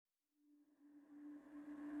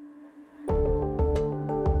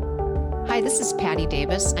this is Patty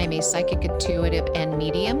Davis. I'm a psychic intuitive and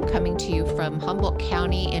medium coming to you from Humboldt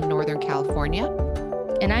County in Northern California.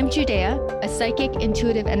 And I'm Judea, a psychic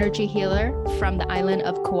intuitive energy healer from the island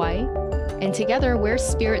of Kauai. And together we're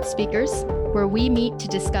Spirit Speakers, where we meet to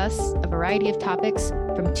discuss a variety of topics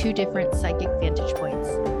from two different psychic vantage points.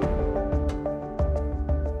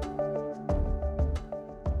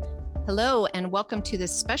 Hello, and welcome to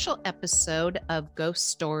this special episode of Ghost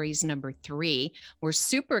Stories number 3. We're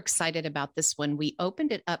super excited about this one. We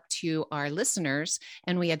opened it up to our listeners,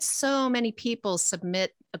 and we had so many people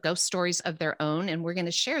submit ghost stories of their own, and we're going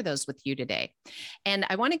to share those with you today. And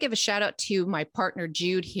I want to give a shout out to my partner,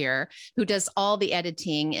 Jude, here, who does all the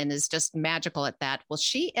editing and is just magical at that. Well,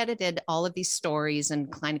 she edited all of these stories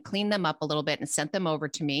and kind of cleaned them up a little bit and sent them over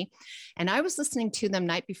to me. And I was listening to them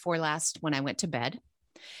night before last when I went to bed.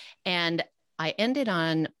 And I ended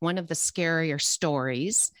on one of the scarier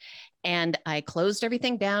stories, and I closed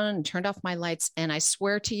everything down and turned off my lights. And I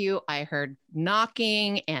swear to you, I heard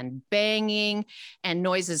knocking and banging and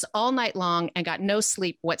noises all night long and got no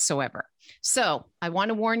sleep whatsoever. So I want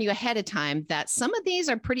to warn you ahead of time that some of these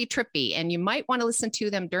are pretty trippy, and you might want to listen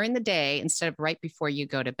to them during the day instead of right before you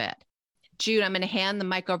go to bed. Jude, I'm going to hand the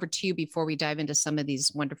mic over to you before we dive into some of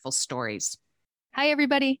these wonderful stories. Hi,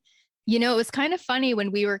 everybody. You know, it was kind of funny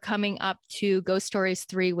when we were coming up to Ghost Stories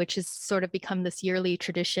 3, which has sort of become this yearly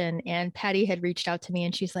tradition. And Patty had reached out to me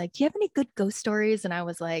and she's like, do you have any good ghost stories? And I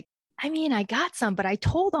was like, I got some, but I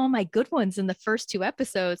told all my good ones in the first 2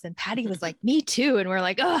 episodes. And Patty was like, me too. And we're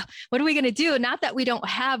like, oh, what are we going to do? Not that we don't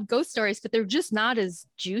have ghost stories, but they're just not as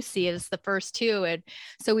juicy as the first 2. And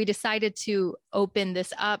so we decided to open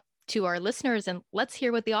this up to our listeners and let's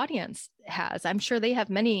hear what the audience has. I'm sure they have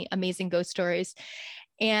many amazing ghost stories.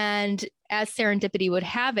 And as serendipity would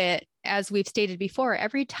have it, as we've stated before,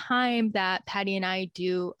 every time that Patty and I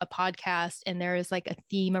do a podcast and there is like a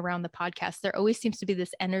theme around the podcast, there always seems to be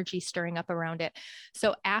this energy stirring up around it.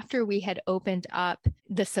 So after we had opened up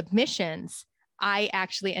the submissions, I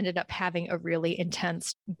actually ended up having a really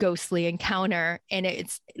intense ghostly encounter. And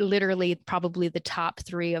it's literally probably the top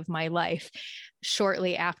 3 of my life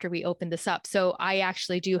shortly after we opened this up. So I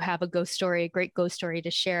actually do have a ghost story, a great ghost story to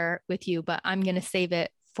share with you, but I'm going to save it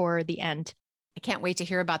for the end. I can't wait to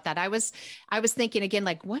hear about that. I was thinking again,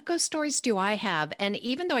 like, what ghost stories do I have? And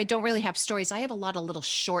even though I don't really have stories, I have a lot of little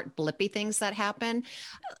short blippy things that happen.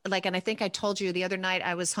 Like, and I think I told you the other night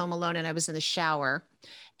I was home alone and I was in the shower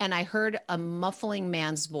and I heard a muffling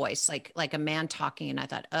man's voice, like a man talking. And I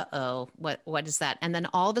thought, uh-oh, what is that? And then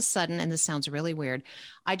all of a sudden, and this sounds really weird,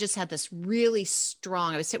 I just had this really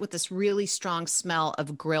strong, I was hit with this really strong smell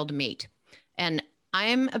of grilled meat. And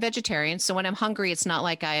I'm a vegetarian, so when I'm hungry, it's not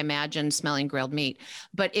like I imagine smelling grilled meat,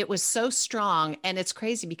 but it was so strong. And it's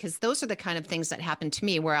crazy because those are the kind of things that happen to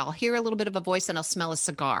me where I'll hear a little bit of a voice and I'll smell a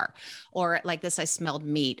cigar, or like this, I smelled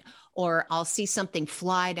meat, or I'll see something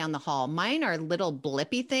fly down the hall. Mine are little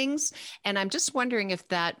blippy things. And I'm just wondering if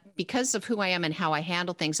that, because of who I am and how I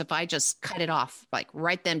handle things, if I just cut it off like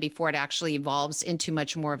right then before it actually evolves into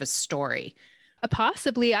much more of a story.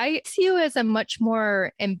 Possibly. I see you as a much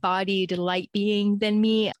more embodied light being than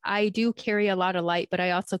me. I do carry a lot of light, but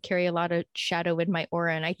I also carry a lot of shadow in my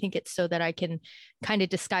aura. And I think it's so that I can kind of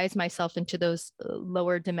disguise myself into those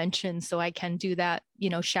lower dimensions so I can do that,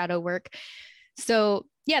 shadow work. So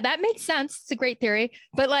yeah, that makes sense. It's a great theory.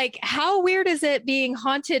 But like, how weird is it being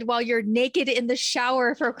haunted while you're naked in the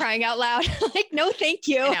shower, for crying out loud? Like, no, thank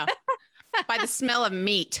you. By the smell of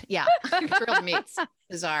meat. Yeah. Grilled meats.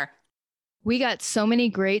 Bizarre. We got so many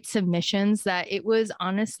great submissions that it was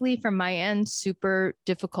honestly, from my end, super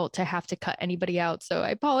difficult to have to cut anybody out. So I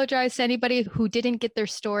apologize to anybody who didn't get their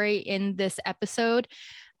story in this episode.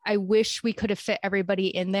 I wish we could have fit everybody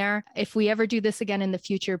in there. If we ever do this again in the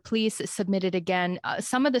future, please submit it again.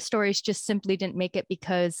 Some of the stories just simply didn't make it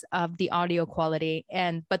because of the audio quality,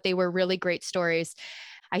 but they were really great stories.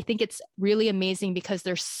 I think it's really amazing because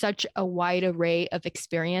there's such a wide array of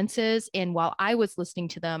experiences. And while I was listening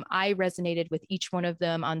to them, I resonated with each one of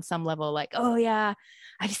them on some level, like, oh yeah,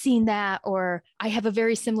 I've seen that, or I have a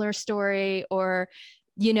very similar story, or,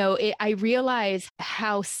 I realize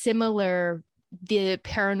how similar the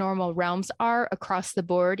paranormal realms are across the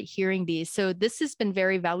board hearing these. So this has been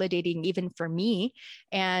very validating even for me.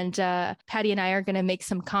 And Patty and I are going to make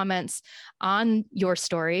some comments on your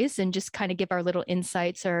stories and just kind of give our little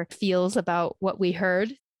insights or feels about what we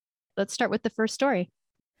heard. Let's start with the first story.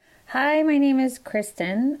 Hi, my name is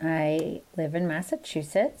Kristen. I live in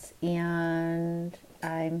Massachusetts and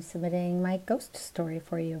I'm submitting my ghost story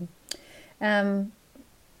for you.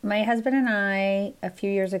 My husband and I, a few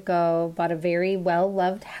years ago, bought a very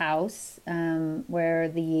well-loved house where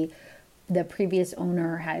the the previous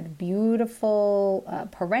owner had beautiful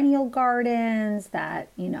perennial gardens that,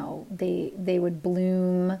 they would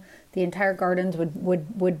bloom. The entire gardens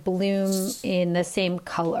would bloom in the same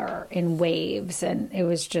color in waves. And it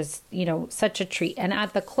was just, such a treat. And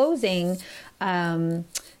at the closing, the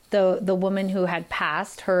woman who had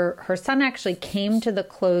passed, her son actually came to the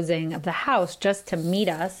closing of the house just to meet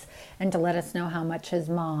us and to let us know how much his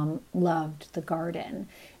mom loved the garden.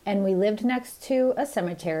 And we lived next to a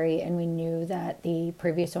cemetery, and we knew that the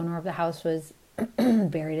previous owner of the house was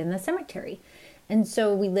buried in the cemetery. And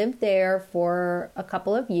so we lived there for a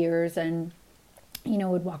couple of years and,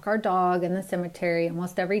 would walk our dog in the cemetery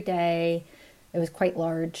almost every day. It was quite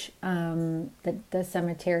large, the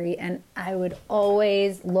cemetery. And I would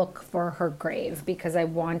always look for her grave because I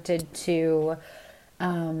wanted to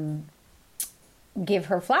give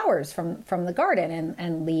her flowers from the garden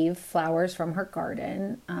and leave flowers from her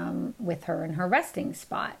garden with her in her resting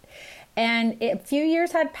spot. And a few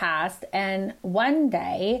years had passed, and one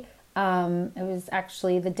day, it was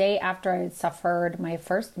actually the day after I had suffered my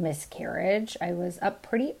first miscarriage. I was up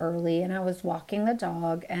pretty early and I was walking the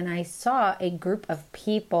dog, and I saw a group of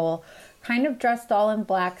people kind of dressed all in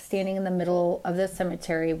black standing in the middle of the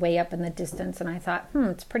cemetery way up in the distance. And I thought,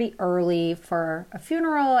 it's pretty early for a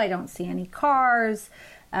funeral. I don't see any cars.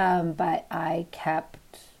 But I kept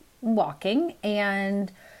walking,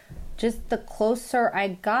 and just the closer I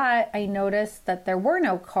got, I noticed that there were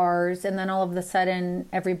no cars, and then all of a sudden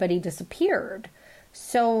everybody disappeared.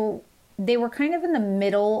 So they were kind of in the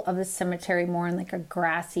middle of the cemetery, more in like a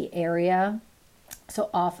grassy area,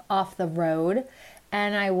 so off the road.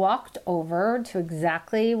 And I walked over to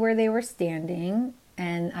exactly where they were standing,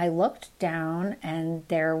 and I looked down, and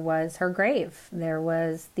there was her grave. There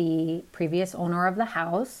was the previous owner of the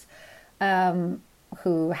house,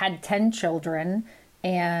 who had 10 children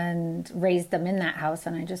and raised them in that house.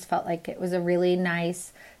 And I just felt like it was a really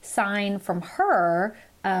nice sign from her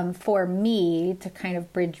for me to kind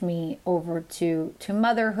of bridge me over to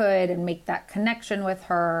motherhood and make that connection with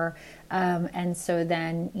her. And so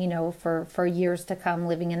then, for years to come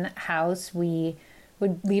living in that house, we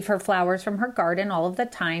would leave her flowers from her garden all of the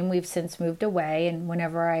time. We've since moved away, and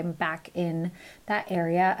whenever I'm back in that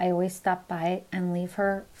area, I always stop by and leave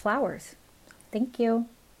her flowers. Thank you.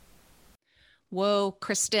 Whoa,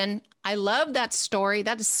 Kristen, I love that story.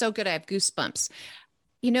 That is so good. I have goosebumps.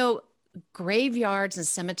 Graveyards and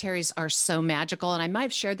cemeteries are so magical. And I might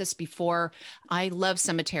have shared this before. I love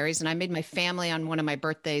cemeteries, and I made my family on one of my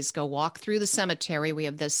birthdays go walk through the cemetery. We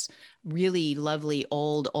have this really lovely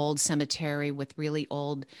old cemetery with really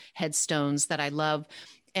old headstones that I love.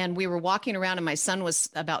 And we were walking around, and my son was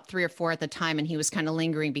about 3 or 4 at the time, and he was kind of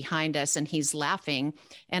lingering behind us, and he's laughing.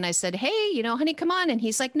 And I said, "Hey, honey, come on." And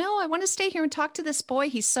he's like, "No, I want to stay here and talk to this boy.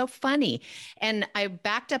 He's so funny." And I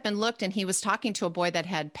backed up and looked, and he was talking to a boy that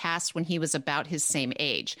had passed when he was about his same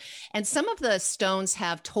age. And some of the stones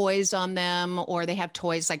have toys on them, or they have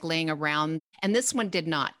toys like laying around. And this one did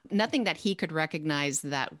not. Nothing that he could recognize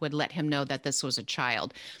that would let him know that this was a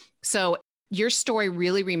child. So your story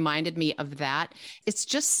really reminded me of that. It's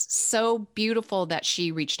just so beautiful that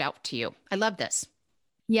she reached out to you. I love this.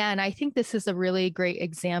 Yeah, and I think this is a really great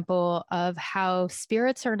example of how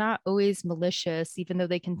spirits are not always malicious, even though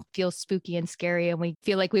they can feel spooky and scary and we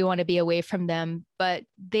feel like we want to be away from them. But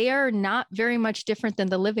they are not very much different than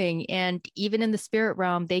the living. And even in the spirit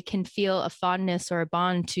realm, they can feel a fondness or a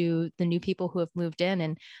bond to the new people who have moved in.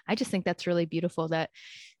 And I just think that's really beautiful that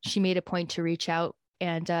she made a point to reach out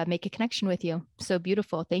and make a connection with you. So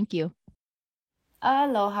beautiful. Thank you.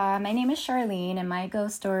 Aloha, my name is Charlene, and my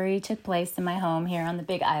ghost story took place in my home here on the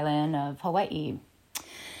Big Island of Hawaii.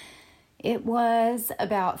 It was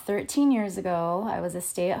about 13 years ago. I was a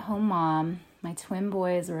stay-at-home mom. My twin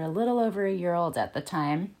boys were a little over a year old at the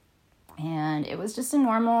time, and it was just a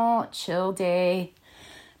normal, chill day.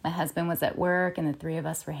 My husband was at work, and the 3 of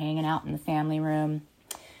us were hanging out in the family room.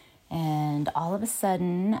 And all of a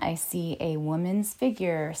sudden, I see a woman's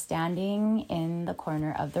figure standing in the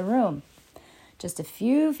corner of the room, just a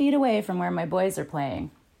few feet away from where my boys are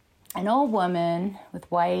playing. An old woman with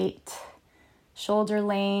white,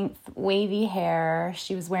 shoulder-length, wavy hair.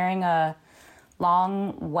 She was wearing a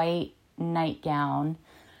long white nightgown.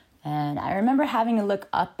 And I remember having to look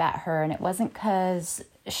up at her, and it wasn't because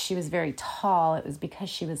she was very tall. It was because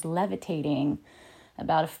she was levitating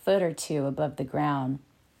about a foot or 2 above the ground.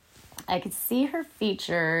 I could see her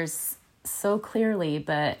features so clearly,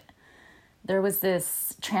 but there was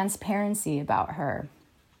this transparency about her.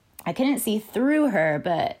 I couldn't see through her,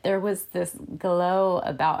 but there was this glow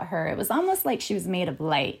about her. It was almost like she was made of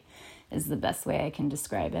light, is the best way I can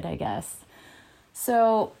describe it, I guess.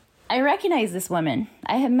 So I recognize this woman.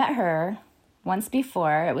 I had met her once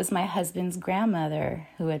before. It was my husband's grandmother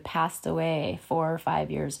who had passed away 4 or 5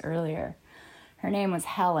 years earlier. Her name was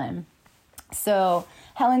Helen. So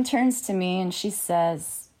Helen turns to me and she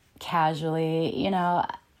says casually, you know,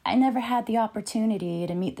 I never had the opportunity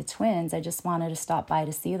to meet the twins. I just wanted to stop by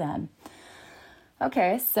to see them.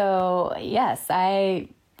 Okay, so yes, I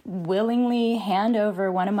willingly hand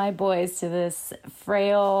over one of my boys to this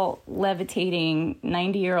frail, levitating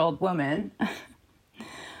 90-year-old woman.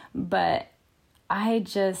 But I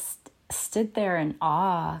just stood there in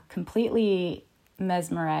awe, completely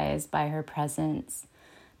mesmerized by her presence.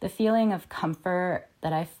 The feeling of comfort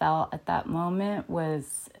that I felt at that moment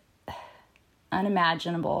was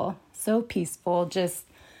unimaginable, so peaceful, just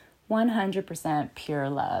 100% pure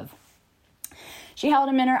love. She held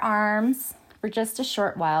him in her arms for just a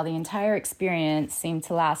short while. The entire experience seemed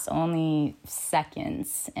to last only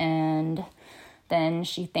seconds, and then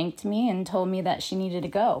she thanked me and told me that she needed to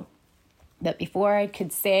go. But before I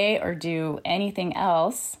could say or do anything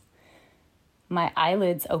else, my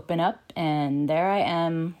eyelids open up, and there I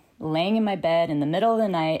am, laying in my bed in the middle of the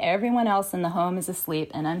night. Everyone else in the home is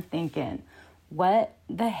asleep, and I'm thinking, what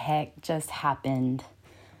the heck just happened?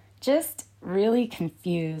 Just really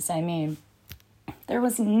confused. I mean, there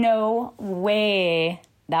was no way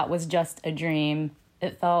that was just a dream.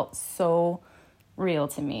 It felt so real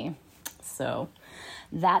to me. So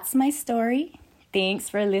that's my story. Thanks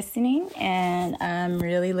for listening, and I'm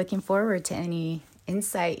really looking forward to any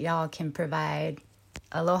insight y'all can provide.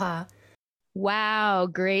 Aloha. Wow,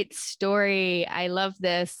 great story. I love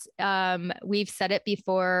this. We've said it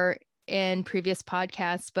before in previous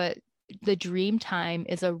podcasts, but the dream time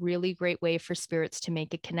is a really great way for spirits to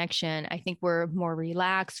make a connection. I think we're more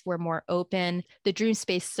relaxed, we're more open. The dream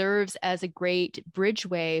space serves as a great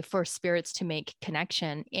bridgeway for spirits to make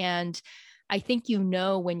connection. And I think you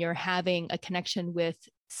know when you're having a connection with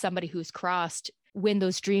somebody who's crossed, when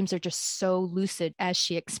those dreams are just so lucid, as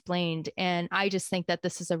she explained. And I just think that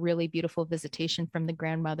this is a really beautiful visitation from the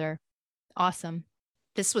grandmother. Awesome.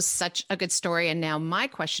 This was such a good story. And now my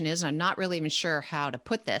question is, I'm not really even sure how to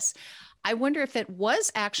put this. I wonder if it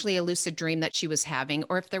was actually a lucid dream that she was having,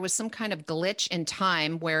 or if there was some kind of glitch in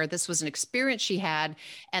time where this was an experience she had,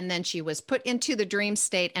 and then she was put into the dream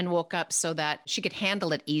state and woke up so that she could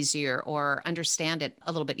handle it easier or understand it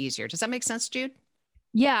a little bit easier. Does that make sense, Jude?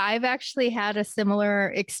 Yeah, I've actually had a similar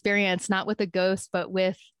experience, not with a ghost, but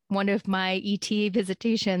with one of my ET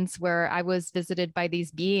visitations where I was visited by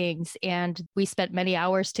these beings, and we spent many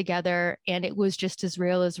hours together, and it was just as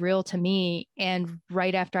real to me. And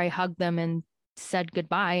right after I hugged them and said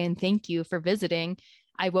goodbye and thank you for visiting,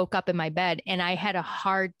 I woke up in my bed, and I had a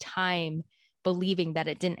hard time believing that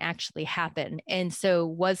it didn't actually happen. And so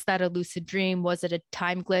was that a lucid dream? Was it a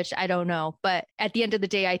time glitch? I don't know. But at the end of the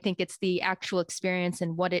day, I think it's the actual experience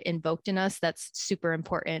and what it invoked in us that's super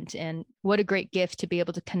important. And what a great gift to be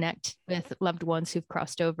able to connect with loved ones who've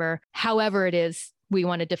crossed over. However it is, we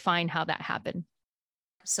want to define how that happened.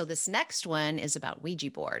 So this next one is about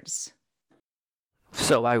Ouija boards.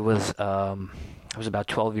 So I was about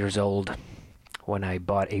 12 years old when I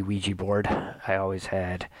bought a Ouija board. I always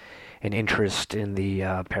had an interest in the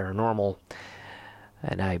paranormal,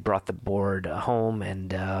 and I brought the board home,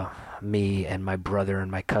 and me and my brother and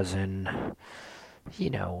my cousin,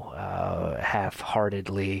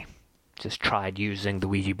 half-heartedly just tried using the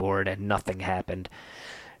Ouija board, and nothing happened.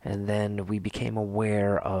 And then we became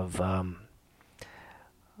aware of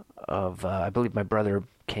I believe my brother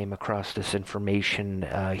came across this information.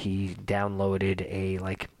 He downloaded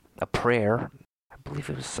a prayer. I believe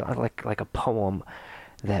it was like a poem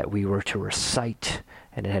that we were to recite,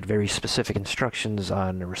 and it had very specific instructions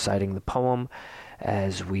on reciting the poem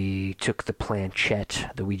as we took the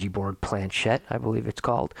planchette, the Ouija board planchette, I believe it's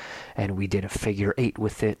called, and we did a figure 8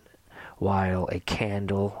 with it while a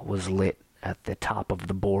candle was lit at the top of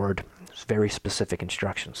the board. It was very specific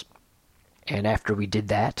instructions. And after we did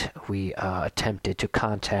that, we attempted to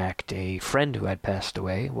contact a friend who had passed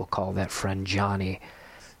away. We'll call that friend Johnny.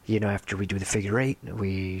 After we do the figure 8,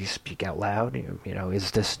 we speak out loud,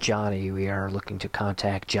 is this Johnny? We are looking to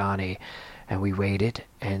contact Johnny. And we waited,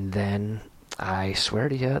 and then, I swear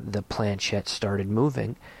to you, the planchette started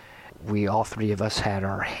moving. All three of us had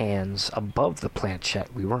our hands above the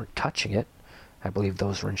planchette. We weren't touching it. I believe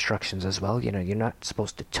those were instructions as well. You're not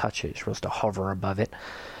supposed to touch it. You're supposed to hover above it.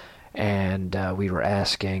 And we were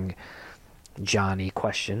asking Johnny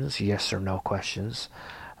questions, yes or no questions.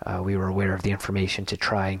 We were aware of the information to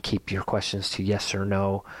try and keep your questions to yes or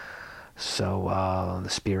no, so the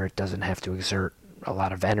spirit doesn't have to exert a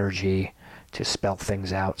lot of energy to spell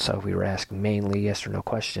things out. So we were asking mainly yes or no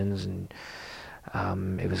questions, and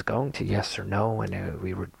it was going to yes or no, and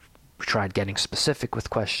we tried getting specific with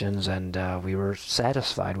questions, and we were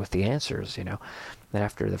satisfied with the answers, you know. And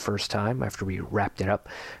after the first time, after we wrapped it up,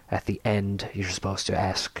 at the end, you're supposed to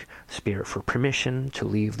ask Spirit for permission to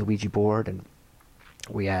leave the Ouija board, and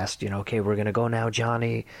we asked, you know, okay, we're going to go now,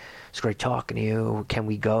 Johnny. It's great talking to you. Can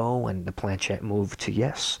we go? And the planchette moved to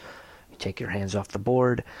yes. You take your hands off the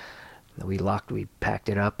board. We packed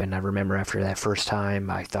it up, and I remember after that first time,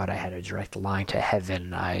 I thought I had a direct line to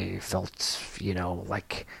heaven. I felt, you know,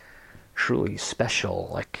 like truly special,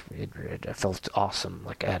 like it felt awesome,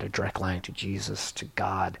 like I had a direct line to Jesus, to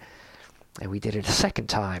God. And we did it a second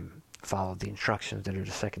time, followed the instructions, did it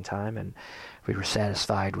a second time, and we were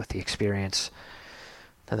satisfied with the experience.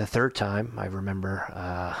 And the third time, I remember,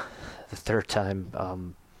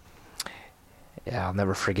 yeah, I'll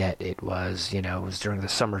never forget. It was during the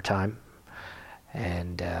summertime,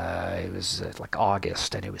 and it was like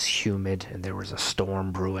August, and it was humid, and there was a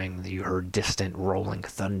storm brewing. You heard distant rolling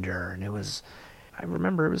thunder, and I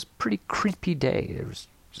remember it was a pretty creepy day. It was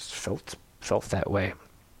just felt that way.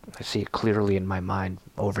 I see it clearly in my mind,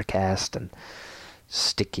 overcast and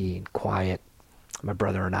sticky and quiet. My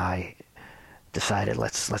brother and I decided,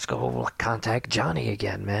 let's go contact Johnny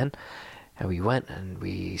again, man. And we went and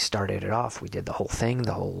we started it off. We did the whole thing,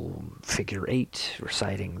 the whole figure 8,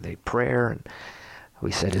 reciting the prayer. And we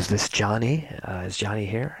said, is this Johnny? Is Johnny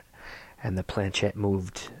here? And the planchette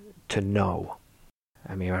moved to no.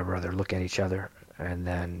 I mean, my brother looked at each other, and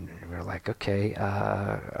then we were like, okay,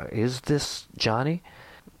 is this Johnny?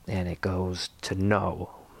 And it goes to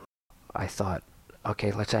no. I thought,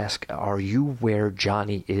 okay, let's ask, are you where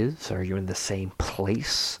Johnny is? Are you in the same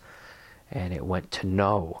place? And it went to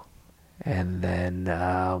no. And then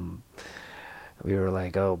we were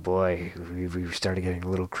like, oh boy, we started getting a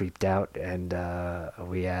little creeped out, and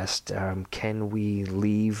we asked, can we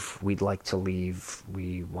leave? We'd like to leave.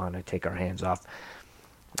 We want to take our hands off.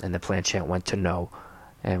 And the planchette went to no.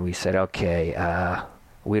 And we said, okay,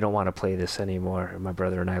 we don't want to play this anymore. And my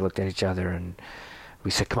brother and I looked at each other, and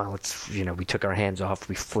we said, come on, we took our hands off.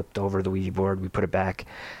 We flipped over the Ouija board. We put it back.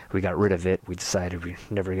 We got rid of it. We decided we're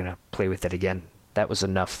never going to play with it again. That was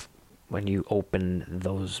enough. When you open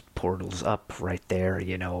those portals up right there,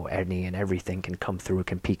 any and everything can come through,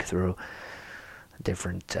 can peek through.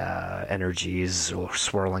 Different energies or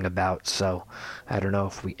swirling about. So I don't know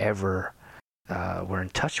if we ever were in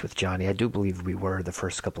touch with Johnny. I do believe we were the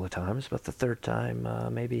first couple of times, but the third time,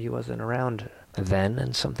 maybe he wasn't around then,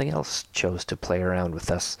 and something else chose to play around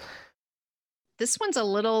with us. This one's a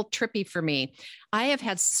little trippy for me. I have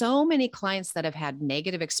had so many clients that have had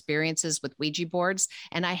negative experiences with Ouija boards,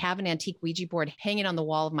 and I have an antique Ouija board hanging on the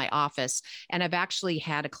wall of my office. And I've actually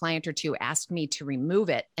had a client or two ask me to remove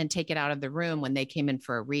it and take it out of the room when they came in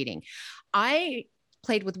for a reading. I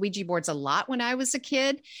played with Ouija boards a lot when I was a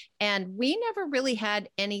kid, and we never really had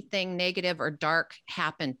anything negative or dark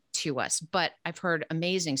happen to us, but I've heard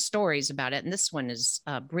amazing stories about it. And this one is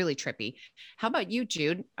really trippy. How about you,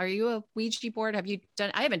 Jude? Are you a Ouija board? Have you done?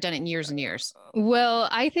 I haven't done it in years and years. Well,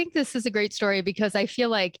 I think this is a great story because I feel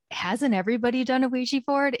like, hasn't everybody done a Ouija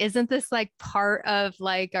board? Isn't this like part of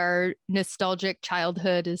like our nostalgic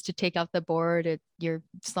childhood, is to take out the board at your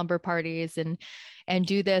slumber parties and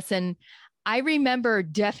do this? And I remember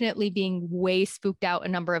definitely being way spooked out a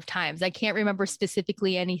number of times. I can't remember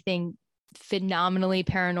specifically anything phenomenally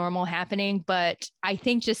paranormal happening, but I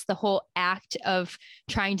think just the whole act of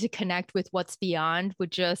trying to connect with what's beyond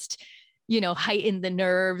would just, heighten the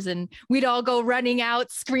nerves, and we'd all go running out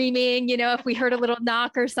screaming, if we heard a little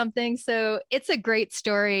knock or something. So it's a great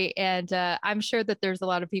story. And I'm sure that there's a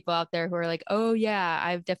lot of people out there who are like, oh yeah,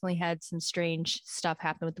 I've definitely had some strange stuff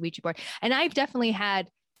happen with the Ouija board. And I've definitely had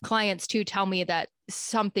clients too tell me that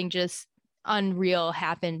something just unreal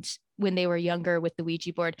happened when they were younger with the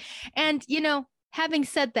Ouija board. And, having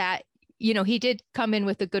said that, he did come in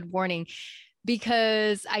with a good warning,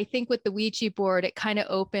 because I think with the Ouija board, it kind of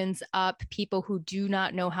opens up people who do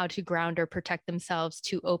not know how to ground or protect themselves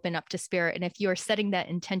to open up to spirit. And if you're setting that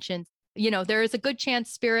intention, there is a good chance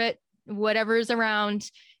spirit, whatever is around,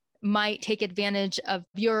 might take advantage of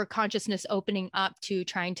your consciousness opening up to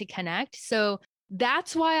trying to connect. So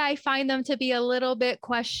that's why I find them to be a little bit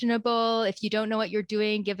questionable if you don't know what you're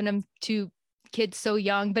doing, giving them to kids so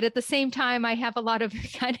young. But at the same time, I have a lot of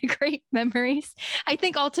kind of great memories. I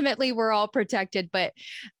think ultimately we're all protected, but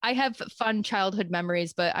I have fun childhood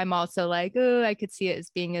memories. But I'm also like, oh, I could see it as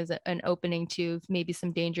being an opening to maybe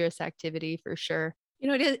some dangerous activity for sure.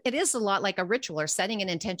 It is a lot like a ritual, or setting an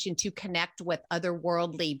intention to connect with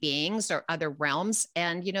otherworldly beings or other realms.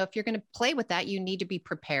 And, if you're going to play with that, you need to be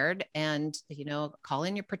prepared and, call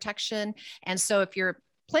in your protection. And so if you're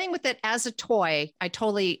playing with it as a toy, I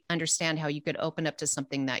totally understand how you could open up to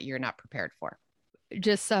something that you're not prepared for.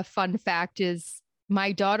 Just a fun fact is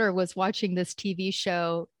my daughter was watching this TV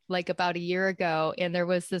show like about a year ago, and there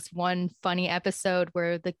was this one funny episode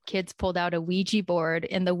where the kids pulled out a Ouija board,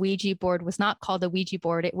 and the Ouija board was not called a Ouija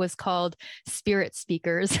board. It was called Spirit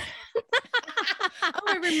Speakers. Oh,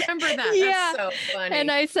 I remember that. Yeah. That's so funny.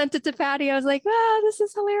 And I sent it to Patty. I was like, this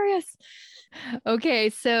is hilarious. Okay.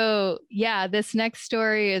 So yeah, this next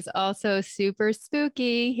story is also super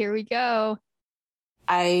spooky. Here we go.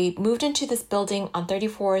 I moved into this building on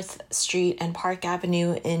 34th Street and Park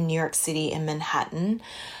Avenue in New York City in Manhattan.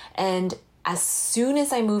 And as soon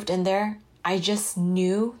as I moved in there, I just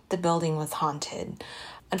knew the building was haunted.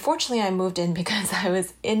 Unfortunately, I moved in because I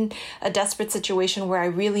was in a desperate situation where I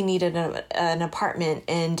really needed an apartment,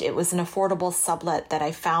 and it was an affordable sublet that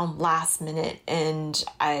I found last minute, and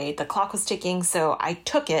the clock was ticking, so I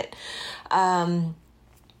took it. And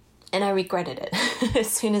I regretted it as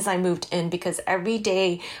soon as I moved in, because every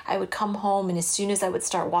day I would come home, and as soon as I would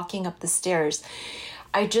start walking up the stairs,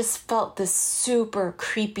 I just felt this super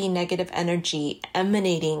creepy negative energy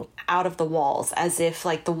emanating out of the walls, as if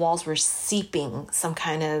like the walls were seeping some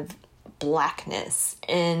kind of blackness.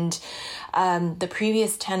 And the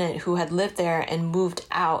previous tenant who had lived there and moved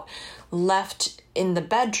out left in the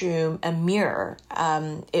bedroom a mirror.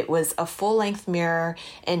 It was a full-length mirror,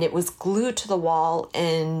 and it was glued to the wall,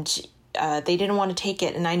 and they didn't want to take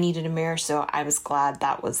it, and I needed a mirror, so I was glad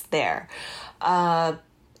that was there. And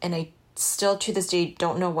I still to this day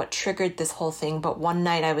don't know what triggered this whole thing, but one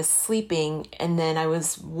night I was sleeping, and then I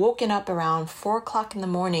was woken up around 4 o'clock in the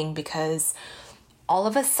morning because all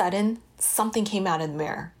of a sudden something came out of the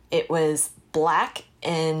mirror. It was black,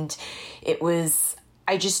 and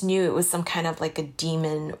I just knew it was some kind of like a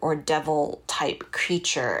demon or devil type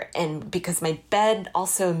creature. And because my bed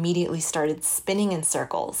also immediately started spinning in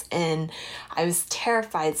circles, and I was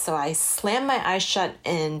terrified. So I slammed my eyes shut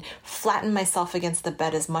and flattened myself against the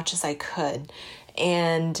bed as much as I could.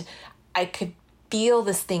 And I could feel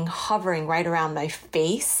this thing hovering right around my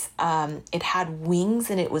face. It had wings,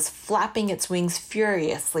 and it was flapping its wings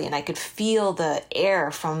furiously, and I could feel the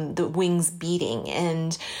air from the wings beating,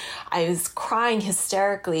 and I was crying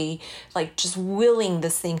hysterically, like just willing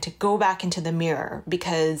this thing to go back into the mirror,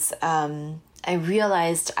 because I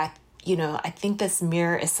realized I think this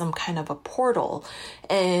mirror is some kind of a portal.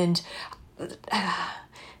 And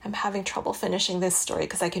I'm having trouble finishing this story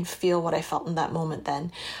because I can feel what I felt in that moment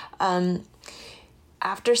then.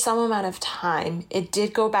 After some amount of time, it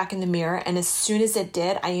did go back in the mirror. And as soon as it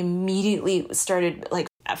did, I immediately started like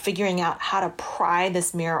figuring out how to pry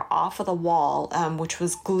this mirror off of the wall, which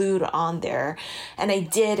was glued on there. And I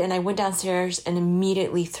did. And I went downstairs and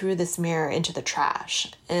immediately threw this mirror into the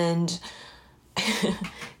trash. And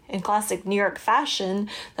in classic New York fashion,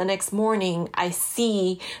 the next morning, I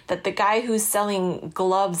see that the guy who's selling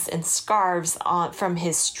gloves and scarves from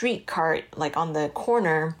his street cart, like on the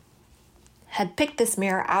corner, had picked this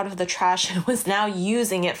mirror out of the trash and was now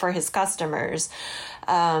using it for his customers.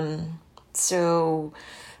 So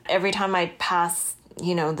every time I pass,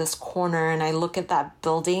 this corner and I look at that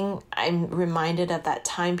building, I'm reminded of that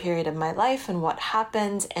time period of my life and what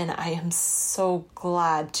happened. And I am so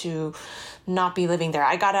glad to not be living there.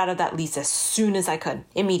 I got out of that lease as soon as I could,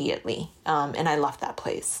 immediately. And I left that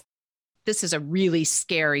place. This is a really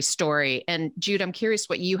scary story. And Jude, I'm curious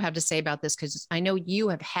what you have to say about this, because I know you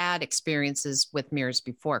have had experiences with mirrors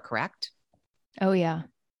before, correct? Oh, yeah.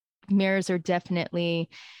 Mirrors are definitely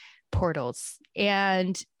portals.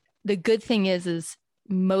 And the good thing is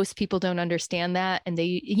most people don't understand that. And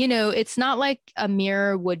they, it's not like a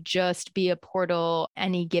mirror would just be a portal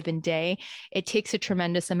any given day. It takes a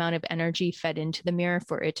tremendous amount of energy fed into the mirror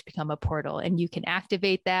for it to become a portal. And you can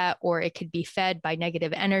activate that, or it could be fed by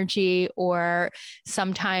negative energy, or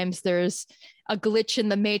sometimes there's a glitch in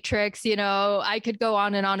the matrix. I could go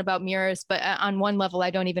on and on about mirrors, but on one level, I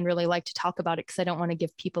don't even really like to talk about it because I don't want to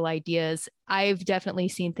give people ideas. I've definitely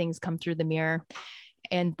seen things come through the mirror.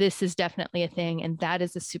 And this is definitely a thing. And that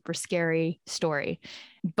is a super scary story.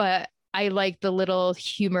 But I like the little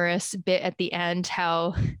humorous bit at the end,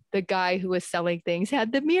 how the guy who was selling things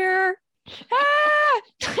had the mirror.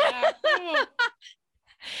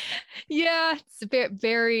 Yeah, it's very,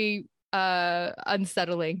 very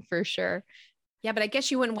unsettling for sure. Yeah, but I guess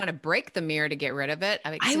you wouldn't want to break the mirror to get rid of it.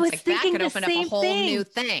 I was thinking that could open up a whole new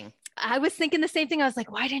thing. I was thinking the same thing. I was like,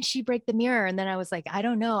 why didn't she break the mirror? And then I was like, I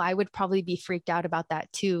don't know. I would probably be freaked out about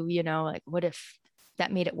that too. Like, what if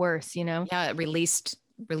that made it worse, Yeah, it released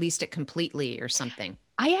it completely or something.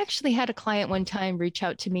 I actually had a client one time reach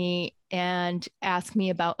out to me and ask me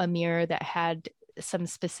about a mirror that had some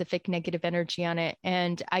specific negative energy on it.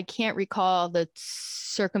 And I can't recall the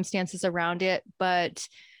circumstances around it, but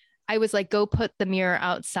I was like, go put the mirror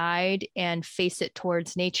outside and face it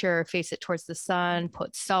towards nature, face it towards the sun,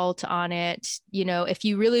 put salt on it. You know, if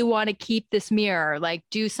you really want to keep this mirror, like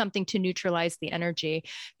do something to neutralize the energy,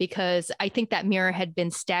 because I think that mirror had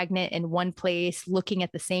been stagnant in one place, looking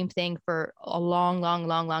at the same thing for a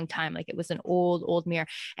long time. Like it was an old mirror.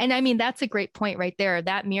 And I mean, that's a great point right there.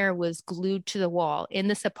 That mirror was glued to the wall in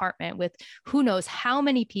this apartment with who knows how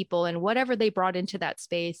many people and whatever they brought into that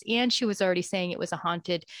space. And she was already saying it was a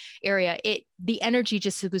haunted area. The energy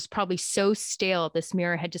just was probably so stale. This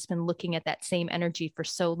mirror had just been looking at that same energy for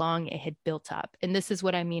so long, it had built up. And this is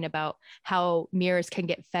what I mean about how mirrors can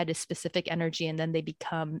get fed a specific energy and then they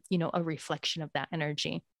become, you know, a reflection of that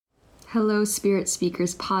energy. Hello, Spirit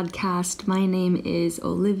Speakers podcast. My name is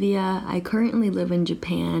Olivia. I currently live in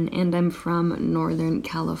Japan and I'm from Northern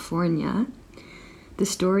California. The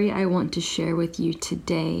story I want to share with you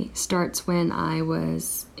today starts when I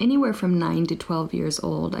was anywhere from 9 to 12 years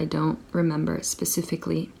old. I don't remember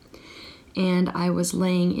specifically. And I was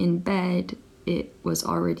laying in bed. It was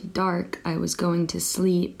already dark. I was going to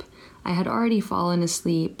sleep. I had already fallen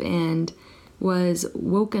asleep and was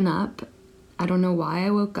woken up. I don't know why I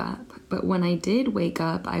woke up, but when I did wake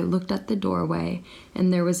up, I looked at the doorway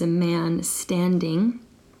and there was a man standing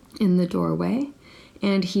in the doorway.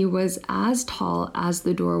 And he was as tall as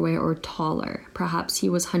the doorway or taller. Perhaps he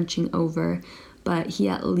was hunching over, but he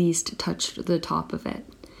at least touched the top of it.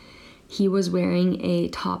 He was wearing a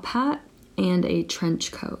top hat and a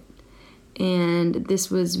trench coat. And this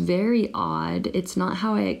was very odd. It's not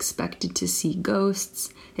how I expected to see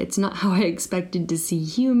ghosts. It's not how I expected to see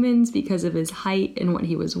humans because of his height and what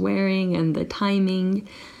he was wearing and the timing.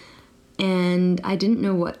 And I didn't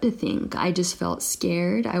know what to think. I just felt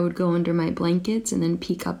scared. I would go under my blankets and then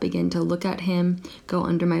peek up again to look at him, go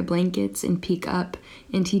under my blankets and peek up,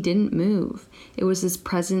 and he didn't move. It was his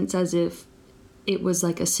presence as if it was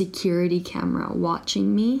like a security camera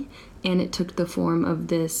watching me, and it took the form of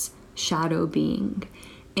this shadow being.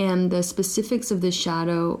 And the specifics of the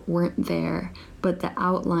shadow weren't there, but the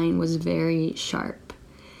outline was very sharp.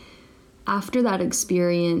 After that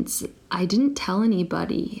experience, I didn't tell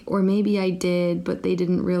anybody, or maybe I did, but they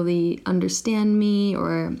didn't really understand me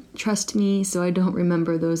or trust me, so I don't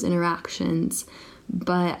remember those interactions.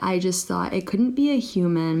 But I just thought it couldn't be a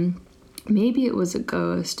human. Maybe it was a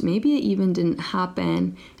ghost. Maybe it even didn't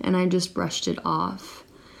happen, and I just brushed it off.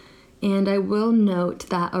 And I will note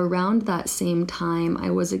that around that same time,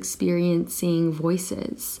 I was experiencing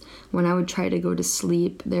voices. When I would try to go to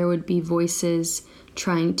sleep, there would be voices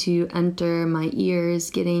trying to enter my ears,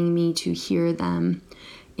 getting me to hear them.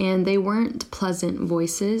 And they weren't pleasant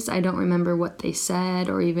voices. I don't remember what they said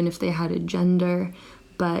or even if they had a gender,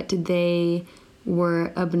 but they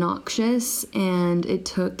were obnoxious, and it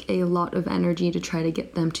took a lot of energy to try to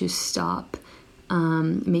get them to stop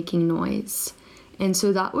making noise. And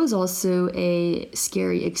so that was also a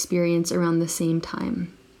scary experience around the same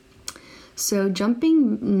time. So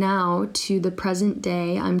jumping now to the present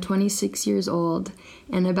day, I'm 26 years old,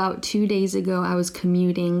 and about 2 days ago I was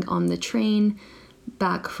commuting on the train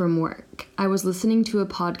back from work. I was listening to a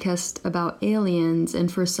podcast about aliens,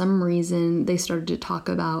 and for some reason they started to talk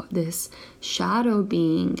about this shadow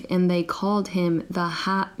being, and they called him the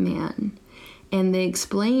Hat Man. And they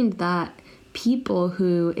explained that people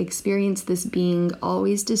who experience this being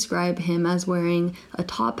always describe him as wearing a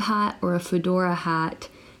top hat or a fedora hat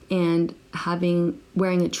and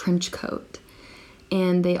wearing a trench coat.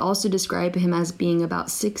 And they also describe him as being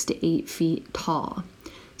about 6 to 8 feet tall.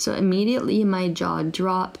 So immediately my jaw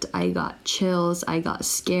dropped, I got chills, I got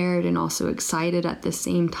scared and also excited at the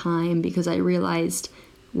same time because I realized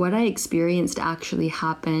what I experienced actually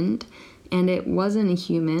happened, and it wasn't a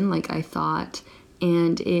human like I thought,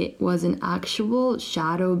 and it was an actual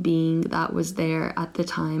shadow being that was there at the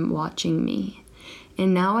time watching me.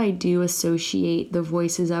 And now I do associate the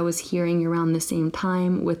voices I was hearing around the same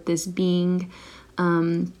time with this being.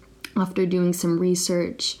 After doing some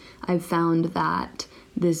research, I've found that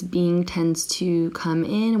this being tends to come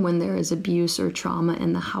in when there is abuse or trauma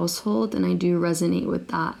in the household, and I do resonate with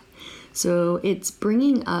that. So it's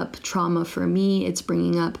bringing up trauma for me. It's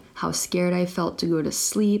bringing up how scared I felt to go to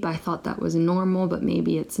sleep. I thought that was normal, but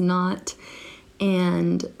maybe it's not.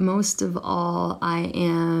 And most of all, I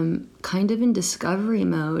am kind of in discovery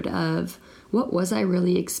mode of what was I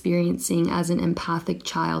really experiencing as an empathic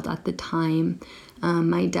child at the time.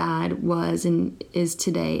 My dad was and is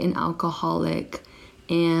today an alcoholic,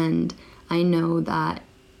 and I know that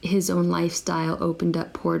his own lifestyle opened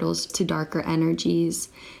up portals to darker energies.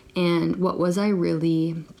 And what was I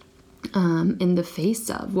really in the face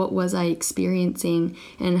of? What was I experiencing,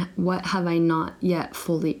 and what have I not yet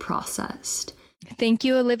fully processed? Thank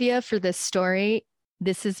you, Olivia, for this story.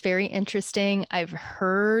 This is very interesting. I've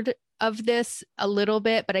heard of this a little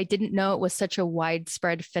bit, but I didn't know it was such a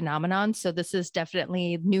widespread phenomenon. So this is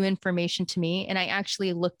definitely new information to me. And I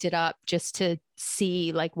actually looked it up just to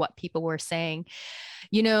see like what people were saying.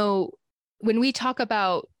 You know, when we talk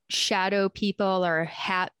about shadow people or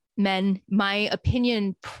hat men, my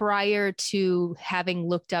opinion prior to having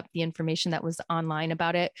looked up the information that was online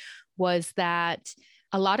about it was that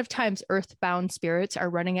a lot of times earthbound spirits are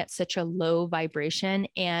running at such a low vibration.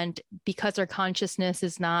 And because our consciousness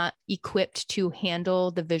is not equipped to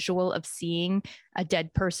handle the visual of seeing a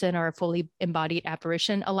dead person or a fully embodied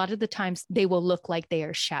apparition, a lot of the times they will look like they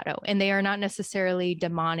are shadow, and they are not necessarily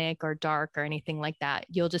demonic or dark or anything like that.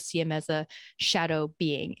 You'll just see them as a shadow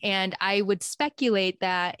being. And I would speculate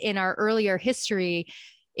that in our earlier history,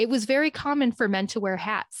 it was very common for men to wear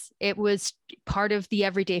hats. It was part of the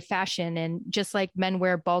everyday fashion. And just like men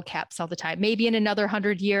wear ball caps all the time, maybe in another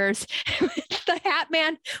 100 years, the hat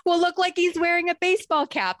man will look like he's wearing a baseball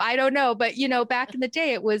cap. I don't know. But, you know, back in the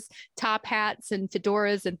day, it was top hats and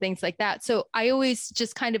fedoras and things like that. So I always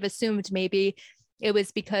just kind of assumed maybe it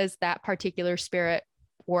was because that particular spirit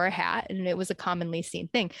wore a hat and it was a commonly seen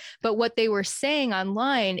thing. But what they were saying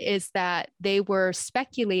online is that they were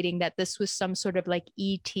speculating that this was some sort of like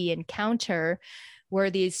ET encounter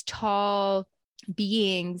where these tall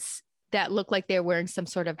beings that looked like they were wearing some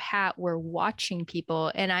sort of hat were watching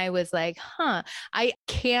people. And I was like, I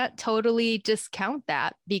can't totally discount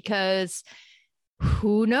that, because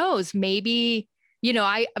who knows, maybe, you know,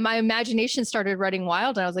 my imagination started running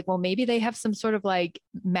wild, and I was like, well, maybe they have some sort of like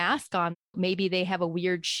mask on. Maybe they have a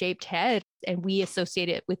weird shaped head and we associate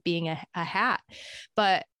it with being a hat.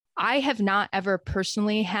 But I have not ever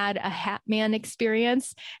personally had a hat man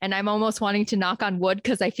experience. And I'm almost wanting to knock on wood,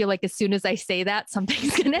 because I feel like as soon as I say that,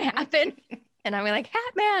 something's going to happen. And I'm like,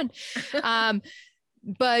 hat man.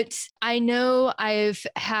 But I know I've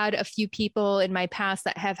had a few people in my past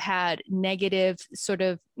that have had negative sort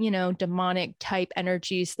of, you know, demonic type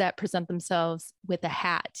energies that present themselves with a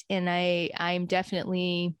hat. And I'm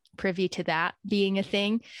definitely privy to that being a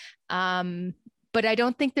thing. But I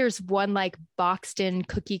don't think there's one like boxed in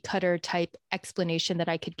cookie cutter type explanation that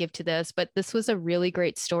I could give to this. But this was a really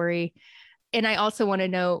great story. And I also want to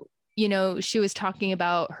know, you know, she was talking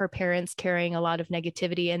about her parents carrying a lot of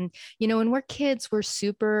negativity. And, you know, when we're kids, we're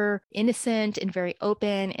super innocent and very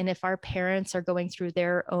open. And if our parents are going through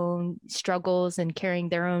their own struggles and carrying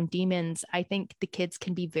their own demons, I think the kids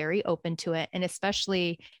can be very open to it. And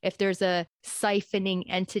especially if there's a siphoning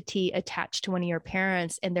entity attached to one of your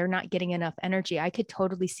parents and they're not getting enough energy, I could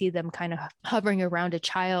totally see them kind of hovering around a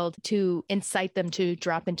child to incite them to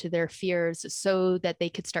drop into their fears so that they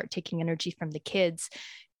could start taking energy from the kids.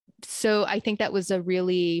 So I think that was a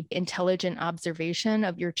really intelligent observation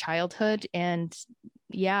of your childhood. And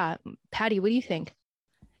yeah, Patty, what do you think?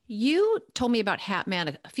 You told me about Hat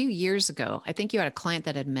Man a few years ago. I think you had a client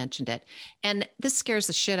that had mentioned it, and this scares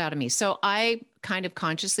the shit out of me. So I kind of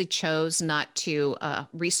consciously chose not to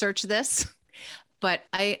research this. But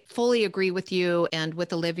I fully agree with you and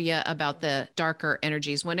with Olivia about the darker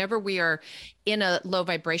energies. Whenever we are in a low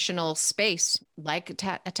vibrational space, like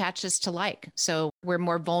attaches to like. So we're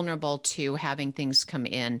more vulnerable to having things come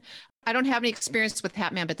in. I don't have any experience with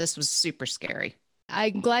Hat Man, but this was super scary.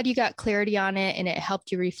 I'm glad you got clarity on it, and it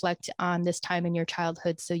helped you reflect on this time in your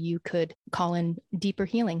childhood so you could call in deeper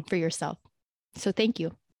healing for yourself. So thank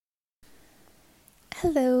you.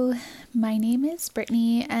 Hello, my name is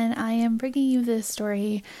Brittany, and I am bringing you this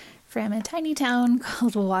story from a tiny town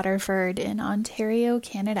called Waterford in Ontario,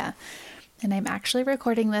 Canada. And I'm actually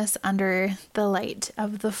recording this under the light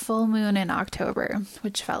of the full moon in October,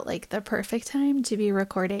 which felt like the perfect time to be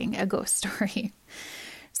recording a ghost story.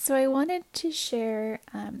 So I wanted to share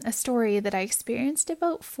a story that I experienced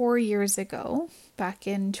about 4 years ago, back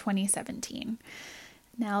in 2017.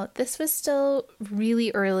 Now, this was still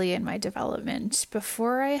really early in my development,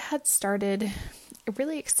 before I had started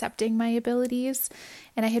really accepting my abilities,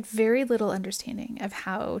 and I had very little understanding of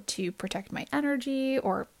how to protect my energy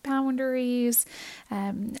or boundaries.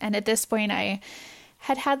 And at this point, I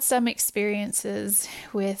had had some experiences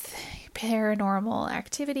with paranormal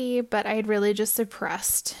activity, but I had really just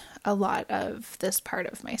suppressed a lot of this part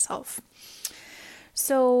of myself.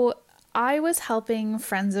 So I was helping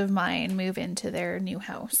friends of mine move into their new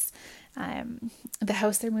house. The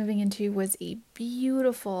house they're moving into was a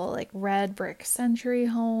beautiful, like red brick century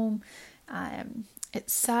home. It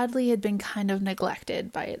sadly had been kind of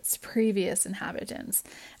neglected by its previous inhabitants.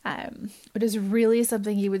 It is really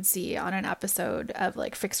something you would see on an episode of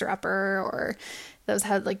like Fixer Upper, or those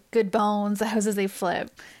had like Good Bones, the houses they flip.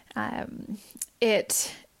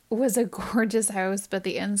 It was a gorgeous house, but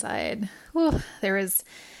the inside, there was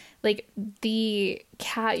like the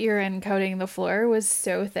cat urine coating the floor was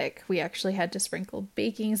so thick. We actually had to sprinkle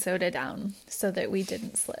baking soda down so that we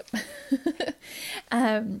didn't slip.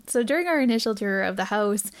 So during our initial tour of the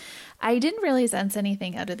house, I didn't really sense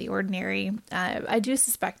anything out of the ordinary. I do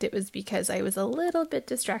suspect it was because I was a little bit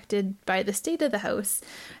distracted by the state of the house.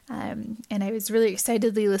 And I was really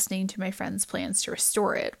excitedly listening to my friend's plans to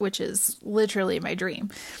restore it, which is literally my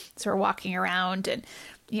dream. So we're walking around and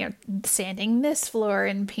sanding this floor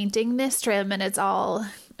and painting this trim, and it's all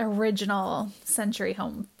original Century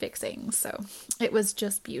Home fixings. So it was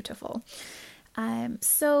just beautiful.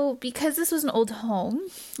 So because this was an old home,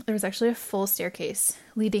 there was actually a full staircase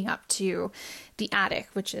leading up to the attic,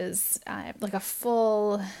 which is like a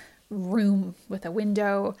full room with a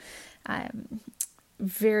window.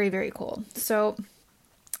 Very, very cool. So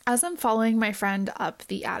as I'm following my friend up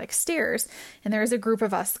the attic stairs, and there's a group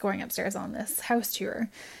of us going upstairs on this house tour,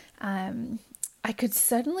 I could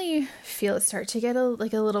suddenly feel it start to get a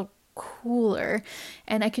little cooler,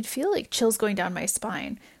 and I could feel like chills going down my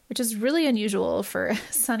spine, which is really unusual for a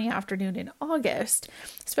sunny afternoon in August,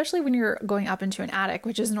 especially when you're going up into an attic,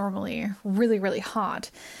 which is normally really, really hot.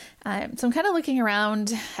 So I'm kind of looking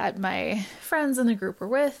around at my friends in the group we're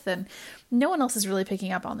with, and no one else is really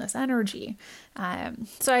picking up on this energy.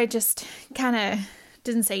 So I just kind of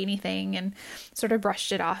didn't say anything and sort of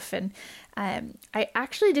brushed it off. And I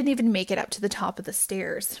actually didn't even make it up to the top of the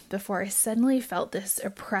stairs before I suddenly felt this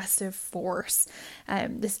oppressive force.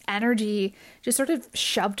 This energy just sort of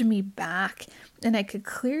shoved me back, and I could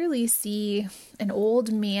clearly see an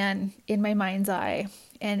old man in my mind's eye,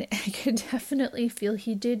 and I could definitely feel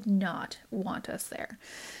he did not want us there.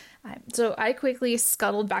 So I quickly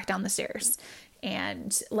scuttled back down the stairs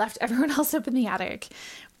and left everyone else up in the attic.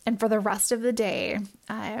 And for the rest of the day,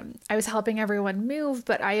 I was helping everyone move,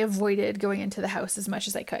 but I avoided going into the house as much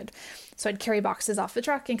as I could. So I'd carry boxes off the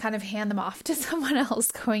truck and kind of hand them off to someone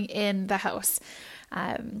else going in the house.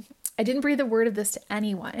 I didn't breathe a word of this to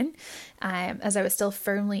anyone, as I was still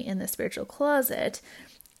firmly in the spiritual closet.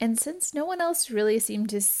 And since no one else really seemed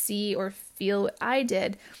to see or feel what I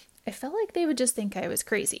did, I felt like they would just think I was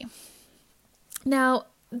crazy. Now,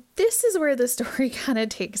 this is where the story kind of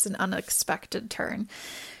takes an unexpected turn.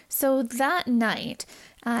 So that night,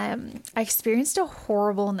 I experienced a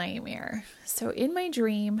horrible nightmare. So in my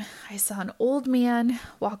dream, I saw an old man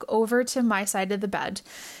walk over to my side of the bed,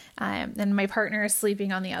 and my partner is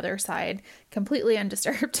sleeping on the other side, completely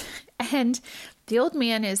undisturbed. And the old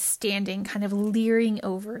man is standing, kind of leering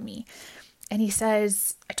over me. And he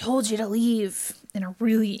says, "I told you to leave," in a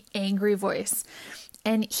really angry voice.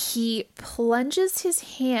 And he plunges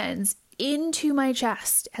his hands into my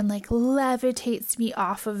chest and like levitates me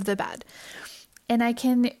off of the bed. And I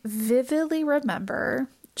can vividly remember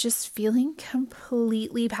just feeling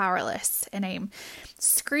completely powerless. And I'm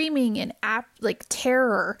screaming in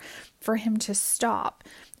terror for him to stop.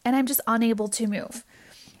 And I'm just unable to move.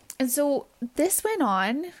 And so this went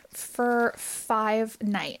on for 5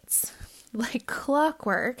 nights. Like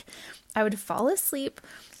clockwork, I would fall asleep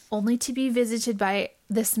only to be visited by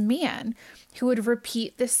this man who would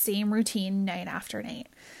repeat the same routine night after night.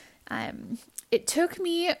 It took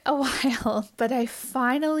me a while, but I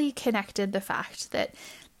finally connected the fact that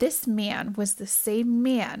this man was the same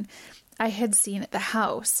man I had seen at the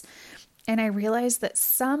house. And I realized that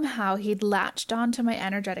somehow he'd latched onto my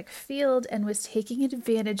energetic field and was taking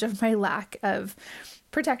advantage of my lack of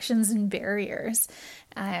protections and barriers.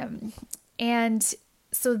 And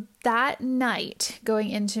so that night, going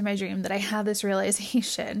into my dream, that I had this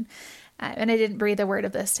realization, and I didn't breathe a word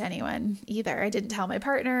of this to anyone either. I didn't tell my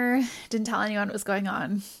partner, didn't tell anyone what was going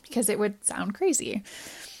on, because it would sound crazy.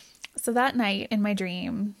 So that night in my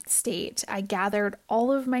dream state, I gathered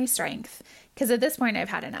all of my strength, because at this point I've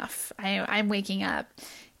had enough. I'm waking up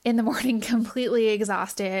in the morning completely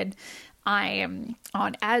exhausted. I am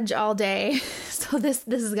on edge all day. So this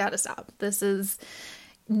has got to stop. This is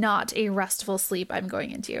not a restful sleep I'm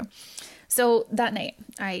going into. So that night,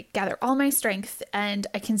 I gather all my strength, and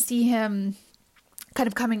I can see him kind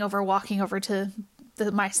of coming over, walking over to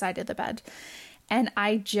my side of the bed. And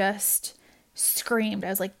I just screamed. I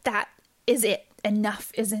was like, that is it.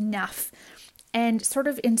 Enough is enough. And sort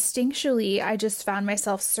of instinctually, I just found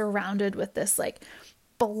myself surrounded with this like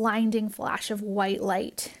blinding flash of white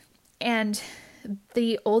light. And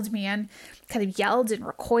the old man kind of yelled and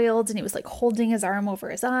recoiled, and he was like holding his arm over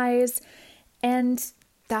his eyes. And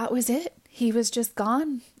that was it. He was just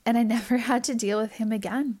gone, and I never had to deal with him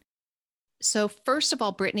again. So first of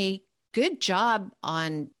all, Brittany, good job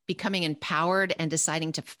on becoming empowered and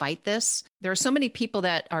deciding to fight this. There are so many people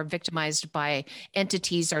that are victimized by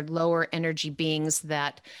entities or lower energy beings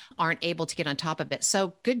that aren't able to get on top of it.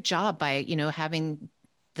 So good job by, having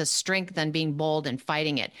the strength and being bold and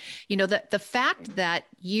fighting it. The fact that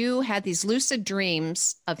you had these lucid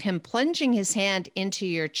dreams of him plunging his hand into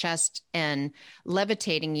your chest and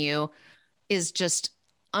levitating you is just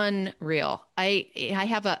unreal. I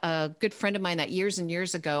have a good friend of mine that years and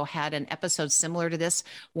years ago had an episode similar to this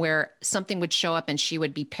where something would show up and she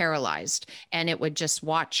would be paralyzed, and it would just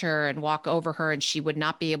watch her and walk over her, and she would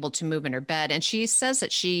not be able to move in her bed. And she says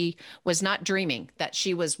that she was not dreaming, that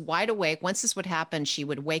she was wide awake. Once this would happen, she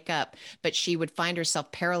would wake up, but she would find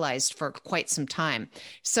herself paralyzed for quite some time.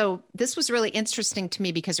 So this was really interesting to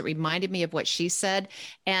me because it reminded me of what she said.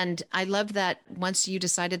 And I love that once you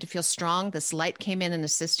decided to feel strong, this light came in and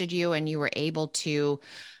assisted you, and you were able to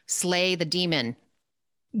slay the demon.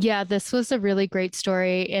 Yeah, this was a really great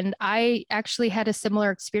story. And I actually had a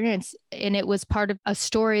similar experience, and it was part of a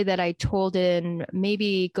story that I told in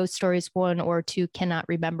maybe Ghost Stories 1 or 2, cannot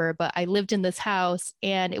remember, but I lived in this house,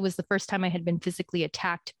 and it was the first time I had been physically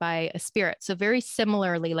attacked by a spirit. So very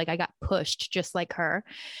similarly, like I got pushed just like her.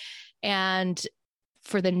 And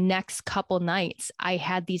for the next couple nights, I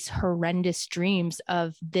had these horrendous dreams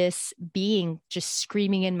of this being just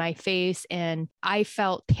screaming in my face, and I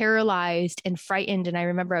felt paralyzed and frightened. And I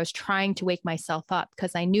remember I was trying to wake myself up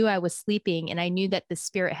because I knew I was sleeping, and I knew that the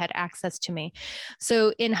spirit had access to me.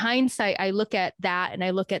 So in hindsight, I look at that and I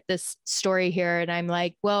look at this story here, and I'm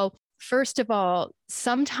like, well, first of all,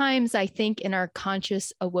 sometimes I think in our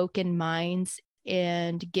conscious awoken minds,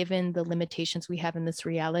 and given the limitations we have in this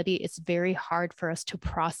reality, it's very hard for us to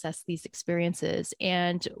process these experiences.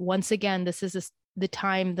 And once again, this is the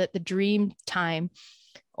time that the dream time,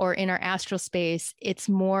 or in our astral space, it's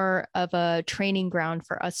more of a training ground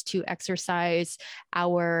for us to exercise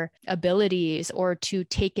our abilities or to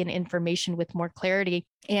take in information with more clarity.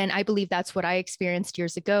 And I believe that's what I experienced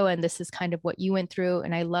years ago. And this is kind of what you went through.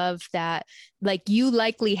 And I love that, like, you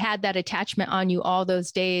likely had that attachment on you all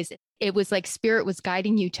those days. It was like spirit was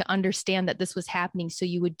guiding you to understand that this was happening, so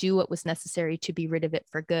you would do what was necessary to be rid of it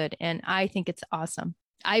for good. And I think it's awesome.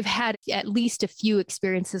 I've had at least a few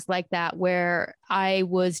experiences like that where I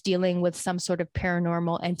was dealing with some sort of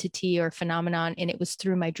paranormal entity or phenomenon, and it was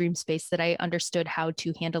through my dream space that I understood how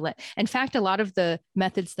to handle it. In fact, a lot of the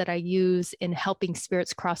methods that I use in helping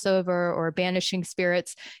spirits cross over or banishing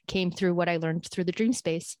spirits came through what I learned through the dream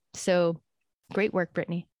space. So great work,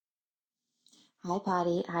 Brittany. Hi,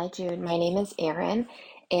 Patty. Hi, Jude. My name is Erin,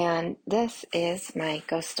 and this is my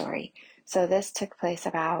ghost story. So this took place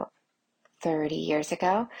about 30 years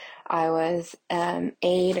ago. I was 8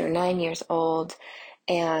 or 9 years old,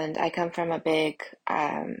 and I come from a big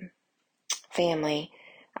family.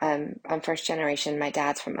 I'm first generation. My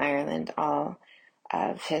dad's from Ireland. All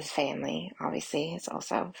of his family, obviously, is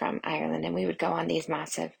also from Ireland, and we would go on these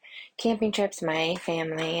massive camping trips, my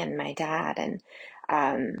family and my dad, and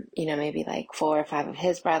maybe like 4 or 5 of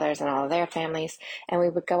his brothers and all of their families. And we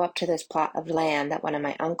would go up to this plot of land that one of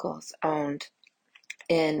my uncles owned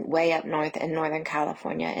in way up north in Northern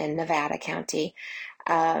California in Nevada County.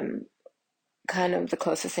 Kind of the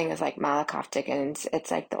closest thing is like Malakoff Dickens. It's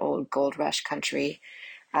like the old gold rush country,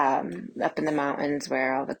 up in the mountains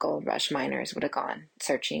where all the gold rush miners would have gone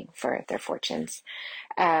searching for their fortunes.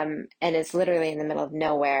 And it's literally in the middle of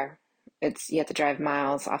nowhere. You have to drive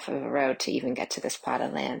miles off of a road to even get to this plot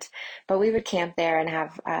of land. But we would camp there and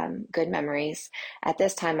have good memories. At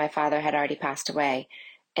this time, my father had already passed away,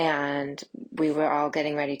 and we were all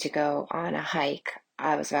getting ready to go on a hike.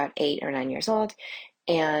 I was about 8 or 9 years old,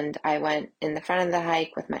 and I went in the front of the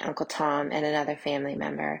hike with my Uncle Tom and another family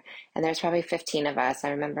member. And there's probably 15 of us.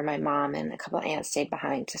 I remember my mom and a couple of aunts stayed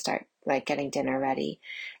behind to start getting dinner ready.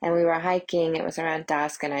 And we were hiking. It was around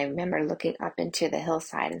dusk, and I remember looking up into the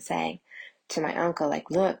hillside and saying to my uncle,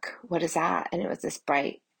 look, what is that? And it was this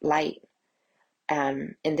bright light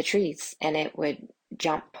in the trees, and it would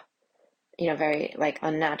jump, very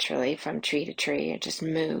unnaturally from tree to tree, and just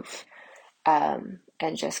move, and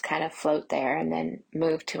just kind of float there and then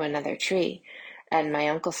move to another tree. And my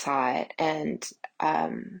uncle saw it and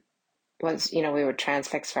was, we were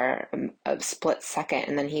transfixed for a split second,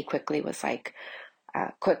 and then he quickly was like,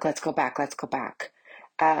 quick, let's go back,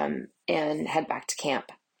 and head back to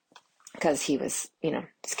camp. because he was,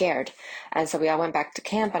 scared. And so we all went back to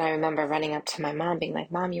camp, and I remember running up to my mom being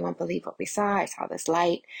like, Mom, you won't believe what we saw. I saw this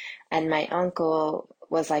light. And my uncle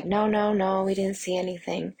was like, no, no, no, we didn't see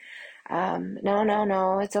anything. No, no,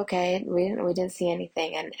 no, it's okay. We didn't see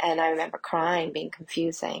anything. And I remember crying, being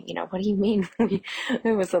confused, saying, what do you mean?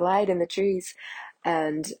 There was a light in the trees.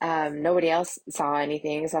 And nobody else saw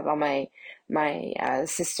anything except all my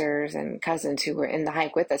sisters and cousins who were in the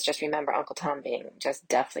hike with us. Just remember Uncle Tom being just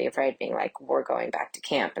deathly afraid, being like, we're going back to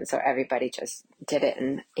camp. And so everybody just did it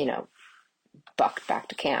and, bucked back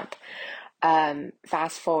to camp.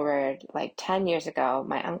 Fast forward like 10 years ago,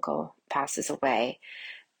 my uncle passes away.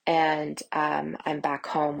 And I'm back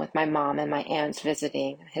home with my mom, and my aunt's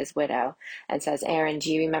visiting his widow, and says, Aaron,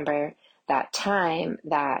 do you remember that time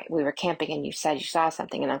that we were camping and you said you saw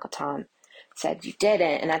something? And Uncle Tom said you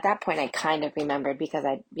didn't. And at that point I kind of remembered, because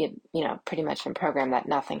I pretty much been programmed that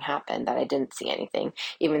nothing happened, that I didn't see anything,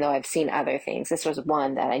 even though I've seen other things. This was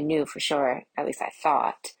one that I knew for sure, at least I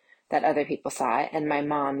thought, that other people saw it. And my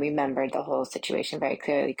mom remembered the whole situation very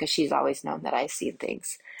clearly, because she's always known that I see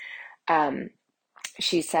things.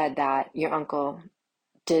 She said that your uncle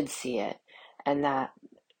did see it, and that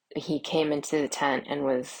he came into the tent and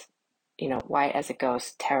was, white as a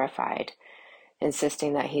ghost, terrified,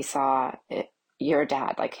 insisting that he saw your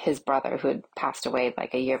dad, like his brother who had passed away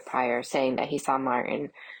like a year prior, saying that he saw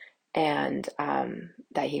Martin, and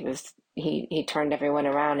that he turned everyone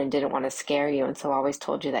around and didn't want to scare you, and so always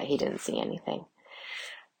told you that he didn't see anything.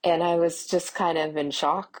 And I was just kind of in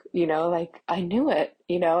shock, like I knew it,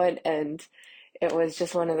 and it was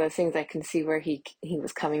just one of those things. I can see where he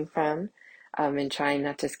was coming from, and trying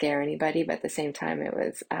not to scare anybody, but at the same time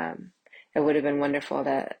it would have been wonderful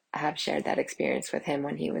to have shared that experience with him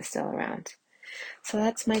when he was still around. So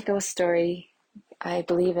that's my ghost story. I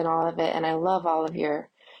believe in all of it, and I love all of your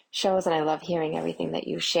shows, and I love hearing everything that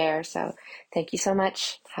you share. So thank you so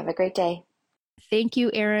much. Have a great day. Thank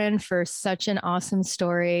you, Aaron, for such an awesome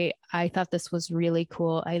story. I thought this was really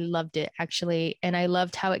cool. I loved it, actually. And I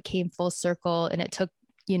loved how it came full circle, and it took,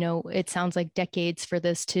 it sounds like decades for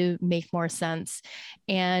this to make more sense.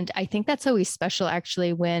 And I think that's always special,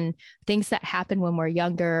 actually, when things that happen when we're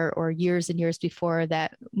younger or years and years before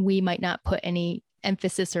that we might not put any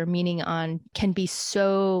emphasis or meaning on can be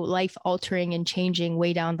so life altering and changing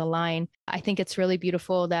way down the line. I think it's really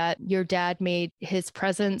beautiful that your dad made his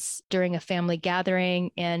presence during a family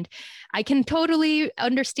gathering. And I can totally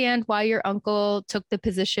understand why your uncle took the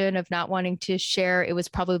position of not wanting to share. It was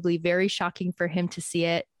probably very shocking for him to see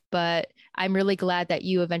it, but I'm really glad that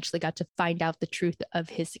you eventually got to find out the truth of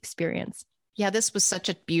his experience. Yeah, this was such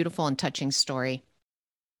a beautiful and touching story.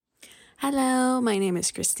 Hello, my name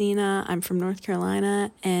is Christina. I'm from North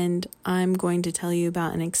Carolina, and I'm going to tell you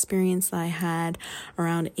about an experience that I had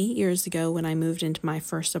around 8 years ago when I moved into my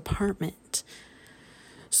first apartment.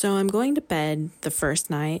 So I'm going to bed the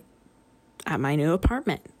first night at my new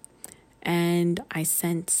apartment, and I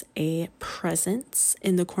sense a presence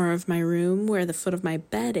in the corner of my room where the foot of my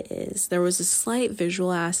bed is. There was a slight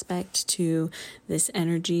visual aspect to this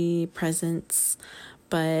energy presence,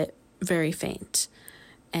 but very faint.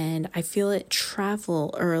 And I feel it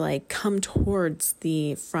travel or like come towards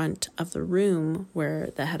the front of the room where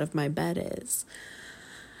the head of my bed is.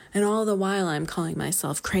 And all the while I'm calling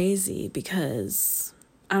myself crazy, because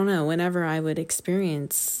I don't know, whenever I would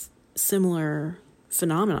experience similar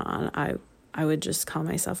phenomenon, I would just call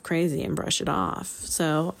myself crazy and brush it off.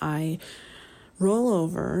 So I roll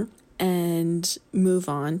over and move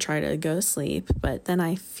on, try to go sleep, but then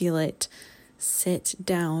I feel it sit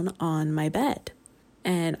down on my bed.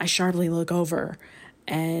 And I sharply look over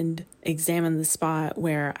and examine the spot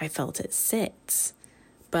where I felt it sit.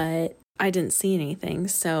 But I didn't see anything,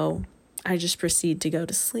 so I just proceed to go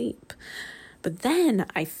to sleep. But then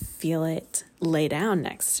I feel it lay down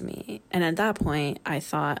next to me. And at that point, I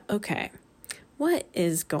thought, okay, what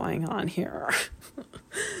is going on here?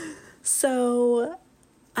 So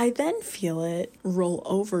I then feel it roll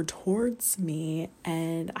over towards me,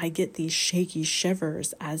 and I get these shaky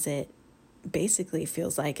shivers as it basically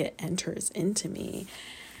feels like it enters into me.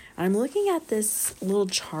 I'm looking at this little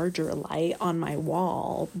charger light on my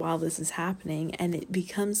wall while this is happening, and it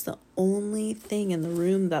becomes the only thing in the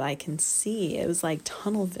room that I can see. It was like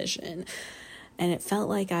tunnel vision, and it felt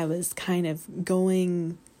like I was kind of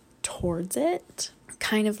going towards it,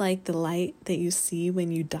 kind of like the light that you see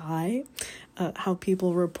when you die, how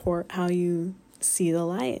people report how you see the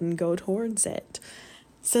light and go towards it.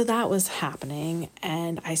 So that was happening,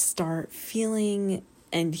 and I start feeling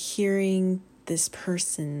and hearing this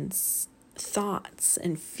person's thoughts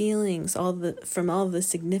and feelings from all the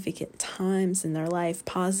significant times in their life,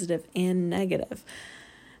 positive and negative.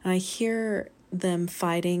 And I hear them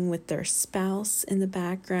fighting with their spouse in the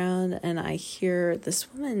background, and I hear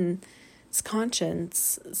this woman's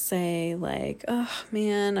conscience say like, oh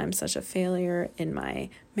man, I'm such a failure in my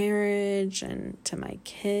marriage and to my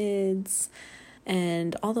kids.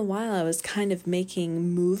 And all the while I was kind of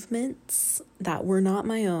making movements that were not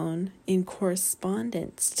my own in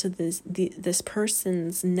correspondence to this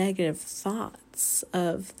person's negative thoughts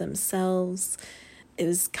of themselves. It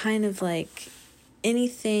was kind of like any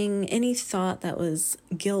thought that was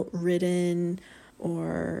guilt-ridden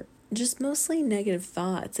or just mostly negative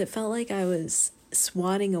thoughts. It felt like I was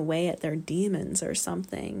swatting away at their demons or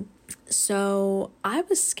something. So I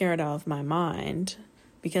was scared out of my mind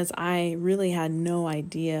because I really had no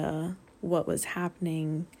idea what was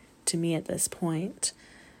happening to me at this point.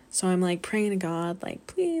 So I'm like praying to God, like,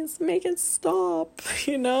 please make it stop,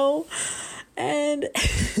 you know? And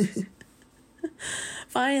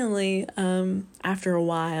finally, after a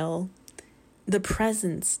while, the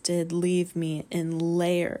presence did leave me in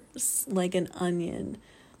layers, like an onion.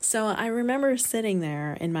 So I remember sitting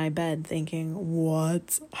there in my bed thinking,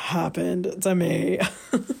 what happened to me?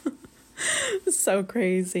 So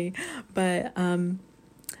crazy. But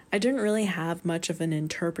I didn't really have much of an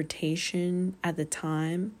interpretation at the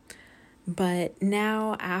time. But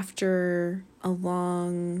now, after a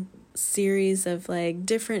long series of like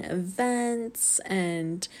different events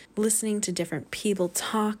and listening to different people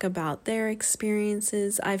talk about their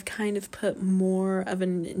experiences, I've kind of put more of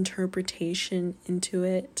an interpretation into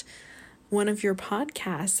it. One of your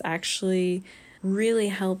podcasts actually really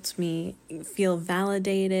helped me feel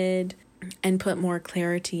validated and put more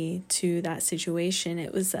clarity to that situation.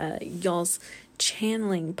 It was y'all's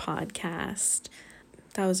channeling podcast.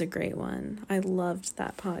 That was a great one. I loved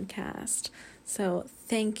that podcast. So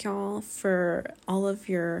thank y'all for all of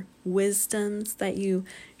your wisdoms that you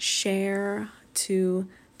share to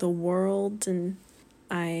the world. And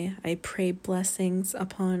I pray blessings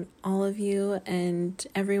upon all of you and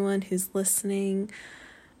everyone who's listening.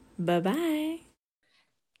 Bye-bye.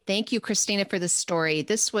 Thank you, Christina, for this story.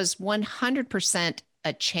 This was 100%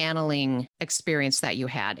 a channeling experience that you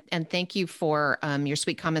had. And thank you for your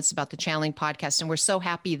sweet comments about the channeling podcast. And we're so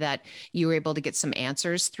happy that you were able to get some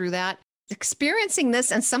answers through that. Experiencing this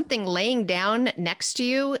and something laying down next to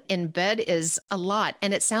you in bed is a lot.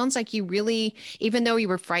 And it sounds like you really, even though you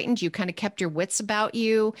were frightened, you kind of kept your wits about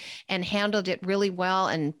you and handled it really well.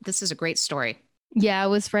 And this is a great story. Yeah, I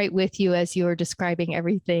was right with you as you were describing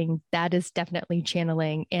everything. That is definitely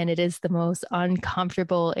channeling. And it is the most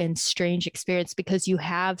uncomfortable and strange experience because you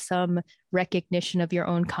have some recognition of your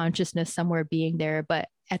own consciousness somewhere being there, but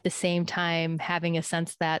at the same time, having a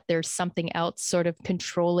sense that there's something else sort of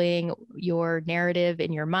controlling your narrative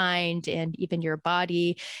in your mind and even your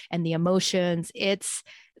body and the emotions. It's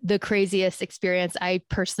the craziest experience. I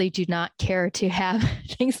personally do not care to have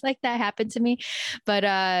things like that happen to me, but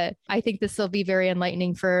I think this will be very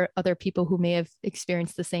enlightening for other people who may have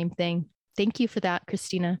experienced the same thing. Thank you for that,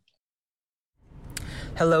 Christina.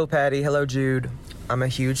 Hello, Patty. Hello, Jude. I'm a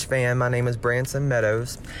huge fan. My name is Branson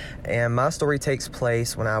Meadows, and my story takes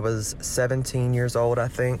place when I was 17 years old, I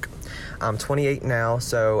think. I'm 28 now,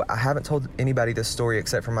 so I haven't told anybody this story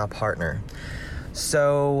except for my partner.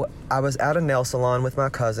 So I was at a nail salon with my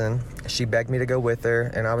cousin. She begged me to go with her,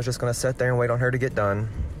 and I was just going to sit there and wait on her to get done.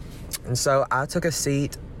 And so I took a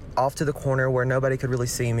seat off to the corner where nobody could really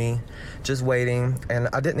see me, just waiting. And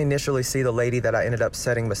I didn't initially see the lady that I ended up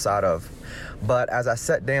sitting beside of. But as I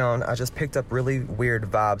sat down, I just picked up really weird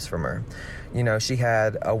vibes from her. You know, she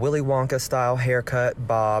had a Willy Wonka style haircut,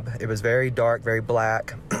 bob. It was very dark, very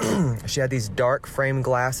black. She had these dark frame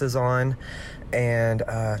glasses on. And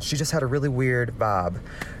she just had a really weird vibe.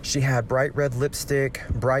 She had bright red lipstick,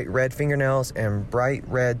 bright red fingernails, and bright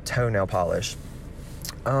red toenail polish.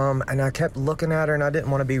 And I kept looking at her, and I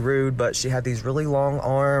didn't want to be rude, but she had these really long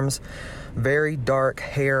arms, very dark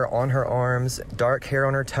hair on her arms, dark hair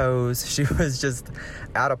on her toes. She was just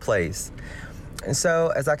out of place. And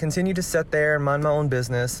so as I continued to sit there and mind my own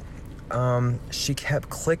business, she kept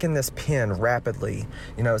clicking this pen rapidly.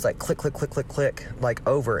 You know, it was like click, click, click, click, click, like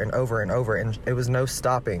over and over and over. And it was no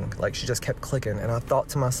stopping. Like she just kept clicking. And I thought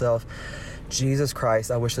to myself, Jesus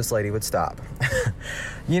Christ, I wish this lady would stop.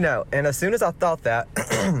 You know, and as soon as I thought that,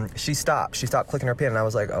 she stopped. She stopped clicking her pen. And I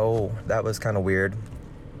was like, oh, that was kind of weird.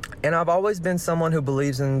 And I've always been someone who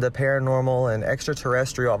believes in the paranormal and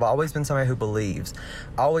extraterrestrial. I've always been somebody who believes.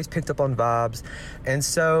 I always picked up on vibes. And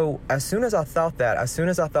so as soon as I thought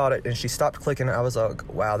it, and she stopped clicking, I was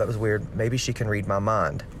like, wow, that was weird. Maybe she can read my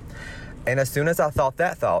mind. And as soon as I thought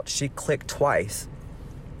that thought, she clicked twice.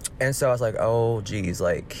 And so I was like, oh, geez,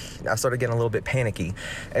 like I started getting a little bit panicky.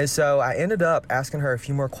 And so I ended up asking her a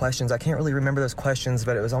few more questions. I can't really remember those questions,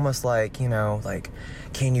 but it was almost like, you know, like,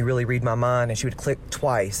 can you really read my mind? And she would click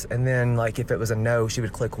twice. And then like if it was a no, she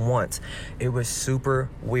would click once. It was super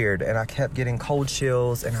weird. And I kept getting cold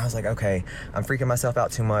chills. And I was like, okay, I'm freaking myself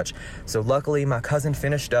out too much. So luckily my cousin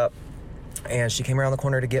finished up, and she came around the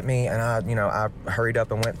corner to get me, and I hurried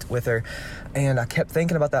up and went with her. And I kept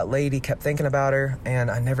thinking about that lady, kept thinking about her, and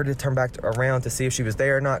I never did turn back around to see if she was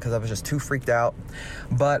there or not because I was just too freaked out.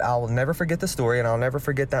 But I'll never forget the story, and I'll never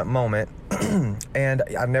forget that moment. And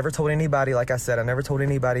I've never told anybody, like I said, I never told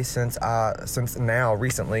anybody since now,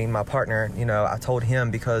 recently, my partner, I told him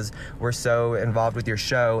because we're so involved with your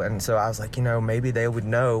show. And so I was like, maybe they would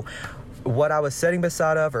know what I was sitting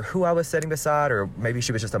beside of, or who I was sitting beside, or maybe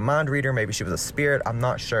she was just a mind reader, maybe she was a spirit, I'm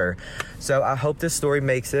not sure. So I hope this story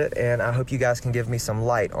makes it, and I hope you guys can give me some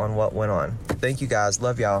light on what went on. Thank you guys,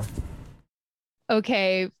 love y'all.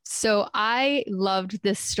 Okay, so I loved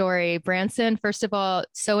this story. Branson, first of all,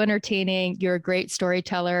 so entertaining. You're a great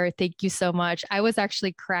storyteller. Thank you so much. I was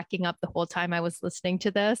actually cracking up the whole time I was listening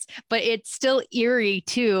to this, but it's still eerie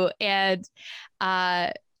too. And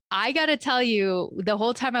I got to tell you, the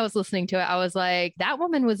whole time I was listening to it, I was like, that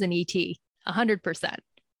woman was an ET, 100%.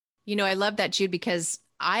 I love that, Jude, because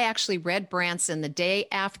I actually read Branson the day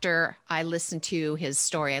after I listened to his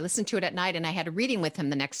story. I listened to it at night, and I had a reading with him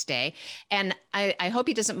the next day. And I hope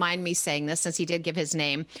he doesn't mind me saying this, since he did give his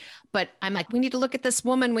name. But I'm like, we need to look at this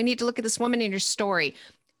woman. We need to look at this woman in your story.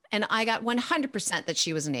 And I got 100% that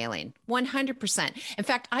she was an alien, 100%. In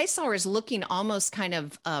fact, I saw her as looking almost kind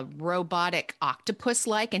of robotic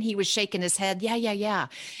octopus-like, and he was shaking his head. Yeah.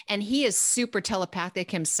 And he is super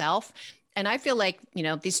telepathic himself. And I feel like,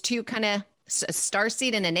 these two kind of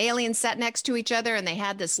starseed and an alien sat next to each other, and they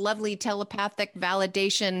had this lovely telepathic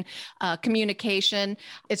validation communication.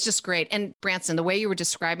 It's just great. And Branson, the way you were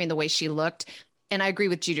describing the way she looked, and I agree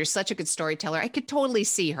with Jude, you're such a good storyteller. I could totally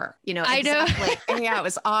see her, I know. Yeah, it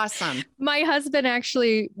was awesome. My husband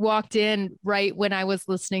actually walked in right when I was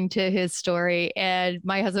listening to his story, and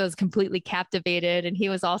my husband was completely captivated, and he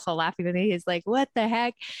was also laughing with me. He's like, what the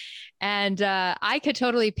heck? And I could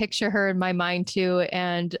totally picture her in my mind too.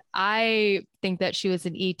 And I think that she was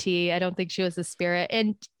an ET. I don't think she was a spirit.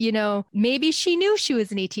 And, maybe she knew she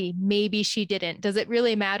was an ET. Maybe she didn't. Does it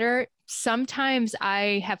really matter? Sometimes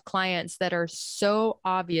I have clients that are so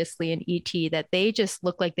obviously an ET that they just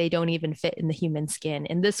look like they don't even fit in the human skin.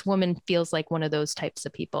 And this woman feels like one of those types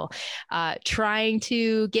of people, trying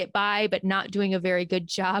to get by, but not doing a very good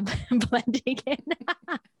job blending in.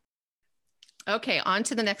 Okay, on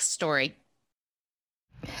to the next story.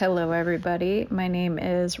 Hello, everybody. My name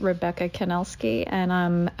is Rebecca Kanelsky, and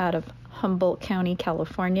I'm out of Humboldt County,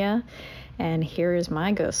 California. And here is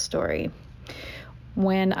my ghost story.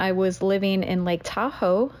 When I was living in Lake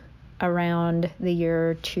Tahoe around the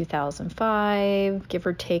year 2005, give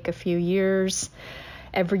or take a few years,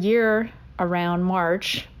 every year around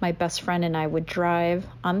March, my best friend and I would drive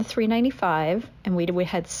on the 395, and we would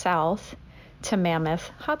head south to Mammoth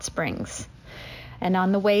Hot Springs. And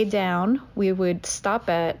on the way down, we would stop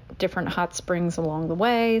at different hot springs along the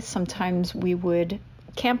way. Sometimes we would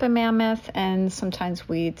camp in Mammoth, and sometimes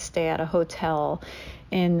we'd stay at a hotel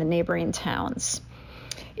in the neighboring towns.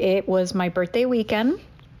 It was my birthday weekend,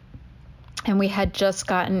 and we had just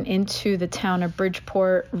gotten into the town of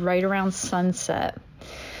Bridgeport right around sunset.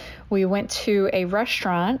 We went to a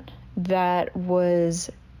restaurant that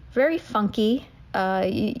was very funky.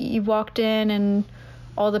 You walked in, and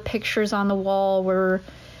all the pictures on the wall were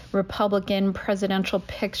Republican presidential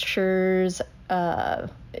pictures. The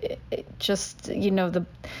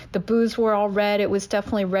booths were all red. It was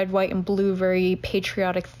definitely red, white, and blue, very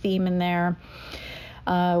patriotic theme in there.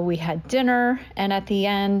 We had dinner, and at the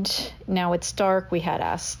end, now it's dark, we had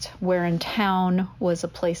asked where in town was a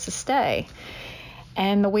place to stay.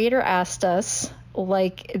 And the waiter asked us,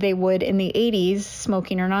 like they would in the 80s,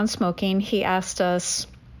 smoking or non-smoking, he asked us,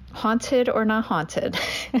 haunted or not haunted?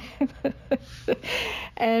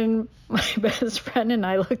 And my best friend and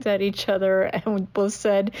I looked at each other, and we both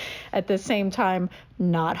said at the same time,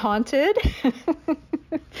 not haunted.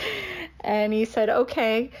 And he said,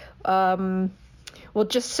 okay, well,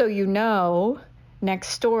 just so you know,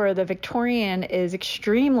 next door, the Victorian is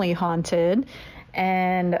extremely haunted,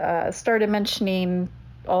 and started mentioning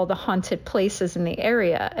all the haunted places in the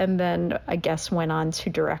area, and then I guess went on to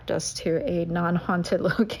direct us to a non-haunted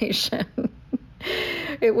location.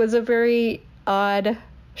 It was a very odd,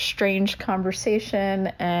 strange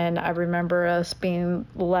conversation, and I remember us being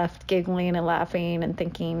left giggling and laughing and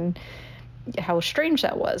thinking how strange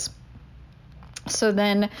that was. So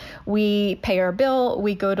then we pay our bill,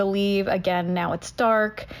 we go to leave. Again, now it's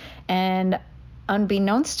dark, and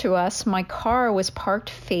unbeknownst to us, my car was parked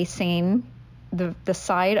facing the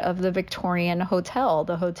side of the Victorian Hotel,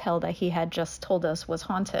 the hotel that he had just told us was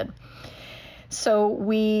haunted. So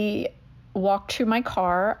we walked to my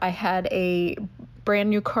car. I had a brand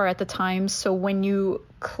new car at the time, so when you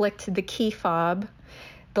clicked the key fob,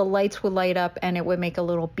 the lights would light up and it would make a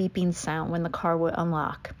little beeping sound when the car would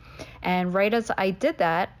unlock. And right as I did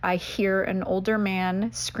that, I hear an older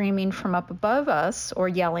man screaming from up above us, or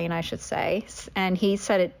yelling, I should say. And he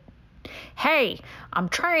said it, "Hey, I'm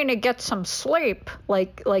trying to get some sleep."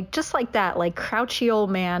 Like just like that, like crouchy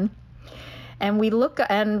old man. And we look,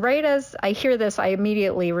 and right as I hear this, I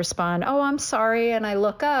immediately respond, "Oh, I'm sorry." And I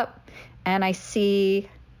look up and I see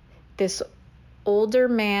this older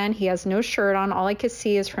man. He has no shirt on. All I could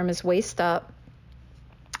see is from his waist up.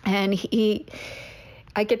 And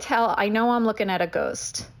I could tell, I know I'm looking at a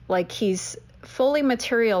ghost. Like, he's fully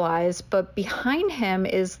materialized, but behind him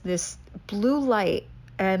is this blue light,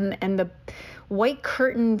 and the white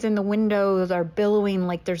curtains in the windows are billowing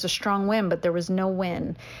like there's a strong wind, but there was no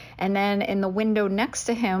wind. And then in the window next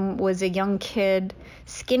to him was a young kid,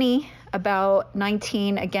 skinny, about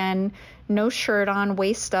 19, again, no shirt on,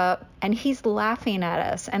 waist up, and he's laughing at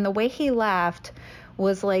us. And the way he laughed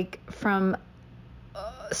was like from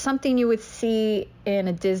something you would see in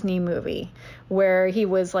a Disney movie, where he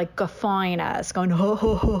was like guffawing at us, going ho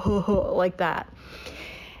ho ho ho ho, like that.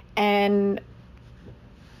 And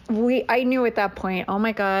I knew at that point, oh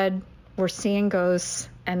my God, we're seeing ghosts,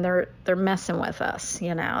 and they're messing with us,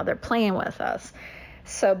 you know, they're playing with us.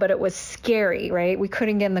 So, but it was scary, right? We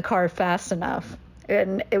couldn't get in the car fast enough,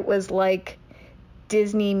 and it was like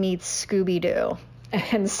Disney meets Scooby-Doo.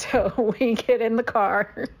 And so we get in the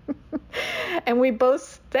car and we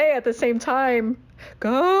both say at the same time,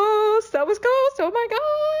 "Ghost, that was Ghost, oh my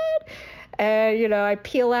God." And, you know, I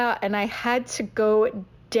peel out, and I had to go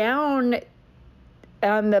down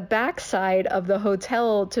on the backside of the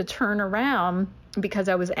hotel to turn around because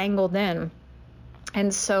I was angled in.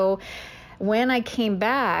 And so when I came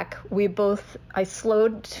back, I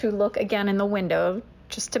slowed to look again in the window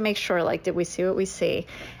just to make sure, like, did we see what we see?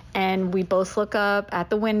 And we both look up at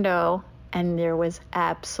the window, and there was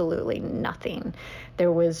absolutely nothing.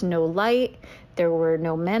 There was no light. There were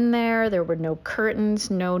no men there. There were no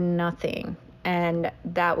curtains, no nothing. And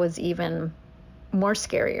that was even more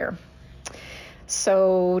scarier.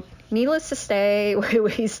 So needless to say,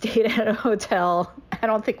 we stayed at a hotel. I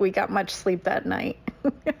don't think we got much sleep that night.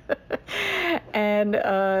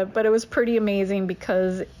 But it was pretty amazing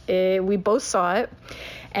because we both saw it.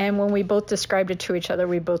 And when we both described it to each other,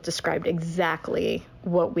 we both described exactly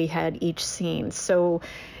what we had each seen. So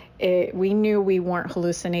we knew we weren't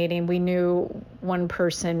hallucinating. We knew one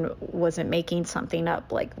person wasn't making something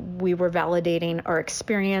up. Like, we were validating our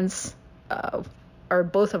experience, or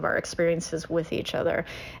both of our experiences with each other.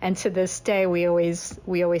 And to this day, we always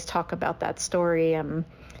talk about that story and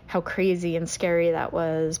how crazy and scary that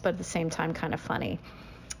was, but at the same time kind of funny.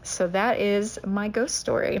 So that is my ghost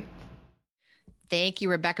story. Thank you,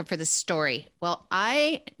 Rebecca, for the story. Well,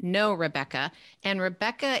 I know Rebecca, and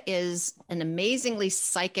Rebecca is an amazingly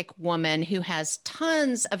psychic woman who has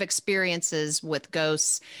tons of experiences with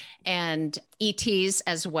ghosts and ETs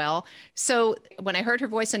as well. So when I heard her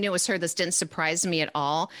voice, I knew it was her. This didn't surprise me at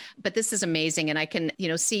all, but this is amazing. And I can,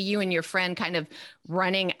 see you and your friend kind of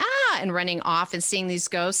running and running off and seeing these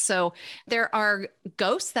ghosts. So there are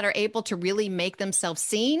ghosts that are able to really make themselves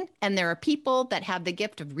seen. And there are people that have the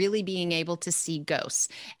gift of really being able to see ghosts.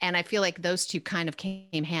 And I feel like those two kind of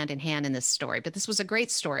came hand in hand in this story, but this was a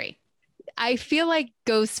great story. I feel like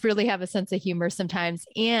ghosts really have a sense of humor sometimes.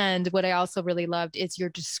 And what I also really loved is your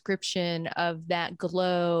description of that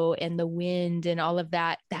glow and the wind and all of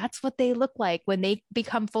that. That's what they look like when they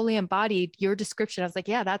become fully embodied. Your description, I was like,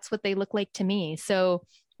 yeah, that's what they look like to me. So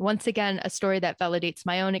once again, a story that validates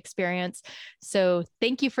my own experience. So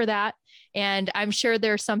thank you for that. And I'm sure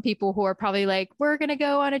there are some people who are probably like, we're going to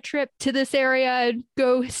go on a trip to this area and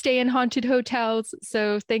go stay in haunted hotels.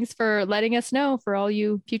 So thanks for letting us know, for all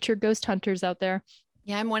you future ghost hunters out there.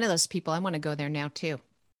 Yeah, I'm one of those people. I want to go there now too.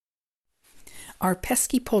 Our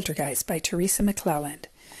Pesky Poltergeist by Teresa McClelland.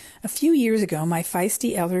 A few years ago, my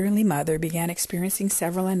feisty elderly mother began experiencing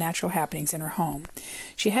several unnatural happenings in her home.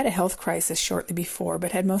 She had a health crisis shortly before,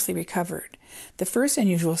 but had mostly recovered. The first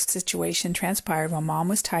unusual situation transpired while Mom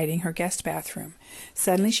was tidying her guest bathroom.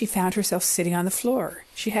 Suddenly, she found herself sitting on the floor.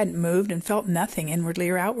 She hadn't moved and felt nothing inwardly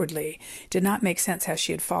or outwardly. It did not make sense how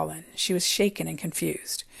she had fallen. She was shaken and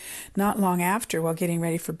confused. Not long after, while getting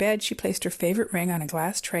ready for bed, she placed her favorite ring on a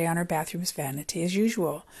glass tray on her bathroom's vanity as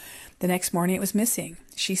usual. The next morning it was missing.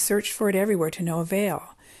 She searched for it everywhere to no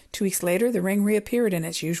avail. 2 weeks later, the ring reappeared in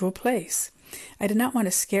its usual place. I did not want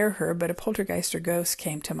to scare her, but a poltergeist or ghost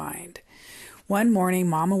came to mind. One morning,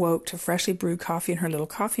 Mom awoke to freshly brewed coffee in her little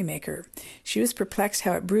coffee maker. She was perplexed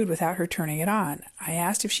how it brewed without her turning it on. I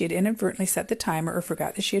asked if she had inadvertently set the timer or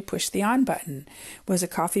forgot that she had pushed the on button. Was the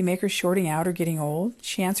coffee maker shorting out or getting old?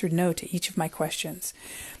 She answered no to each of my questions.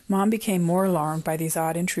 Mom became more alarmed by these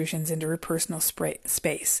odd intrusions into her personal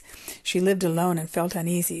space. She lived alone and felt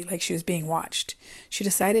uneasy, like she was being watched. She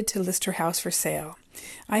decided to list her house for sale.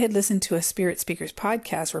 I had listened to a Spirit Speakers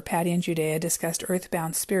podcast where Patty and Judea discussed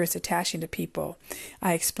earthbound spirits attaching to people.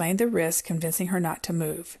 I explained the risk, convincing her not to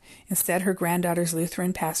move. Instead, her granddaughter's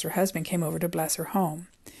Lutheran pastor husband came over to bless her home.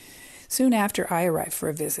 Soon after I arrived for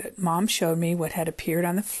a visit, Mom showed me what had appeared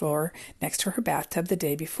on the floor next to her bathtub the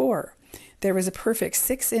day before. There was a perfect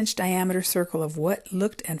 6-inch diameter circle of what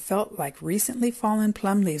looked and felt like recently fallen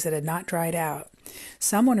plum leaves that had not dried out.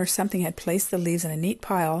 Someone or something had placed the leaves in a neat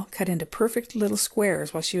pile, cut into perfect little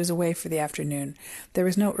squares while she was away for the afternoon. There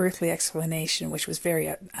was no earthly explanation, which was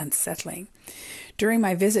very unsettling. During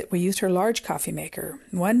my visit, we used her large coffee maker.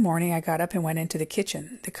 One morning, I got up and went into the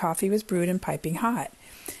kitchen. The coffee was brewed and piping hot.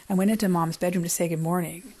 I went into Mom's bedroom to say good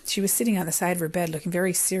morning. She was sitting on the side of her bed looking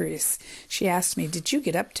very serious. She asked me, "Did you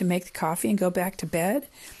get up to make the coffee and go back to bed?"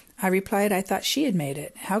 I replied I thought she had made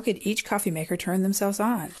it. How could each coffee maker turn themselves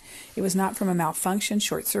on? It was not from a malfunction,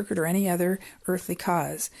 short circuit, or any other earthly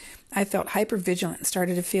cause. I felt hypervigilant and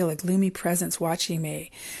started to feel a gloomy presence watching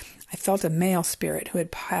me. I felt a male spirit who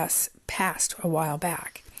had passed a while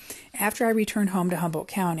back. After I returned home to Humboldt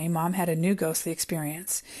County, Mom had a new ghostly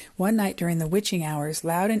experience. One night during the witching hours,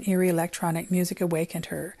 loud and eerie electronic music awakened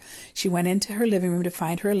her. She went into her living room to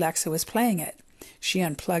find her Alexa was playing it. She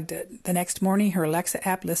unplugged it. The next morning, her Alexa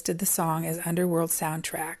app listed the song as Underworld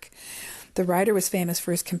soundtrack. The writer was famous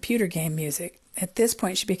for his computer game music. At this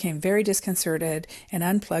point, she became very disconcerted and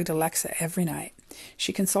unplugged Alexa every night.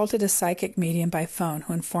 She consulted a psychic medium by phone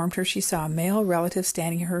who informed her she saw a male relative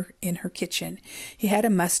standing in her kitchen. He had a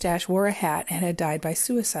mustache, wore a hat, and had died by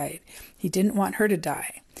suicide. He didn't want her to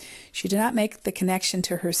die. She did not make the connection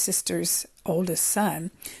to her sister's oldest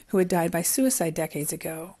son, who had died by suicide decades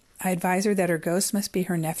ago. I advised her that her ghost must be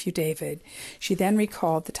her nephew David. She then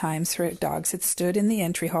recalled the times her dogs had stood in the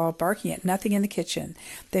entry hall, barking at nothing in the kitchen.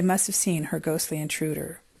 They must have seen her ghostly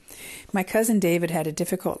intruder. My cousin David had a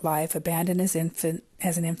difficult life, abandoned as an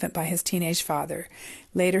infant by his teenage father.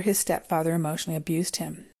 Later, his stepfather emotionally abused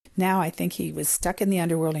him. Now I think he was stuck in the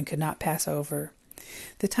underworld and could not pass over.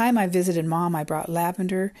 The time I visited Mom, I brought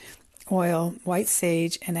lavender oil, white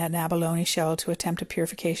sage, and an abalone shell to attempt a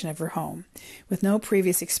purification of her home. With no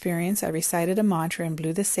previous experience, I recited a mantra and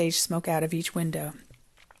blew the sage smoke out of each window.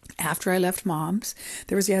 After I left Mom's,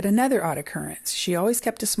 there was yet another odd occurrence. She always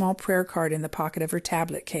kept a small prayer card in the pocket of her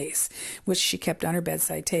tablet case, which she kept on her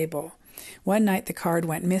bedside table. One night the card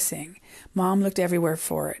went missing. Mom looked everywhere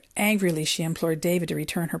for it. Angrily, she implored David to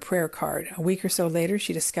return her prayer card. A week or so later,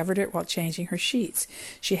 she discovered it while changing her sheets.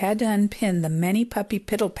 She had to unpin the many puppy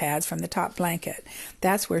piddle pads from the top blanket.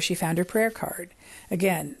 That's where she found her prayer card.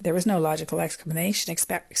 Again, there was no logical explanation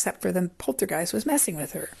except for the poltergeist was messing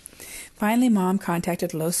with her. Finally, Mom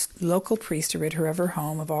contacted a local priest to rid her of her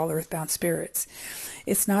home of all earthbound spirits.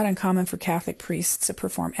 It's not uncommon for Catholic priests to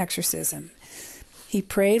perform exorcism. He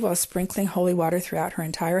prayed while sprinkling holy water throughout her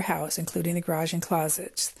entire house, including the garage and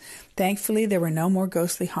closets. Thankfully, there were no more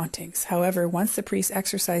ghostly hauntings. However, once the priest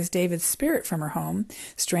exorcised David's spirit from her home,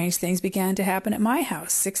 strange things began to happen at my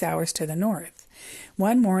house, 6 hours to the north.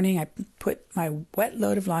 One morning, I put my wet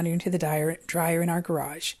load of laundry into the dryer in our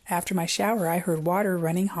garage. After my shower, I heard water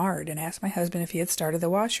running hard and asked my husband if he had started the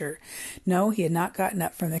washer. No, he had not gotten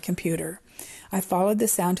up from the computer. I followed the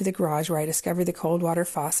sound to the garage where I discovered the cold water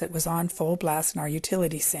faucet was on full blast in our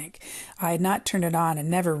utility sink. I had not turned it on and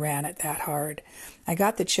never ran it that hard. I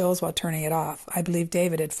got the chills while turning it off. I believe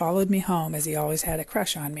David had followed me home as he always had a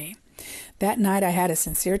crush on me. That night I had a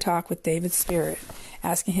sincere talk with David's spirit,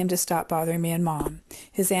 asking him to stop bothering me and Mom.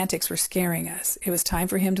 His antics were scaring us. It was time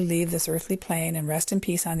for him to leave this earthly plane and rest in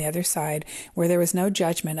peace on the other side, where there was no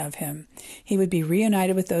judgment of him. He would be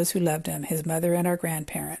reunited with those who loved him, his mother and our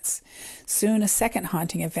grandparents. Soon a second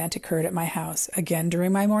haunting event occurred at my house, again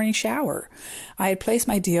during my morning shower. I had placed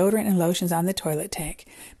my deodorant and lotions on the toilet tank.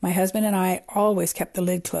 My husband and I always kept the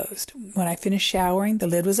lid closed. When I finished showering, the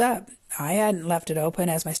lid was up. I hadn't left it open,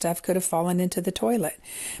 as my stuff could have fallen into the toilet.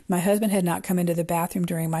 My husband had not come into the bathroom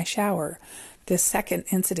during my shower. This second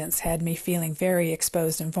incident had me feeling very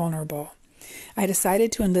exposed and vulnerable. I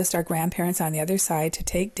decided to enlist our grandparents on the other side to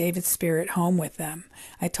take David's spirit home with them.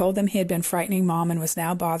 I told them he had been frightening Mom and was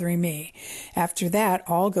now bothering me. After that,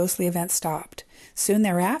 all ghostly events stopped. Soon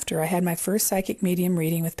thereafter, I had my first psychic medium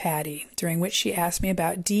reading with Patty, during which she asked me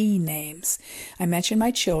about D names. I mentioned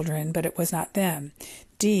my children, but it was not them.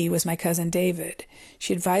 D was my cousin David.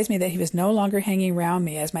 She advised me that he was no longer hanging around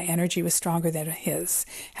me as my energy was stronger than his.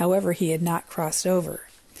 However, he had not crossed over.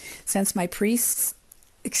 Since the priests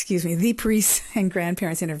and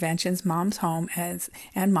grandparents' interventions, Mom's home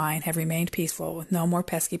and mine have remained peaceful with no more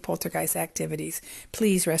pesky poltergeist activities.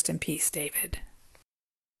 Please rest in peace, David.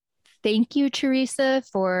 Thank you, Teresa,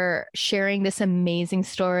 for sharing this amazing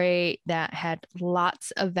story that had lots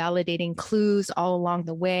of validating clues all along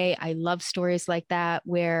the way. I love stories like that,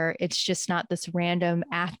 where it's just not this random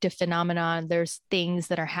active phenomenon. There's things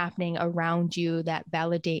that are happening around you that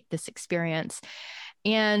validate this experience.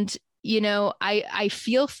 And, you know, I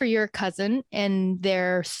feel for your cousin and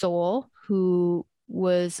their soul, who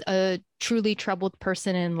was a truly troubled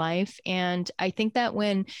person in life. And I think that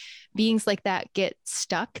when beings like that get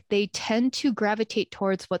stuck, they tend to gravitate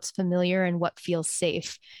towards what's familiar and what feels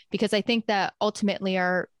safe. Because I think that ultimately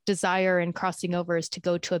our desire in crossing over is to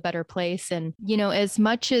go to a better place. And, you know, as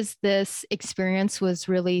much as this experience was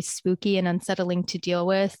really spooky and unsettling to deal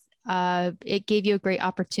with, it gave you a great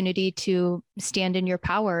opportunity to stand in your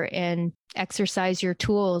power and exercise your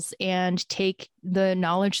tools and take the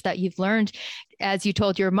knowledge that you've learned. As you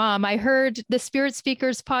told your mom, I heard the Spirit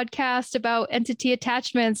Speakers podcast about entity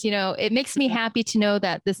attachments. You know, it makes me happy to know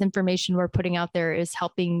that this information we're putting out there is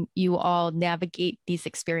helping you all navigate these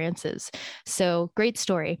experiences. So great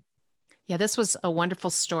story. Yeah, this was a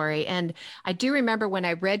wonderful story. And I do remember when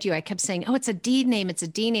I read you, I kept saying, oh, it's a D name. It's a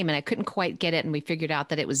D name. And I couldn't quite get it. And we figured out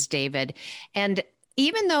that it was David. And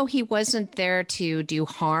even though he wasn't there to do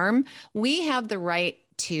harm, we have the right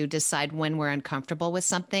to decide when we're uncomfortable with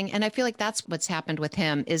something. And I feel like that's what's happened with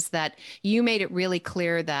him, is that you made it really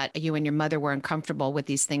clear that you and your mother were uncomfortable with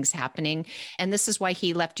these things happening. And this is why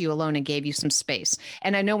he left you alone and gave you some space.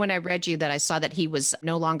 And I know when I read you that I saw that he was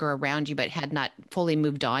no longer around you, but had not fully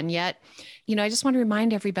moved on yet. You know, I just want to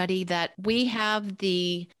remind everybody that we have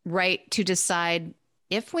the right to decide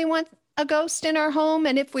if we want a ghost in our home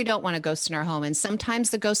and if we don't want a ghost in our home. And sometimes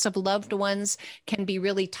the ghosts of loved ones can be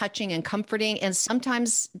really touching and comforting. And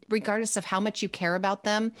sometimes, regardless of how much you care about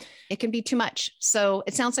them, it can be too much. So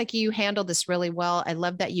it sounds like you handled this really well. I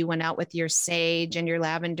love that you went out with your sage and your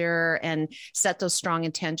lavender and set those strong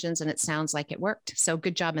intentions. And it sounds like it worked. So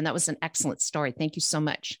good job. And that was an excellent story. Thank you so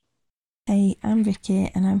much. Hey, I'm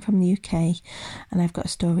Vicky and I'm from the UK, and I've got a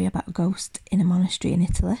story about a ghost in a monastery in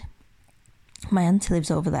Italy. My auntie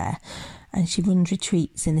lives over there and she runs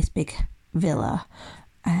retreats in this big villa.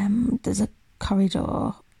 There's a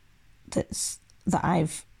corridor that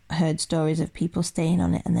I've heard stories of people staying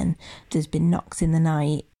on it, and then there's been knocks in the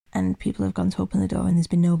night and people have gone to open the door and there's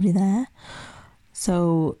been nobody there.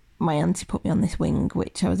 So my auntie put me on this wing,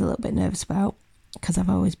 which I was a little bit nervous about because I've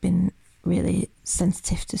always been really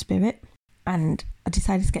sensitive to spirit. And I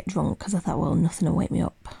decided to get drunk because I thought, well, nothing will wake me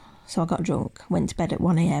up. So I got drunk, went to bed at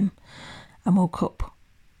 1 a.m. and woke up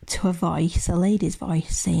to a voice, a lady's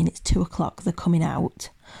voice, saying it's 2 o'clock, they're coming out.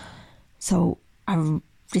 So I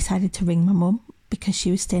decided to ring my mum because she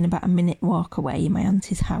was staying about a minute walk away in my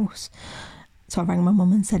auntie's house. So I rang my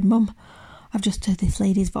mum and said, Mum, I've just heard this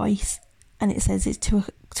lady's voice and it says it's 2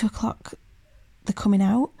 o'clock, they're coming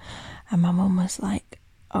out. And my mum was like,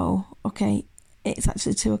 oh, okay, it's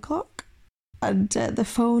actually 2 o'clock. And the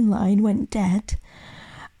phone line went dead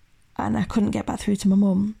and I couldn't get back through to my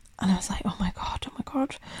mum. And I was like, oh my God.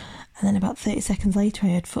 And then about 30 seconds later,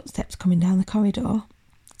 I heard footsteps coming down the corridor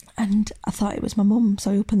and I thought it was my mum.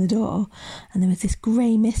 So I opened the door and there was this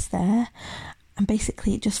grey mist there and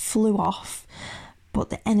basically it just flew off.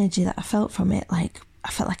 But the energy that I felt from it, I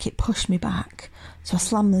felt like it pushed me back. So I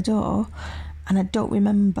slammed the door and I don't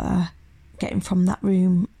remember getting from that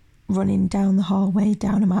room, running down the hallway,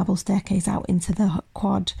 down a marble staircase out into the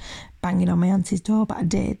quad, banging on my auntie's door, but I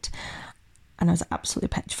did. And I was absolutely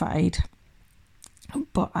petrified.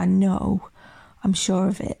 But I know, I'm sure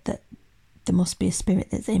of it, that there must be a spirit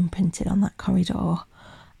that's imprinted on that corridor.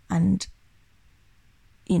 And,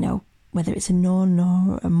 you know, whether it's a nun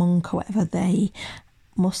or a monk or whatever, they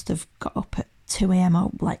must have got up at 2 a.m.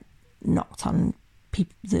 or knocked on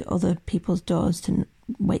the other people's doors to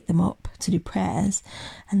wake them up to do prayers,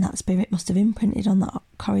 and that spirit must have imprinted on that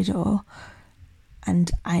corridor.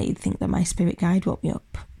 And I think that my spirit guide woke me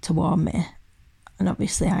up to warn me, and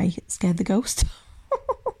obviously I scared the ghost.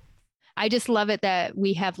 I just love it that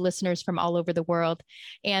we have listeners from all over the world.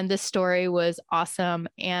 And this story was awesome.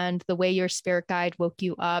 And the way your spirit guide woke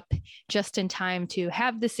you up just in time to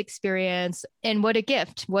have this experience. And what a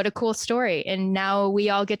gift. What a cool story. And now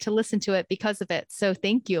we all get to listen to it because of it. So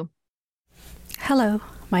thank you. Hello,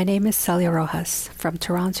 my name is Celia Rojas from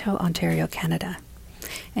Toronto, Ontario, Canada.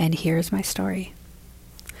 And here's my story.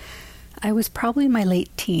 I was probably in my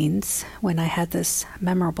late teens when I had this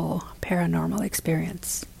memorable paranormal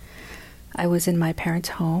experience. I was in my parents'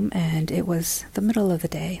 home and it was the middle of the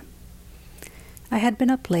day. I had been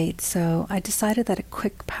up late, so I decided that a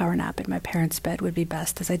quick power nap in my parents' bed would be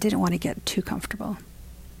best, as I didn't want to get too comfortable.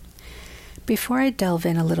 Before I delve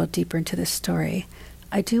in a little deeper into this story,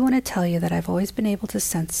 I do want to tell you that I've always been able to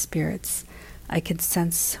sense spirits. I can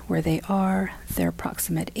sense where they are, their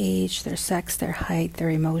approximate age, their sex, their height, their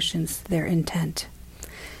emotions, their intent.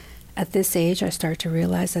 At this age, I start to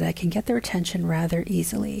realize that I can get their attention rather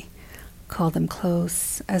easily, call them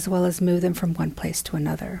close, as well as move them from one place to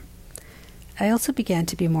another. I also began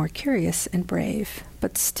to be more curious and brave,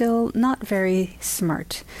 but still not very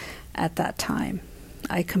smart at that time.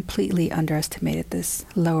 I completely underestimated this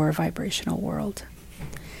lower vibrational world.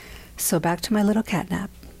 So back to my little catnap.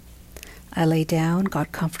 I lay down,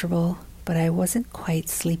 got comfortable, but I wasn't quite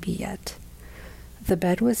sleepy yet. The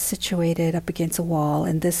bed was situated up against a wall,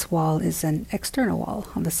 and this wall is an external wall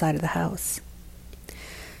on the side of the house.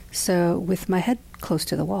 So with my head close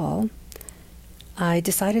to the wall, I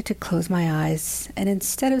decided to close my eyes, and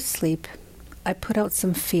instead of sleep, I put out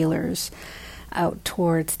some feelers out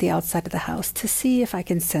towards the outside of the house to see if I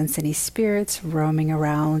can sense any spirits roaming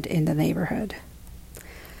around in the neighborhood.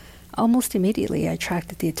 Almost immediately, I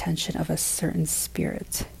attracted the attention of a certain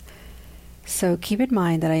spirit. So keep in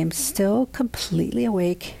mind that I am still completely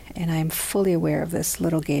awake and I am fully aware of this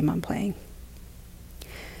little game I'm playing.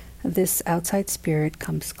 This outside spirit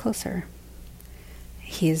comes closer.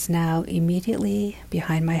 He is now immediately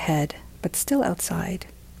behind my head, but still outside.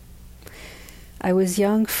 I was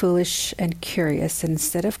young, foolish, and curious, and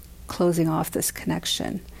instead of closing off this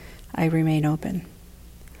connection, I remain open.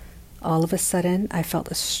 All of a sudden, I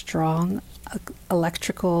felt a strong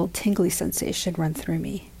electrical tingly sensation run through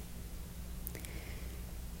me.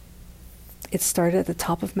 It started at the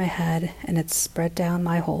top of my head and it spread down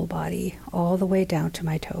my whole body, all the way down to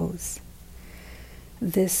my toes.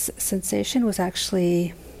 This sensation was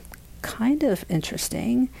actually kind of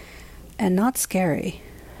interesting and not scary,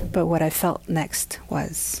 but what I felt next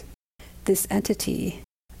was this entity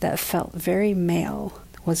that felt very male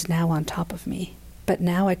was now on top of me. But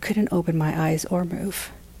now I couldn't open my eyes or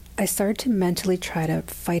move. I started to mentally try to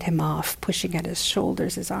fight him off, pushing at his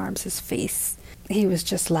shoulders, his arms, his face. He was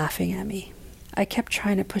just laughing at me. I kept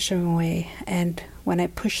trying to push him away, and when I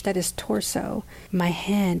pushed at his torso, my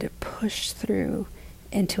hand pushed through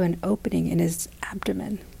into an opening in his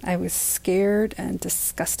abdomen. I was scared and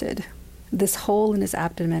disgusted. This hole in his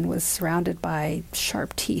abdomen was surrounded by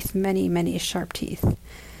sharp teeth, many, many sharp teeth.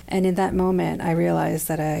 And in that moment, I realized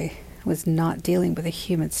that I was not dealing with a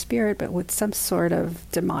human spirit, but with some sort of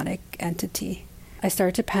demonic entity. I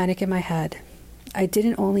started to panic in my head. I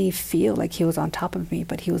didn't only feel like he was on top of me,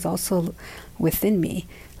 but he was also within me,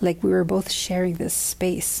 like we were both sharing this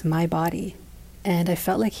space, my body. And I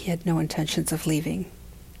felt like he had no intentions of leaving.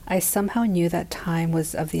 I somehow knew that time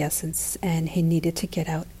was of the essence, and he needed to get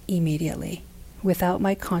out immediately. Without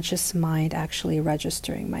my conscious mind actually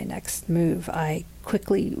registering my next move, I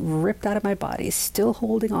quickly ripped out of my body, still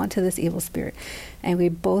holding on to this evil spirit, and we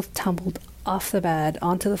both tumbled off the bed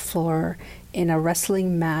onto the floor in a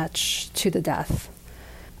wrestling match to the death.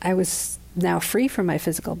 I was now free from my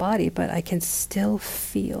physical body, but I can still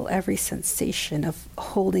feel every sensation of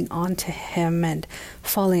holding on to him and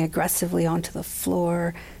falling aggressively onto the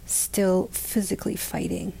floor, still physically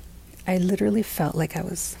fighting. I literally felt like I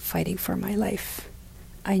was fighting for my life.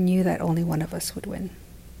 I knew that only one of us would win.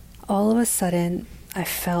 All of a sudden, I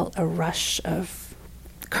felt a rush of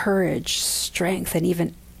courage, strength, and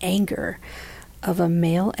even anger of a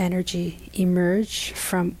male energy emerge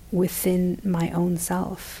from within my own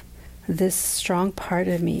self. This strong part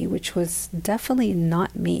of me, which was definitely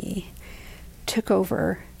not me, took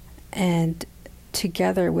over, and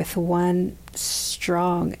together with one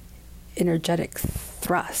strong energetic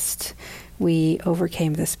thrust, we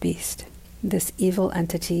overcame this beast. This evil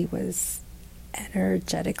entity was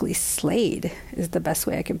energetically slayed, is the best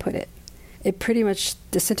way I can put it. It pretty much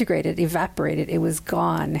disintegrated, evaporated. It was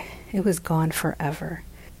gone. It was gone forever.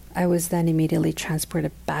 I was then immediately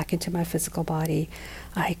transported back into my physical body.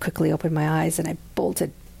 I quickly opened my eyes and I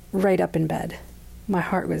bolted right up in bed. My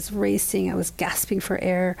heart was racing. I was gasping for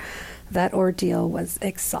air. That ordeal was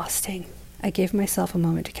exhausting. I gave myself a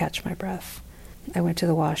moment to catch my breath. I went to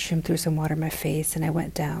the washroom, threw some water in my face, and I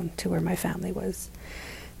went down to where my family was.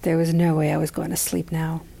 There was no way I was going to sleep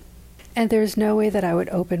now. And there was no way that I would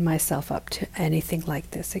open myself up to anything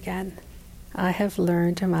like this again. I have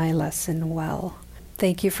learned my lesson well.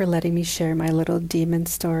 Thank you for letting me share my little demon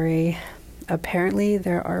story. Apparently,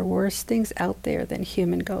 there are worse things out there than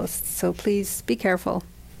human ghosts, so please be careful.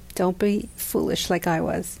 Don't be foolish like I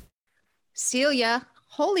was. Celia,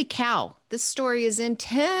 holy cow, this story is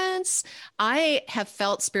intense. I have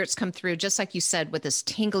felt spirits come through, just like you said, with this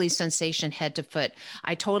tingly sensation head to foot.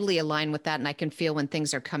 I totally align with that, and I can feel when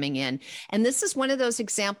things are coming in. And this is one of those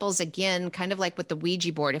examples, again, kind of like with the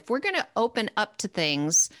Ouija board. If we're going to open up to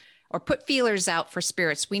things or put feelers out for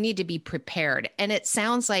spirits, we need to be prepared. And it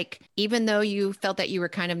sounds like even though you felt that you were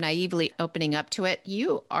kind of naively opening up to it,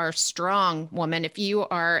 you are strong, woman. If you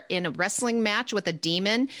are in a wrestling match with a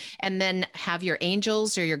demon and then have your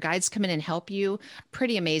angels or your guides come in and help you,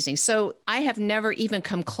 pretty amazing. So I have never even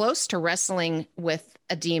come close to wrestling with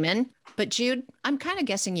a demon. But Jude, I'm kind of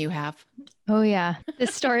guessing you have. Oh, yeah.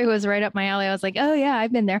 This story was right up my alley. I was like, oh, yeah,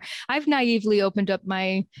 I've been there. I've naively opened up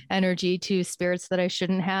my energy to spirits that I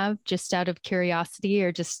shouldn't have, just out of curiosity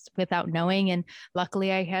or just without knowing. And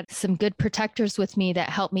luckily, I had some good protectors with me that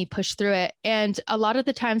helped me push through it. And a lot of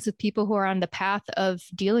the times with people who are on the path of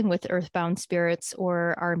dealing with earthbound spirits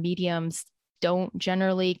or are mediums, don't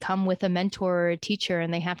generally come with a mentor or a teacher,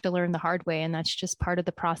 and they have to learn the hard way. And that's just part of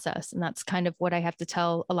the process. And that's kind of what I have to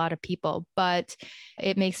tell a lot of people. But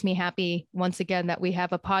it makes me happy, once again, that we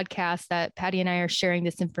have a podcast that Patty and I are sharing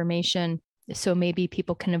this information. So maybe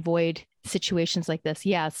people can avoid situations like this.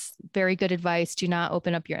 Yes, very good advice. Do not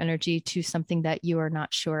open up your energy to something that you are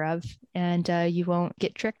not sure of, and you won't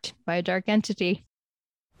get tricked by a dark entity.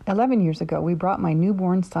 11 years ago, we brought my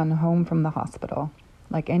newborn son home from the hospital.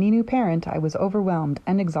 Like any new parent, I was overwhelmed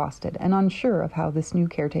and exhausted and unsure of how this new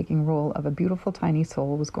caretaking role of a beautiful tiny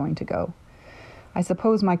soul was going to go. I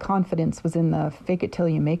suppose my confidence was in the fake it till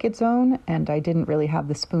you make it zone, and I didn't really have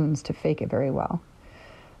the spoons to fake it very well.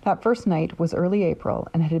 That first night was early April,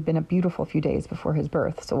 and it had been a beautiful few days before his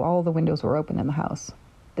birth, so all the windows were open in the house.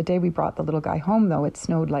 The day we brought the little guy home, though, it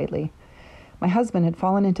snowed lightly. My husband had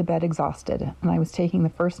fallen into bed exhausted, and I was taking the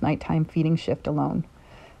first nighttime feeding shift alone.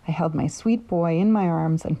 I held my sweet boy in my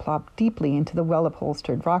arms and plopped deeply into the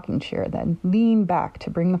well-upholstered rocking chair, then leaned back to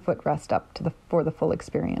bring the footrest up for the full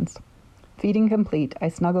experience. Feeding complete, I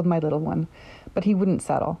snuggled my little one, but he wouldn't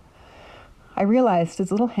settle. I realized his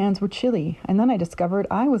little hands were chilly, and then I discovered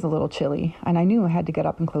I was a little chilly, and I knew I had to get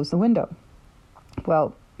up and close the window.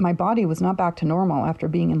 Well, my body was not back to normal after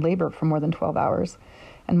being in labor for more than 12 hours,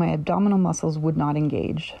 and my abdominal muscles would not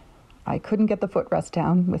engage. I couldn't get the footrest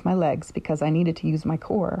down with my legs because I needed to use my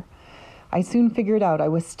core. I soon figured out I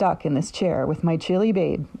was stuck in this chair with my chilly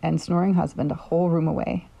babe and snoring husband a whole room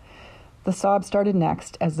away. The sob started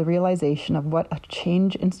next as the realization of what a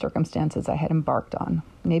change in circumstances I had embarked on.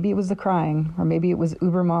 Maybe it was the crying, or maybe it was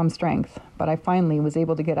uber mom strength, but I finally was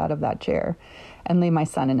able to get out of that chair and lay my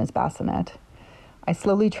son in his bassinet. I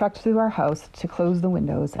slowly trekked through our house to close the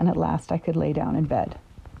windows, and at last I could lay down in bed.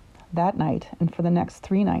 That night, and for the next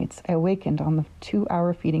 3 nights, I awakened on the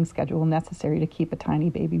 2-hour feeding schedule necessary to keep a tiny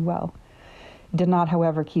baby well. It did not,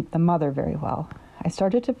 however, keep the mother very well. I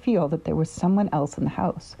started to feel that there was someone else in the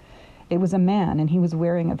house. It was a man, and he was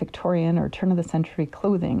wearing a Victorian or turn-of-the-century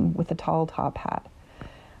clothing with a tall top hat.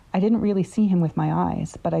 I didn't really see him with my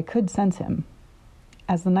eyes, but I could sense him.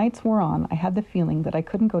 As the nights wore on, I had the feeling that I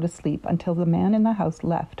couldn't go to sleep until the man in the house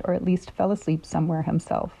left, or at least fell asleep somewhere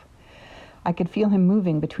himself. I could feel him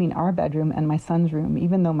moving between our bedroom and my son's room,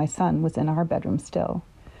 even though my son was in our bedroom still.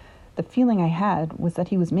 The feeling I had was that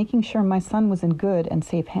he was making sure my son was in good and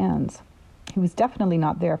safe hands. He was definitely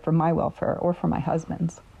not there for my welfare or for my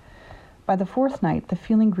husband's. By the 4th night, the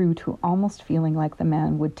feeling grew to almost feeling like the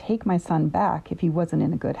man would take my son back if he wasn't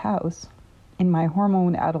in a good house. In my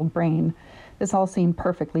hormone-addled brain, this all seemed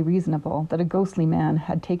perfectly reasonable, that a ghostly man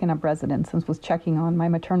had taken up residence and was checking on my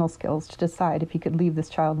maternal skills to decide if he could leave this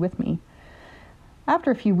child with me.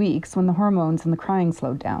 After a few weeks, when the hormones and the crying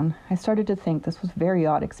slowed down, I started to think this was a very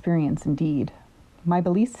odd experience indeed. My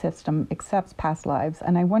belief system accepts past lives,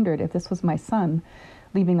 and I wondered if this was my son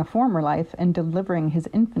leaving a former life and delivering his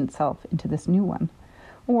infant self into this new one,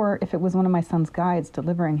 or if it was one of my son's guides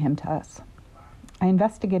delivering him to us. I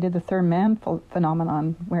investigated the third man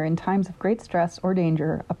phenomenon, where in times of great stress or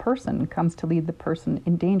danger, a person comes to lead the person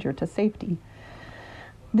in danger to safety.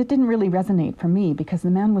 That didn't really resonate for me because the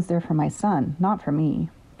man was there for my son, not for me.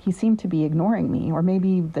 He seemed to be ignoring me, or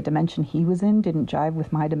maybe the dimension he was in didn't jive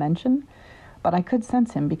with my dimension, but I could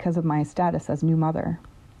sense him because of my status as new mother.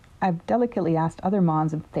 I've delicately asked other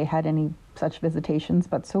moms if they had any such visitations,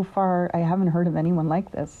 but so far I haven't heard of anyone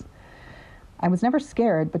like this. I was never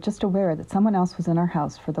scared, but just aware that someone else was in our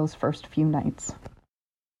house for those first few nights.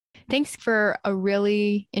 Thanks for a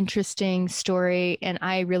really interesting story. And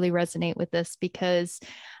I really resonate with this because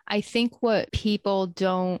I think what people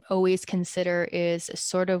don't always consider is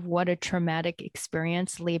sort of what a traumatic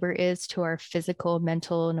experience labor is to our physical,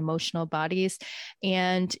 mental, and emotional bodies.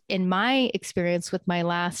 And in my experience with my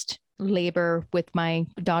last labor with my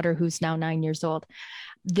daughter, who's now 9 years old,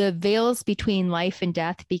 the veils between life and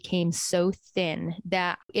death became so thin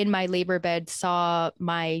that in my labor bed saw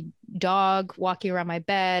my dog walking around my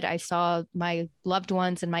bed. I saw my loved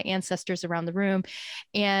ones and my ancestors around the room.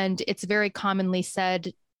 And it's very commonly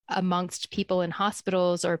said amongst people in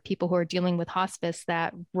hospitals or people who are dealing with hospice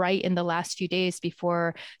that right in the last few days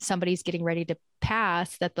before somebody's getting ready to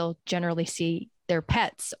pass, that they'll generally see their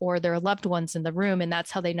pets or their loved ones in the room. And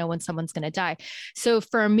that's how they know when someone's going to die. So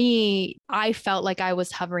for me, I felt like I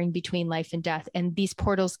was hovering between life and death, and these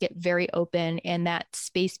portals get very open, and that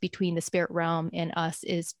space between the spirit realm and us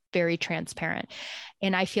is very transparent.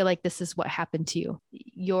 And I feel like this is what happened to you.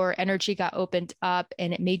 Your energy got opened up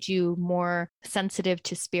and it made you more sensitive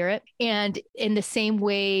to spirit. And in the same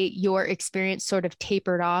way, your experience sort of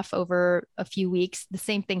tapered off over a few weeks. The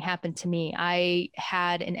same thing happened to me. I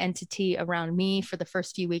had an entity around me for the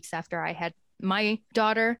first few weeks after I had my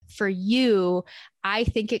daughter. For you, I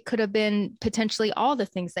think it could have been potentially all the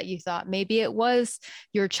things that you thought. Maybe it was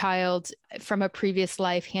your child from a previous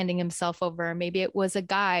life handing himself over. Maybe it was a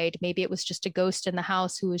guide. Maybe it was just a ghost in the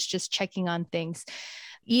house who was just checking on things.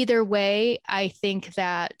 Either way, I think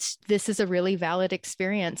that this is a really valid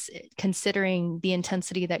experience considering the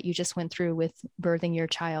intensity that you just went through with birthing your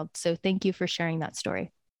child. So thank you for sharing that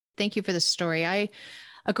story. Thank you for the story. I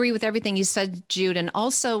agree with everything you said, Jude. And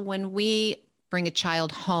also when we bring a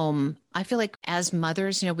child home, I feel like as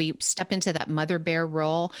mothers, we step into that mother bear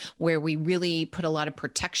role where we really put a lot of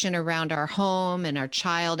protection around our home and our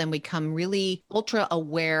child, and we become really ultra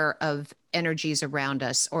aware of energies around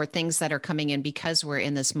us or things that are coming in because we're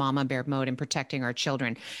in this mama bear mode and protecting our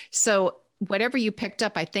children. So whatever you picked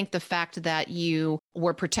up, I think the fact that you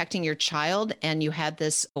were protecting your child and you had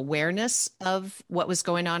this awareness of what was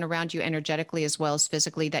going on around you energetically as well as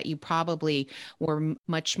physically, that you probably were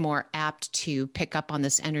much more apt to pick up on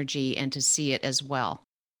this energy and to see it as well.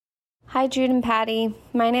 Hi, Jude and Patty.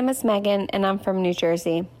 My name is Megan and I'm from New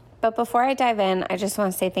Jersey. But before I dive in, I just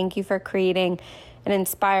want to say thank you for creating an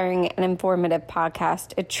inspiring and informative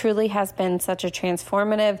podcast. It truly has been such a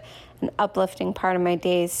transformative and uplifting part of my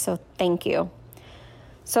days, so thank you.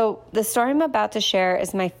 So the story I'm about to share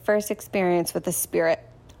is my first experience with the spirit.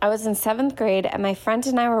 I was in 7th grade and my friend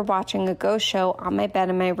and I were watching a ghost show on my bed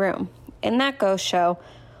in my room. In that ghost show,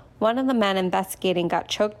 one of the men investigating got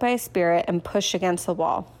choked by a spirit and pushed against the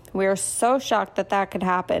wall. We were so shocked that that could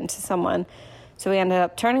happen to someone, so we ended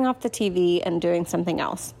up turning off the TV and doing something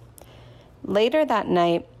else. Later that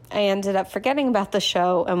night, I ended up forgetting about the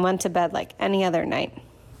show and went to bed like any other night.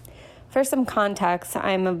 For some context,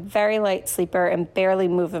 I'm a very light sleeper and barely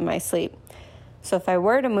move in my sleep. So if I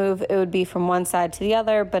were to move, it would be from one side to the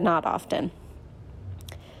other, but not often.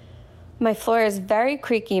 My floor is very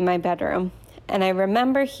creaky in my bedroom, and I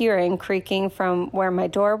remember hearing creaking from where my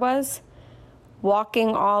door was,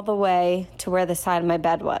 walking all the way to where the side of my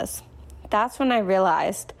bed was. That's when I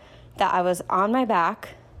realized that I was on my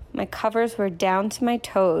back, my covers were down to my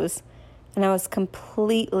toes, and I was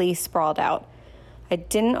completely sprawled out. I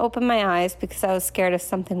didn't open my eyes because I was scared if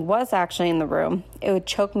something was actually in the room, it would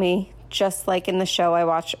choke me, just like in the show I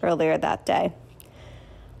watched earlier that day.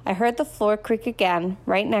 I heard the floor creak again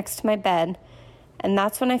right next to my bed, and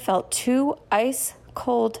that's when I felt 2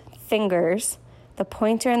 ice-cold fingers, the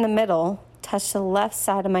pointer in the middle, touch the left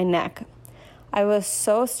side of my neck. I was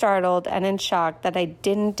so startled and in shock that I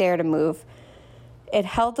didn't dare to move. It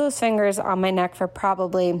held those fingers on my neck for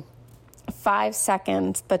probably 5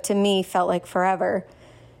 seconds, but to me felt like forever.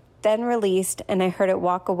 Then released, and I heard it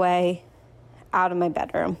walk away out of my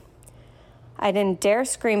bedroom. I didn't dare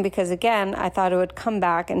scream because, again, I thought it would come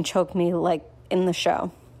back and choke me like in the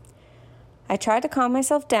show. I tried to calm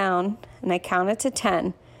myself down, and I counted to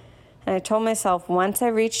 10, and I told myself once I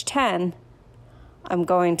reached 10, I'm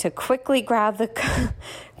going to quickly grab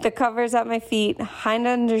the covers at my feet, hide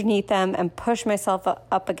underneath them, and push myself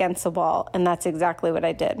up against the wall, and that's exactly what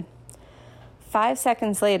I did. 5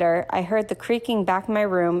 seconds later, I heard the creaking back in my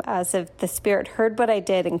room as if the spirit heard what I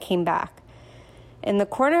did and came back. In the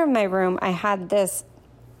corner of my room, I had this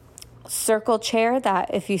circle chair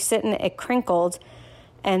that if you sit in it, it crinkled,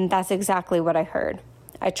 and that's exactly what I heard.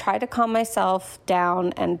 I tried to calm myself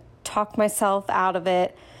down and talk myself out of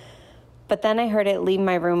it, but then I heard it leave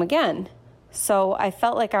my room again. So I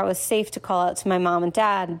felt like I was safe to call out to my mom and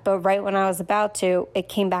dad, but right when I was about to, it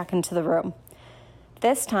came back into the room.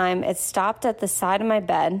 This time, it stopped at the side of my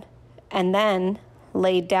bed and then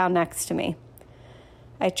laid down next to me.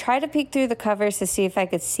 I tried to peek through the covers to see if I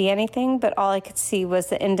could see anything, but all I could see was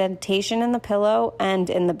the indentation in the pillow and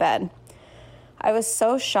in the bed. I was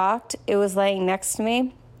so shocked it was laying next to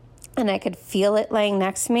me, and I could feel it laying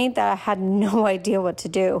next to me, that I had no idea what to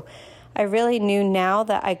do. I really knew now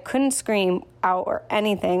that I couldn't scream out or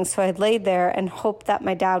anything, so I laid there and hoped that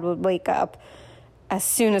my dad would wake up as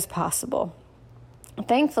soon as possible.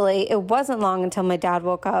 Thankfully, it wasn't long until my dad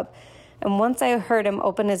woke up, and once I heard him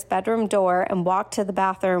open his bedroom door and walk to the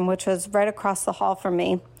bathroom, which was right across the hall from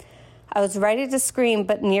me, I was ready to scream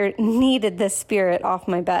but needed this spirit off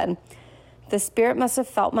my bed. The spirit must have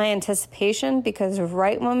felt my anticipation, because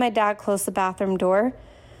right when my dad closed the bathroom door,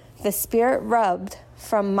 the spirit rubbed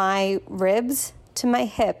from my ribs to my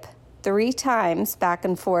hip 3 times back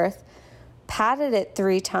and forth, patted it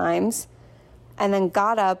 3 times, and then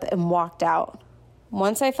got up and walked out.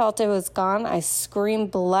 Once I felt it was gone, I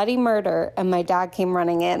screamed bloody murder, and my dad came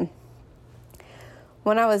running in.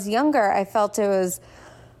 When I was younger, I felt it was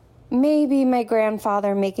maybe my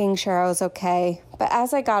grandfather making sure I was okay. But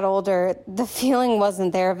as I got older, the feeling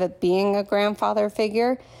wasn't there of it being a grandfather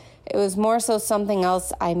figure. It was more so something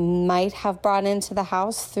else I might have brought into the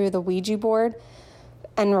house through the Ouija board.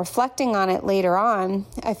 And reflecting on it later on,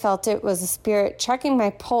 I felt it was a spirit checking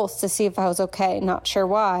my pulse to see if I was okay, not sure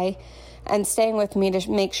why, and staying with me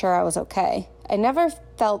to make sure I was okay. I never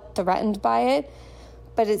felt threatened by it,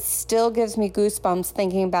 but it still gives me goosebumps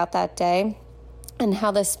thinking about that day and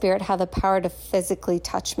how the spirit had the power to physically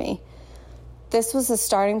touch me. This was the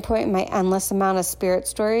starting point in my endless amount of spirit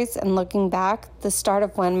stories, and looking back, the start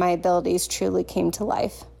of when my abilities truly came to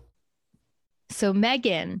life. So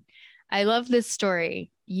Megan, I love this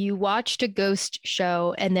story. You watched a ghost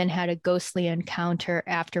show and then had a ghostly encounter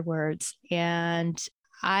afterwards. And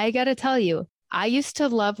I got to tell you, I used to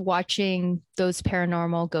love watching those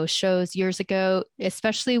paranormal ghost shows years ago,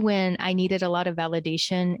 especially when I needed a lot of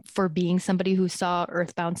validation for being somebody who saw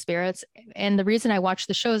earthbound spirits. And the reason I watched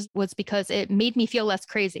the shows was because it made me feel less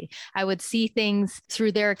crazy. I would see things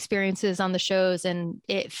through their experiences on the shows, and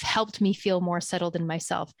it helped me feel more settled in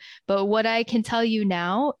myself. But what I can tell you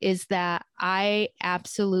now is that I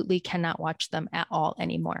absolutely cannot watch them at all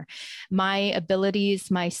anymore. My abilities,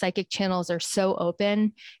 my psychic channels are so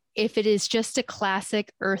open. If it is just a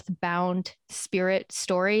classic earthbound spirit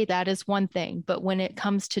story, that is one thing. But when it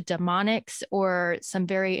comes to demonics or some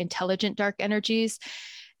very intelligent dark energies,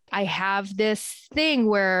 I have this thing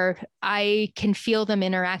where I can feel them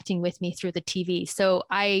interacting with me through the TV. So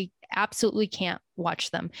I absolutely can't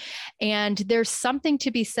watch them. And there's something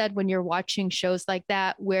to be said when you're watching shows like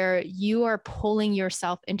that, where you are pulling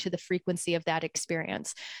yourself into the frequency of that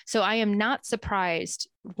experience. So I am not surprised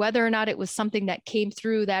whether or not it was something that came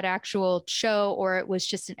through that actual show, or it was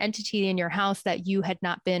just an entity in your house that you had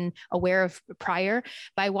not been aware of prior.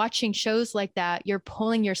 By watching shows like that, you're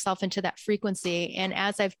pulling yourself into that frequency. And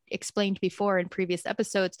as I've explained before in previous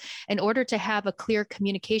episodes, in order to have a clear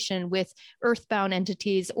communication with earthbound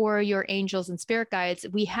entities or your angels and spirit guides,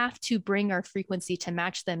 we have to bring our frequency to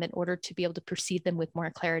match them in order to be able to perceive them with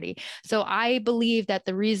more clarity. So I believe that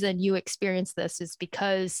the reason you experienced this is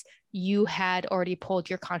because you had already pulled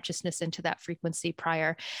your consciousness into that frequency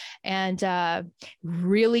prior. And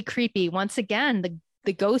really creepy. Once again,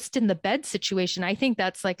 the ghost in the bed situation, I think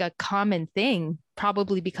that's like a common thing,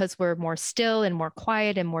 probably because we're more still and more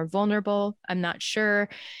quiet and more vulnerable. I'm not sure.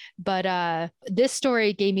 But this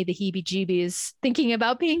story gave me the heebie-jeebies thinking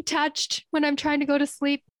about being touched when I'm trying to go to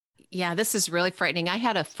sleep. Yeah, this is really frightening. I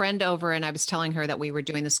had a friend over and I was telling her that we were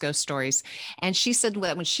doing this ghost stories. And she said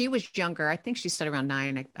that when she was younger, I think she said around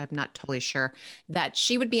 9, I'm not totally sure, that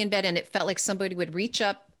she would be in bed and it felt like somebody would reach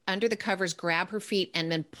up under the covers, grab her feet,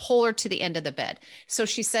 and then pull her to the end of the bed. So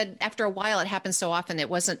she said after a while, it happened so often, it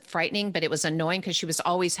wasn't frightening, but it was annoying because she was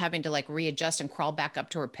always having to like readjust and crawl back up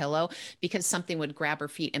to her pillow because something would grab her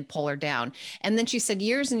feet and pull her down. And then she said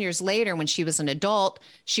years and years later, when she was an adult,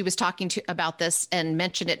 she was talking about this and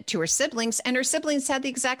mentioned it to her siblings, and her siblings had the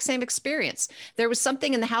exact same experience. There was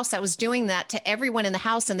something in the house that was doing that to everyone in the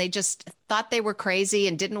house, and they just thought they were crazy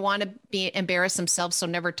and didn't want to embarrass themselves, so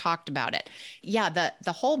never talked about it. Yeah,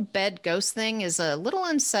 the whole bed ghost thing is a little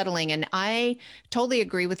unsettling, and I totally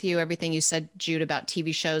agree with you, everything you said, Jude, about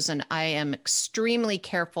TV shows, and I am extremely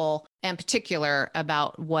careful and particular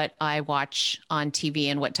about what I watch on TV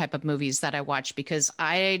and what type of movies that I watch, because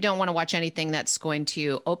I don't want to watch anything that's going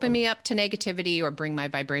to open me up to negativity or bring my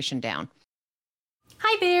vibration down.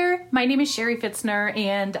 Hi there, my name is Sherry Fitzner,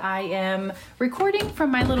 and I am recording from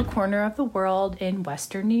my little corner of the world in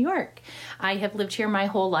Western New York. I have lived here my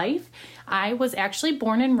whole life. I was actually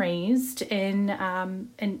born and raised in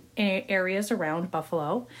areas around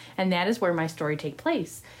Buffalo, and that is where my story takes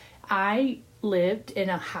place. I lived in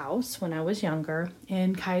a house when I was younger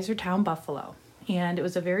in Kaisertown, Buffalo, and it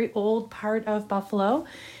was a very old part of Buffalo.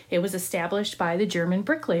 It was established by the German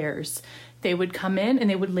bricklayers. They would come in and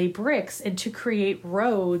they would lay bricks and to create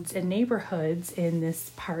roads and neighborhoods in this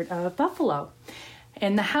part of Buffalo.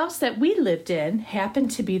 And the house that we lived in happened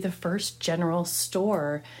to be the first general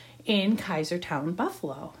store in Kaisertown,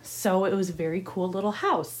 Buffalo. So it was a very cool little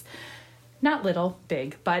house. Not little,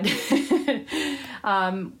 big, but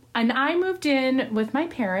and I moved in with my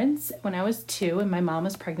parents when I was 2, and my mom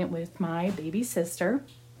was pregnant with my baby sister.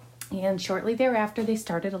 And shortly thereafter, they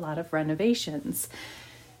started a lot of renovations.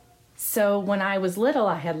 So when I was little,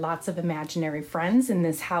 I had lots of imaginary friends in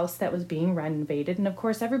this house that was being renovated. And of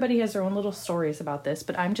course, everybody has their own little stories about this,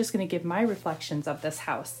 but I'm just going to give my reflections of this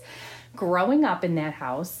house. Growing up in that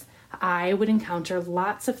house, I would encounter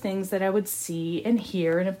lots of things that I would see and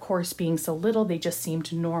hear. And of course, being so little, they just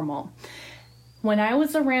seemed normal. When I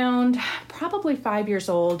was around probably 5 years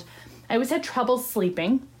old, I always had trouble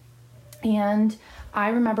sleeping. And I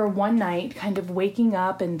remember one night kind of waking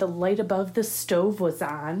up and the light above the stove was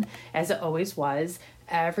on, as it always was.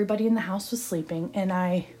 Everybody in the house was sleeping and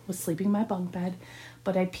I was sleeping in my bunk bed.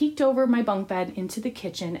 But I peeked over my bunk bed into the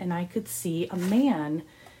kitchen and I could see a man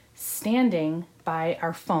standing by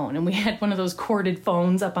our phone. And we had one of those corded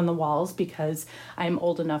phones up on the walls because I'm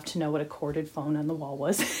old enough to know what a corded phone on the wall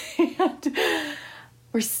was. And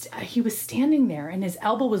he was standing there and his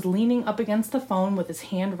elbow was leaning up against the phone with his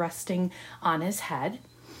hand resting on his head.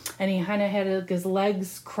 And he kind of had his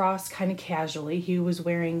legs crossed kind of casually. He was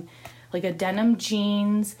wearing like a denim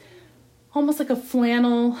jeans, almost like a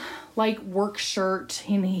flannel like work shirt.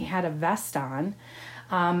 And he had a vest on,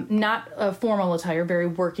 not a formal attire, very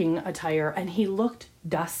working attire. And he looked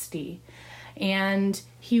dusty. And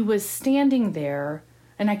he was standing there.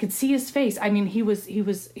 And I could see his face. I mean, he was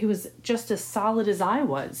just as solid as I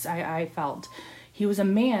was, I felt. He was a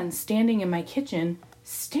man standing in my kitchen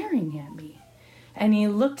staring at me. And he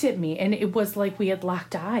looked at me, and it was like we had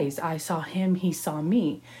locked eyes. I saw him, he saw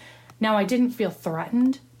me. Now, I didn't feel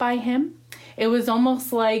threatened by him. It was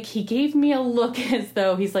almost like he gave me a look as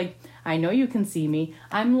though he's like, I know you can see me.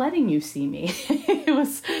 I'm letting you see me.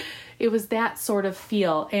 It was that sort of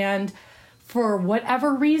feel. And for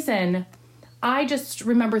whatever reason, I just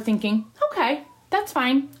remember thinking, okay, that's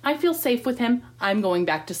fine. I feel safe with him. I'm going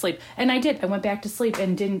back to sleep. And I did. I went back to sleep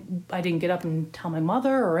and I didn't get up and tell my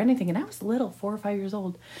mother or anything. And I was little, 4 or 5 years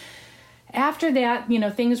old. After that,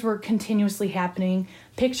 things were continuously happening.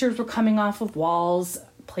 Pictures were coming off of walls,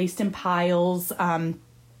 placed in piles,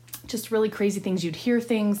 just really crazy things. You'd hear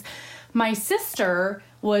things. My sister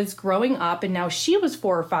was growing up and now she was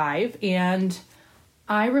 4 or 5, and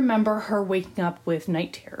I remember her waking up with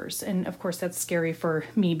night terrors. And of course, that's scary for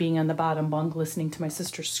me being on the bottom bunk, listening to my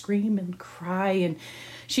sister scream and cry. And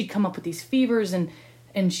she'd come up with these fevers and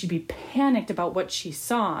she'd be panicked about what she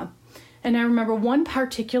saw. And I remember one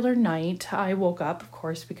particular night I woke up, of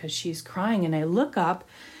course, because she's crying. And I look up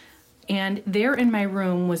and there in my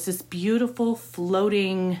room was this beautiful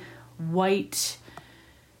floating white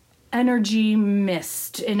energy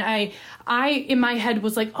mist. And I in my head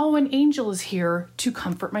was like, oh, an angel is here to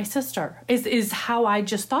comfort my sister, is how I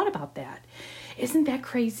just thought about that. Isn't that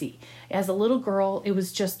crazy? As a little girl, it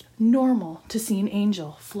was just normal to see an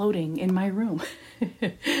angel floating in my room.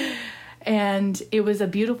 And it was a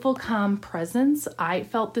beautiful, calm presence. I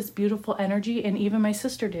felt this beautiful energy, and even my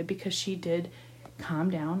sister did, because she did calm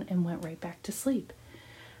down and went right back to sleep.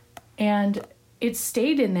 And it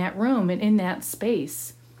stayed in that room and in that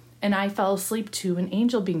space. And I fell asleep to an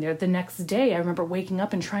angel being there. The next day, I remember waking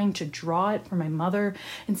up and trying to draw it for my mother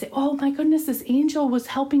and say, oh my goodness, this angel was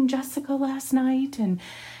helping Jessica last night. And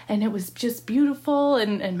it was just beautiful.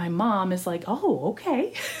 And my mom is like, oh,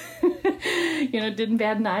 okay. Didn't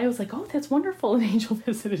bat an eye. I was like, oh, that's wonderful. An angel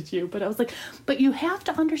visited you. But I was like, but you have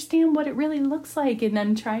to understand what it really looks like. And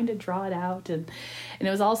then trying to draw it out. And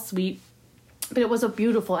it was all sweet. But it was a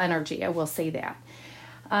beautiful energy. I will say that.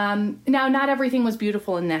 Now, not everything was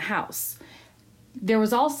beautiful in that house. There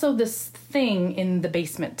was also this thing in the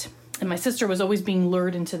basement, and my sister was always being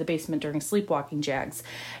lured into the basement during sleepwalking jags.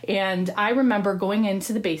 And I remember going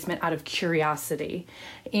into the basement out of curiosity,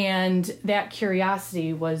 and that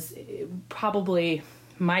curiosity was probably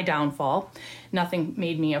my downfall. Nothing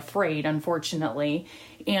made me afraid, unfortunately.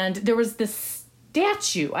 And there was this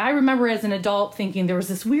statue. I remember as an adult thinking there was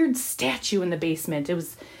this weird statue in the basement.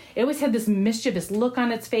 it always had this mischievous look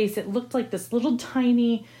on its face. It looked like this little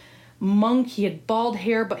tiny monk. He had bald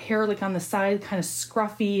hair, but hair like on the side, kind of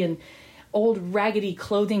scruffy, and old raggedy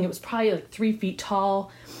clothing. It was probably like 3 feet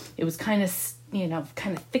tall. It was kind of,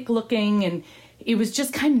 kind of thick looking, and it was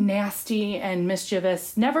just kind of nasty and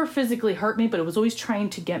mischievous. Never physically hurt me, but it was always trying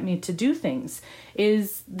to get me to do things.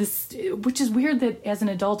 Which is weird that as an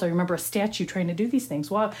adult, I remember a statue trying to do these things.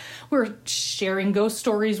 Well, we were sharing ghost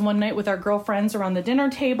stories one night with our girlfriends around the dinner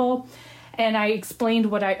table, and I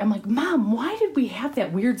explained I'm like, Mom, why did we have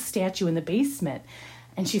that weird statue in the basement?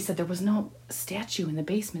 And she said there was no statue in the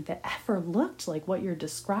basement that ever looked like what you're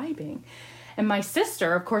describing. And my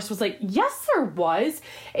sister, of course, was like, yes, there was.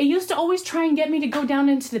 It used to always try and get me to go down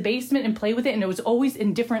into the basement and play with it. And it was always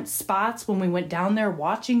in different spots when we went down there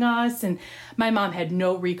watching us. And my mom had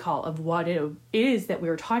no recall of what it is that we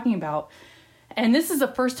were talking about. And this is the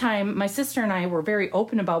first time my sister and I were very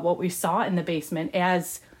open about what we saw in the basement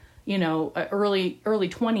as, early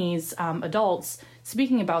 20s adults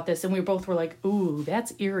speaking about this. And we both were like, ooh,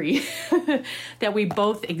 that's eerie that we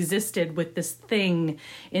both existed with this thing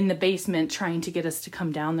in the basement trying to get us to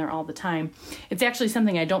come down there all the time. It's actually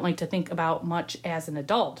something I don't like to think about much as an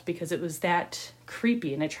adult because it was that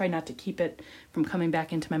creepy, and I try not to keep it from coming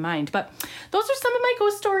back into my mind. But those are some of my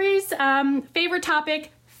ghost stories. Favorite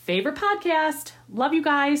topic, favorite podcast. Love you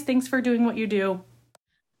guys. Thanks for doing what you do.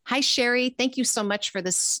 Hi, Sherry. Thank you so much for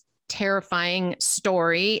this terrifying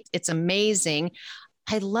story. It's amazing.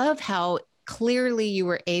 I love how clearly you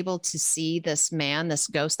were able to see this man, this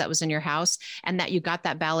ghost that was in your house, and that you got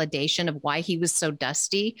that validation of why he was so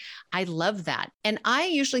dusty. I love that. And I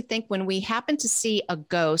usually think when we happen to see a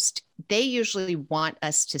ghost, they usually want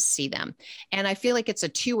us to see them. And I feel like it's a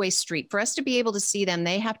two-way street. For us to be able to see them,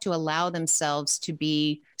 they have to allow themselves to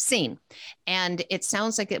be seen. And it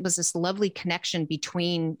sounds like it was this lovely connection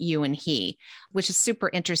between you and he, which is super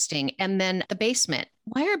interesting. And then the basement.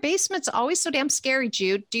 Why are basements always so damn scary,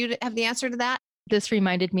 Jude? Do you have the answer to that? This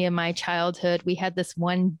reminded me of my childhood. We had this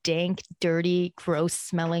one dank, dirty, gross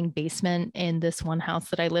smelling basement in this one house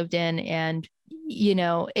that I lived in. And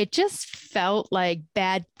it just felt like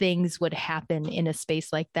bad things would happen in a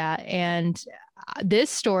space like that. And this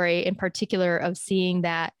story in particular of seeing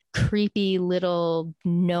that creepy little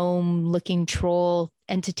gnome looking troll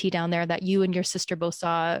entity down there that you and your sister both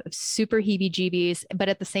saw, super heebie-jeebies. But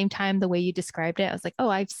at the same time, the way you described it, I was like, oh,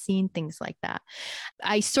 I've seen things like that.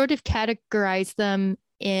 I sort of categorize them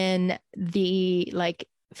in the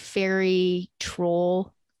fairy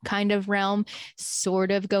troll kind of realm, sort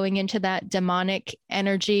of going into that demonic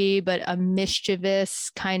energy, but a mischievous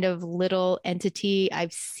kind of little entity.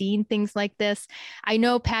 I've seen things like this. I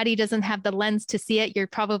know Patty doesn't have the lens to see it. You're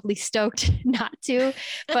probably stoked not to,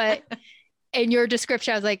 but in your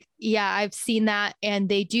description, I was like, yeah, I've seen that. And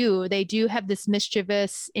they do have this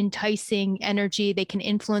mischievous, enticing energy. They can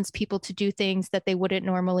influence people to do things that they wouldn't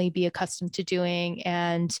normally be accustomed to doing.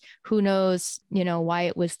 And who knows, why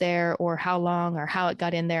it was there or how long or how it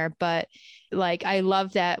got in there. But I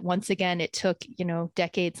love that once again, it took,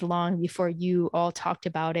 decades long before you all talked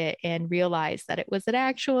about it and realized that it was an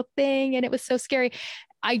actual thing. And it was so scary.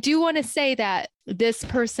 I do want to say that this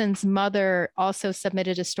person's mother also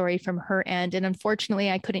submitted a story from her end. And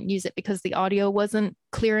unfortunately, I couldn't use it because the audio wasn't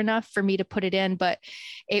clear enough for me to put it in. But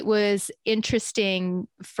it was interesting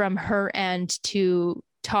from her end to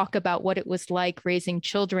talk about what it was like raising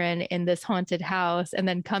children in this haunted house, and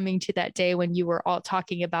then coming to that day when you were all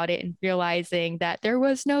talking about it and realizing that there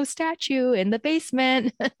was no statue in the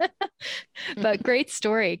basement. But great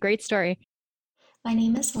story. My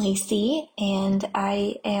name is Lacey, and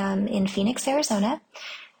I am in Phoenix, Arizona.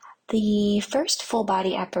 The first full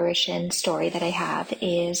body apparition story that I have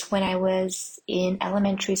is when I was in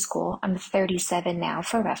elementary school. I'm 37 now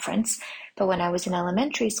for reference, but when I was in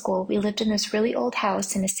elementary school, we lived in this really old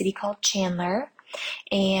house in a city called Chandler.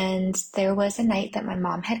 And there was a night that my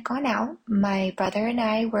mom had gone out. My brother and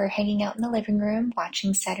I were hanging out in the living room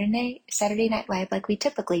watching Saturday Night Live like we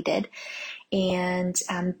typically did. And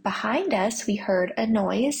behind us, we heard a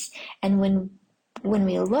noise. And when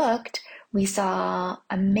we looked, we saw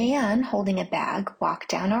a man holding a bag walk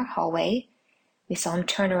down our hallway. We saw him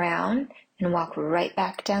turn around and walk right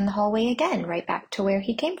back down the hallway again, right back to where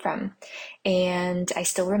he came from. And I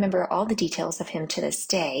still remember all the details of him to this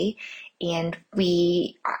day. And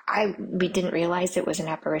we didn't realize it was an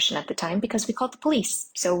apparition at the time because we called the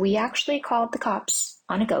police. So we actually called the cops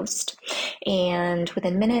on a ghost. And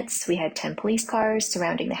within minutes, we had 10 police cars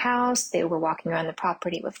surrounding the house. They were walking around the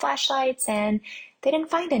property with flashlights, and they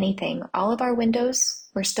didn't find anything. All of our windows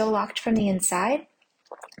were still locked from the inside.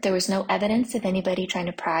 There was no evidence of anybody trying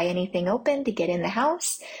to pry anything open to get in the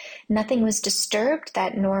house. nothing was disturbed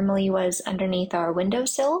that normally was underneath our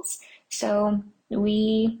windowsills. So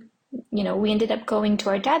we ended up going to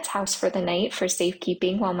our dad's house for the night for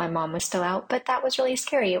safekeeping while my mom was still out, but that was really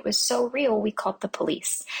scary. It was so real, we called the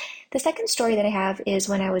police. The second story that I have is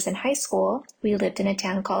when I was in high school. We lived in a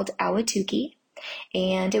town called Ahwatukee,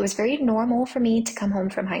 and it was very normal for me to come home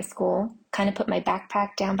from high school, kind of put my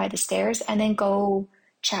backpack down by the stairs, and then go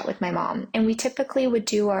chat with my mom. And we typically would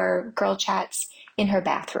do our girl chats in her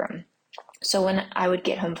bathroom. So when I would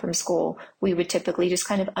get home from school, we would typically just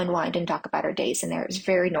kind of unwind and talk about our days in there. It was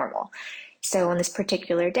very normal. So on this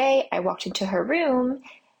particular day, I walked into her room,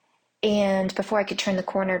 and before I could turn the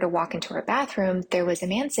corner to walk into her bathroom, there was a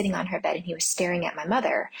man sitting on her bed, and he was staring at my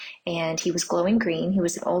mother, and he was glowing green. He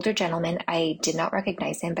was an older gentleman. I did not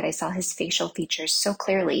recognize him, but I saw his facial features so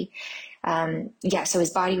clearly. So his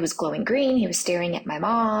body was glowing green. He was staring at my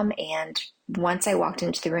mom, and once I walked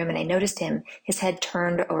into the room and I noticed him, his head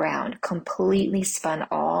turned around, completely spun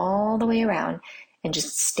all the way around and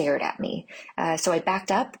just stared at me. So I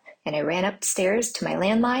backed up and I ran upstairs to my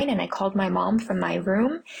landline, and I called my mom from my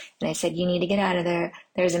room, and I said, "You need to get out of there.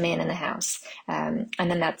 There's a man in the house." And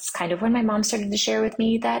then that's kind of when my mom started to share with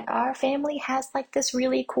me that our family has like this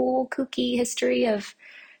really cool, kooky history of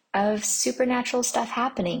supernatural stuff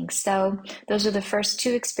happening. So those are the first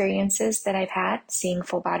two experiences that I've had seeing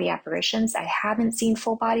full body apparitions. I haven't seen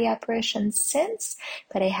full body apparitions since,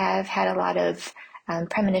 but I have had a lot of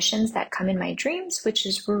premonitions that come in my dreams, which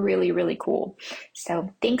is really, really cool.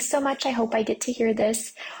 So thanks so much. I hope I get to hear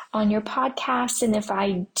this on your podcast. And if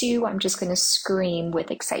I do, I'm just going to scream with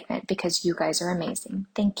excitement because you guys are amazing.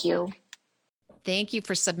 Thank you. Thank you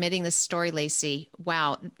for submitting this story, Lacey.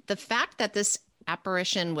 Wow. The fact that this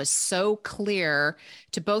apparition was so clear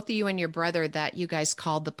to both of you and your brother that you guys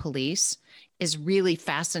called the police is really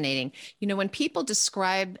fascinating. When people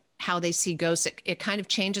describe how they see ghosts, it kind of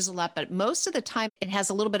changes a lot, but most of the time it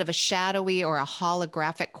has a little bit of a shadowy or a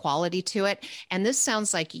holographic quality to it. And this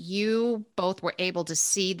sounds like you both were able to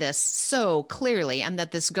see this so clearly, and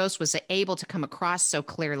that this ghost was able to come across so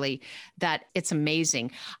clearly that it's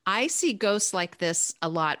amazing. I see ghosts like this a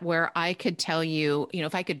lot where I could tell you,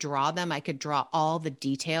 if I could draw them, I could draw all the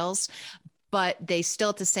details, but they still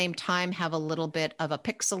at the same time have a little bit of a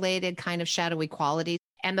pixelated kind of shadowy quality.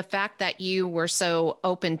 And the fact that you were so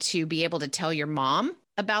open to be able to tell your mom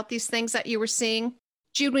about these things that you were seeing.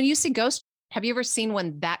 Jude, when you see ghosts, have you ever seen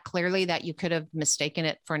one that clearly that you could have mistaken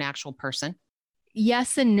it for an actual person?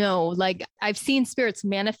 Yes and no. Like, I've seen spirits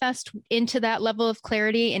manifest into that level of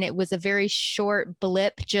clarity, and it was a very short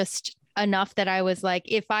blip, just enough that I was like,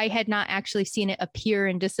 if I had not actually seen it appear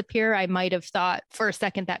and disappear, I might have thought for a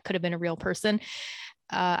second that could have been a real person.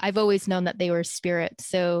 I've always known that they were spirits.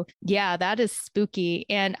 So yeah, that is spooky.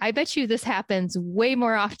 And I bet you this happens way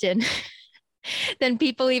more often than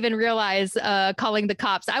people even realize, calling the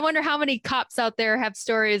cops. I wonder how many cops out there have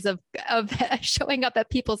stories of showing up at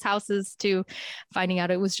people's houses to finding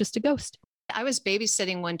out it was just a ghost. I was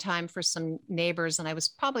babysitting one time for some neighbors, and I was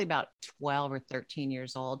probably about 12 or 13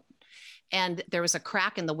 years old. And there was a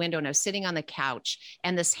crack in the window, and I was sitting on the couch,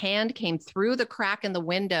 and this hand came through the crack in the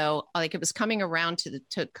window, like it was coming around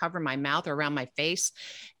to cover my mouth or around my face.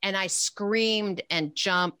 And I screamed and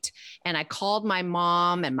jumped, and I called my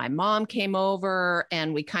mom, and my mom came over,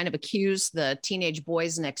 and we kind of accused the teenage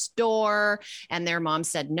boys next door, and their mom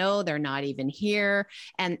said, no, they're not even here.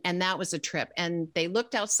 And that was a trip. And they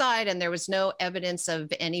looked outside, and there was no evidence of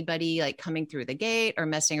anybody like coming through the gate or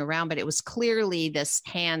messing around, but it was clearly this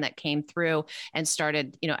hand that came through and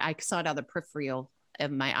started, I saw it out of the peripheral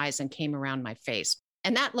of my eyes and came around my face.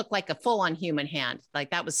 And that looked like a full-on human hand.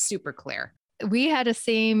 Like, that was super clear. We had a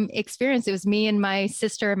same experience. It was me and my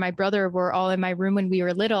sister and my brother were all in my room when we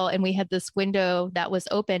were little, and we had this window that was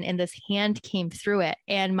open, and this hand came through it,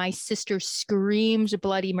 and my sister screamed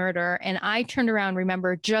bloody murder. And I turned around,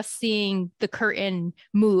 remember just seeing the curtain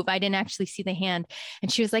move. I didn't actually see the hand.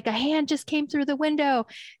 And she was like, a hand just came through the window.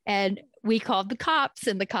 And we called the cops,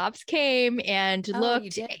 and the cops came and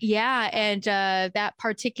looked. Yeah. And that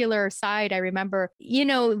particular side, I remember,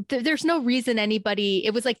 there's no reason anybody,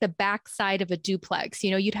 it was like the back side of a duplex,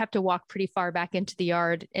 you'd have to walk pretty far back into the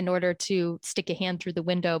yard in order to stick a hand through the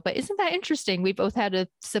window. But isn't that interesting? We both had a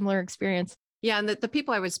similar experience. Yeah. And the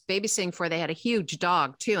people I was babysitting for, they had a huge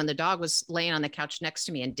dog too. And the dog was laying on the couch next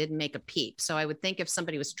to me and didn't make a peep. So I would think if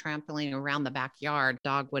somebody was trampling around the backyard,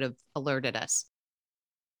 dog would have alerted us.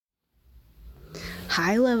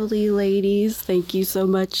 Hi, lovely ladies. Thank you so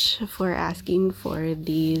much for asking for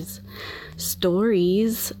these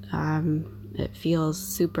stories. It feels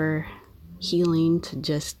super healing to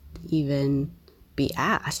just even be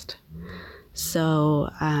asked. So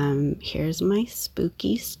here's my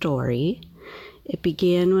spooky story. It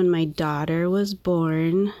began when my daughter was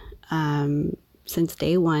born. Since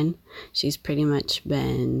day one, she's pretty much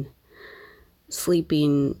been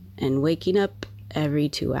sleeping and waking up every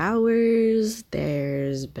 2 hours.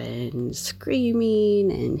 There's been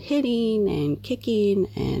screaming and hitting and kicking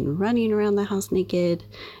and running around the house naked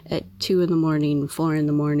at 2 in the morning, 4 in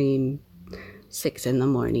the morning, 6 in the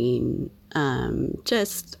morning.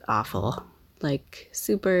 Just awful. Like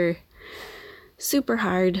super, super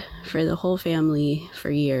hard for the whole family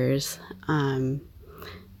for years. And,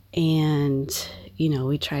 you know,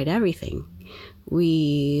 we tried everything.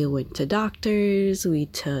 We went to doctors, we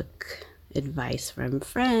took advice from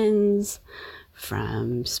friends,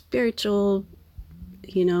 from spiritual,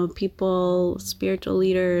 you know, people, spiritual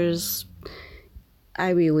leaders.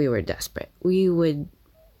 I mean, we were desperate. We would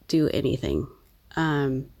do anything.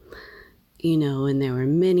 You know, and there were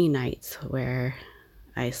many nights where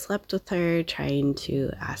I slept with her trying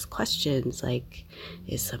to ask questions like,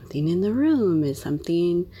 is something in the room? Is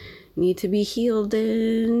something need to be healed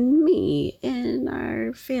in me, in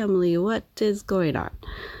our family? What is going on?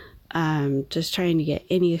 Just trying to get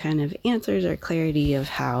any kind of answers or clarity of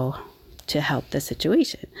how to help the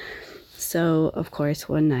situation. So, of course,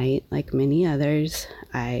 one night, like many others,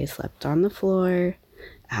 I slept on the floor,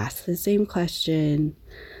 asked the same question,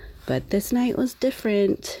 but this night was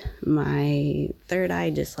different. My third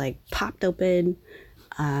eye just like popped open,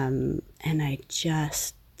 and I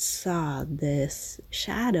just saw this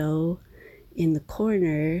shadow in the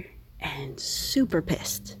corner and super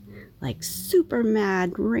pissed, like super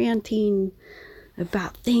mad, ranting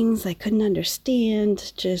about things I couldn't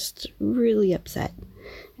understand, just really upset.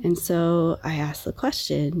 And so I asked the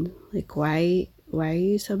question, like, why are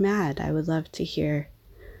you so mad? I would love to hear,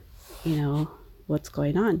 you know, what's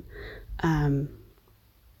going on.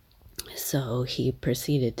 So he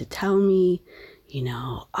proceeded to tell me, you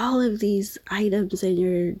know, all of these items in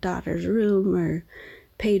your daughter's room are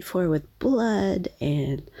paid for with blood,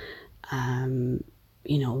 and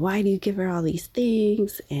you know, why do you give her all these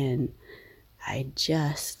things? And I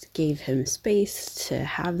just gave him space to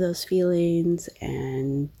have those feelings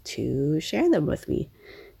and to share them with me.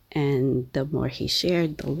 And the more he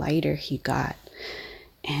shared, the lighter he got.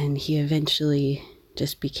 And he eventually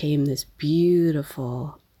just became this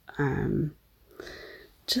beautiful,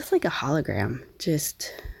 just like a hologram,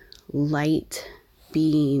 just light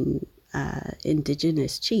being,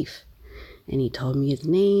 indigenous chief. And he told me his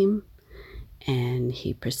name, and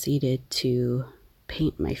he proceeded to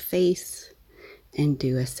paint my face and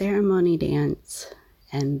do a ceremony dance,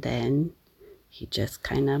 and then he just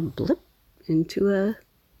kind of blipped into a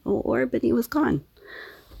orb and he was gone.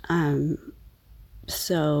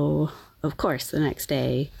 So of course the next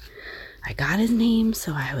day I got his name,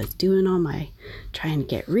 so I was doing all my trying to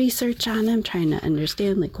get research on him, trying to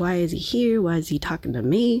understand, like, why is he here? Why is he talking to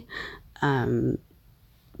me?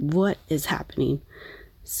 What is happening?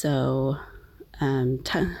 So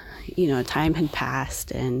you know, time had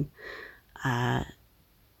passed, and I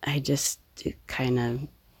just kind of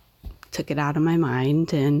took it out of my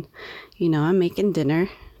mind. And, you know, I'm making dinner,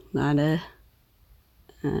 not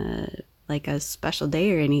like a special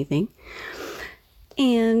day or anything.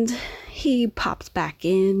 And he pops back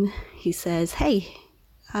in. He says, hey,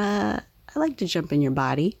 I like to jump in your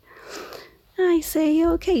body. And I say,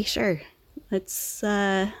 okay, sure. Let's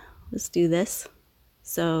do this.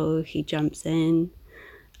 So he jumps in,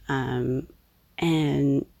 and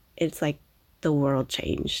it's like the world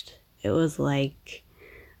changed. It was like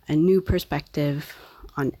a new perspective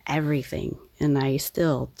on everything. And I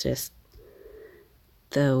still just,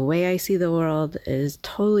 the way I see the world is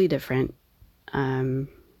totally different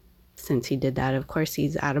since he did that. Of course,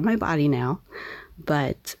 he's out of my body now,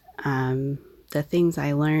 but the things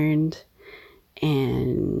I learned,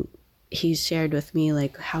 and he's shared with me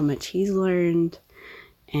like how much he's learned,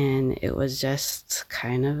 and it was just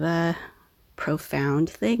kind of a profound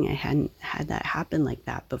thing. I hadn't had that happen like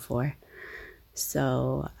that before.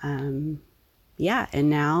 So yeah, and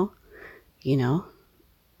now, you know,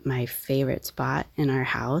 my favorite spot in our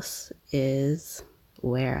house is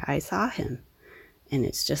where I saw him. And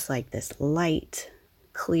it's just like this light,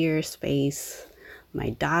 clear space.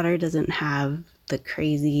 My daughter doesn't have the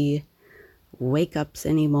crazy wake-ups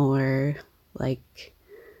anymore. Like,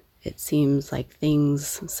 it seems like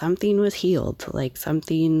something was healed, like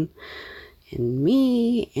something in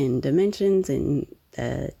me, in dimensions, in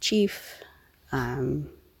the chief.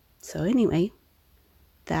 So anyway,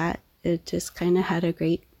 it just kind of had a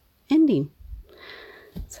great ending.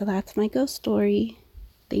 So that's my ghost story.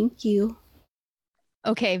 Thank you.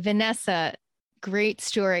 Okay, Vanessa, Great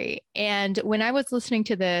story. And when I was listening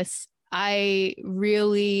to this, I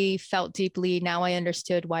really felt deeply. Now I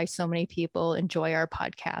understood why so many people enjoy our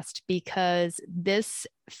podcast, because this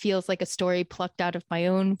feels like a story plucked out of my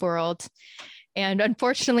own world. And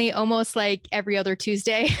unfortunately, almost like every other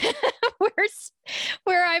Tuesday,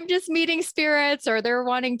 where I'm just meeting spirits, or they're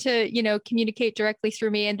wanting to, communicate directly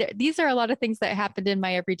through me. And these are a lot of things that happened in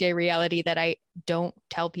my everyday reality that I don't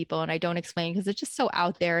tell people and I don't explain, because it's just so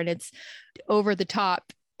out there and it's over the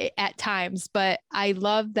top at times. But I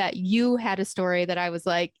love that you had a story that I was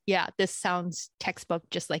like, yeah, this sounds textbook,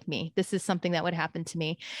 just like me. This is something that would happen to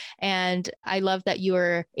me. And I love that you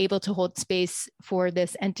were able to hold space for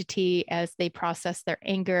this entity as they process their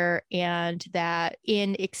anger, and that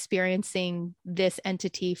in experiencing this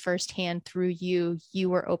entity firsthand through you, you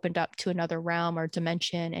were opened up to another realm or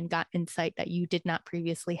dimension and got insight that you did not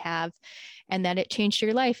previously have, and that it changed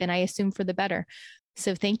your life, and I assume for the better.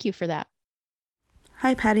 So thank you for that.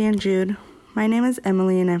 Hi, Patty and Jude. My name is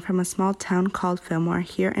Emily, and I'm from a small town called Fillmore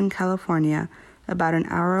here in California, about an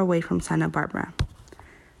hour away from Santa Barbara.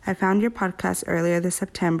 I found your podcast earlier this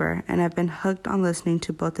September, and I've been hooked on listening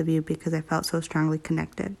to both of you because I felt so strongly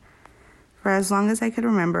connected. For as long as I could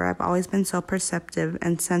remember, I've always been so perceptive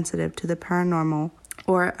and sensitive to the paranormal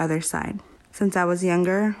or other side. Since I was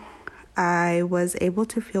younger, I was able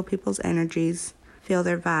to feel people's energies, feel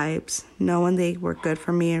their vibes, know when they were good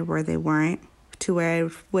for me or where they weren't, to where I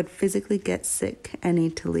would physically get sick and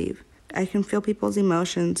need to leave. I can feel people's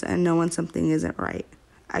emotions and know when something isn't right.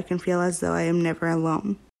 I can feel as though I am never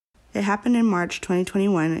alone. It happened in March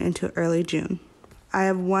 2021 into early June. I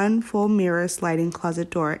have one full mirror sliding closet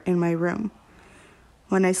door in my room.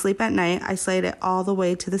 When I sleep at night, I slide it all the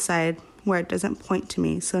way to the side where it doesn't point to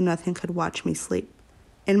me so nothing could watch me sleep.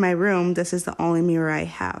 In my room, this is the only mirror I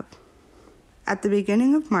have. At the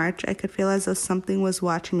beginning of March, I could feel as though something was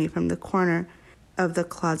watching me from the corner of the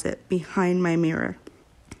closet behind my mirror.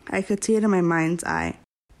 I could see it in my mind's eye.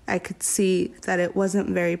 I could see that it wasn't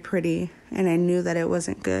very pretty, and I knew that it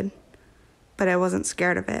wasn't good, but I wasn't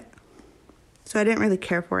scared of it. So I didn't really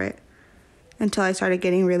care for it until I started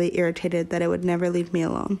getting really irritated that it would never leave me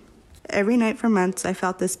alone. Every night for months, I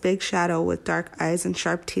felt this big shadow with dark eyes and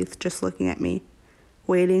sharp teeth just looking at me,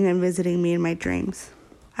 waiting and visiting me in my dreams.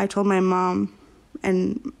 I told my mom,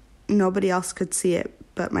 and nobody else could see it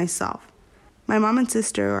but myself. My mom and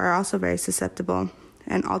sister are also very susceptible,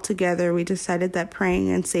 and altogether we decided that praying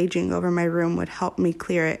and saging over my room would help me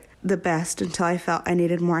clear it the best until I felt I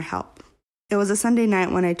needed more help. It was a Sunday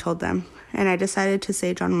night when I told them, and I decided to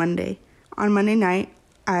sage on Monday. On Monday night,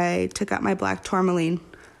 I took out my black tourmaline,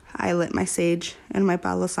 I lit my sage and my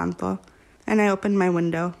Palo Santo, and I opened my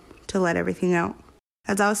window to let everything out.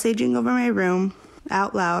 As I was saging over my room,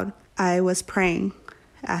 out loud, I was praying,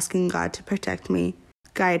 asking God to protect me,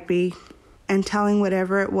 guide me, and telling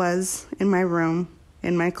whatever it was in my room,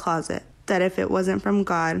 in my closet, that if it wasn't from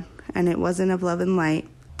God and it wasn't of love and light,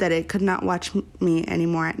 that it could not watch me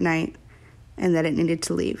anymore at night, and that it needed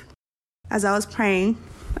to leave. As I was praying,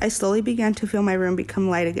 I slowly began to feel my room become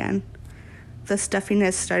light again. The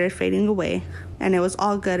stuffiness started fading away, and it was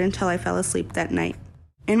all good until I fell asleep that night.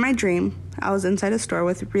 In my dream, I was inside a store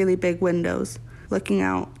with really big windows, looking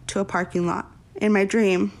out to a parking lot. In my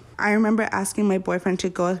dream, I remember asking my boyfriend to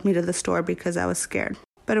go with me to the store because I was scared.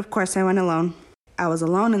 But of course, I went alone. I was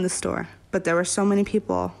alone in the store, but there were so many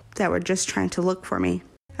people that were just trying to look for me.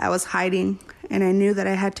 I was hiding, and I knew that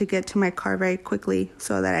I had to get to my car very quickly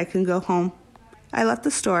so that I could go home. I left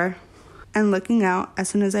the store, and looking out as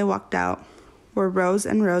soon as I walked out were rows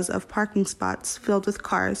and rows of parking spots filled with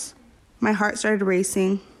cars. My heart started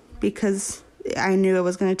racing because I knew it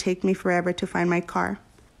was going to take me forever to find my car.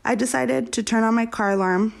 I decided to turn on my car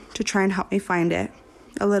alarm to try and help me find it,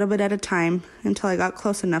 a little bit at a time, until I got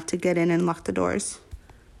close enough to get in and lock the doors.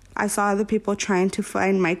 I saw other people trying to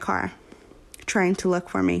find my car, trying to look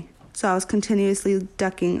for me, so I was continuously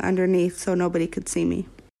ducking underneath so nobody could see me.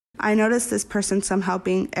 I noticed this person somehow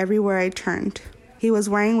being everywhere I turned. He was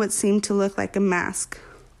wearing what seemed to look like a mask,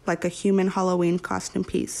 like a human Halloween costume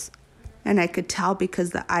piece, and I could tell because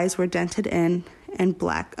the eyes were dented in and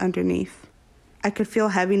black underneath. I could feel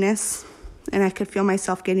heaviness, and I could feel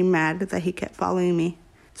myself getting mad that he kept following me,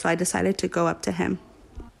 so I decided to go up to him.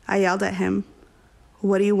 I yelled at him,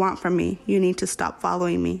 "What do you want from me? You need to stop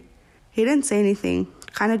following me." He didn't say anything,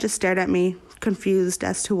 kind of just stared at me, confused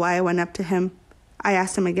as to why I went up to him. I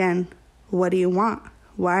asked him again, "What do you want?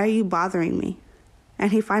 Why are you bothering me?"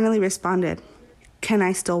 And he finally responded, "Can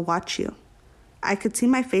I still watch you?" I could see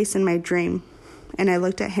my face in my dream, and I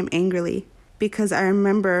looked at him angrily, because I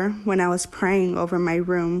remember when I was praying over my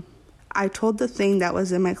room, I told the thing that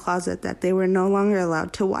was in my closet that they were no longer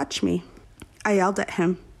allowed to watch me. I yelled at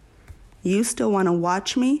him, "You still want to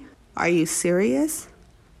watch me? Are you serious?"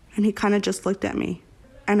 And he kind of just looked at me.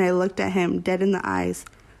 And I looked at him dead in the eyes.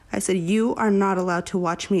 I said, "You are not allowed to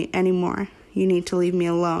watch me anymore. You need to leave me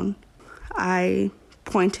alone." I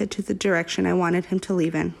pointed to the direction I wanted him to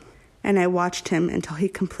leave in, and I watched him until he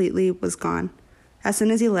completely was gone. As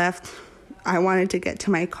soon as he left, I wanted to get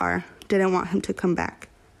to my car, didn't want him to come back.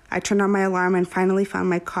 I turned on my alarm and finally found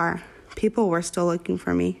my car. People were still looking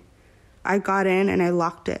for me. I got in and I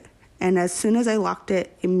locked it, and as soon as I locked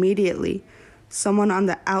it, immediately, someone on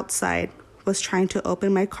the outside was trying to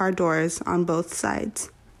open my car doors on both sides.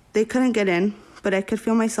 They couldn't get in, but I could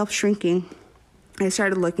feel myself shrinking. I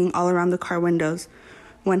started looking all around the car windows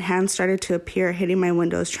when hands started to appear hitting my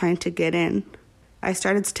windows trying to get in. I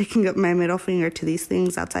started sticking up my middle finger to these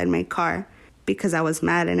things outside my car because I was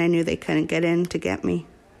mad and I knew they couldn't get in to get me.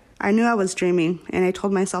 I knew I was dreaming and I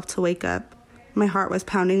told myself to wake up. My heart was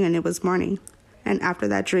pounding and it was morning. And after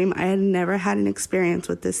that dream, I had never had an experience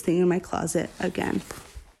with this thing in my closet again.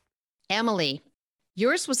 Emily,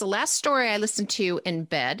 yours was the last story I listened to in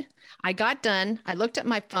bed. I got done. I looked at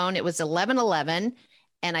my phone. It was 11:11,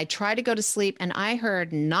 and I tried to go to sleep, and I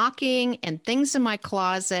heard knocking and things in my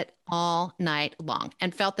closet all night long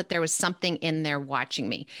and felt that there was something in there watching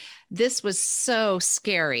me. This was so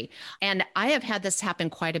scary. And I have had this happen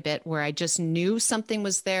quite a bit where I just knew something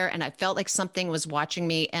was there and I felt like something was watching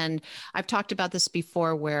me. And I've talked about this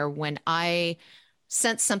before, where when I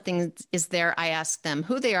sense something is there, I ask them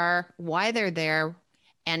who they are, why they're there.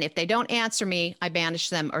 And if they don't answer me, I banish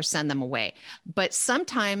them or send them away. But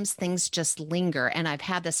sometimes things just linger. And I've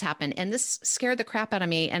had this happen. And this scared the crap out of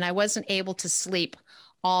me. And I wasn't able to sleep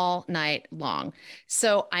all night long.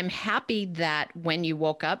 So I'm happy that when you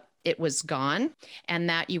woke up, it was gone, and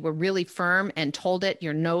that you were really firm and told it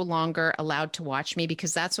you're no longer allowed to watch me,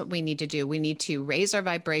 because that's what we need to do. We need to raise our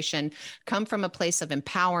vibration, come from a place of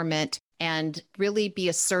empowerment, and really be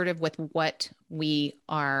assertive with what we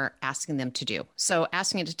are asking them to do. So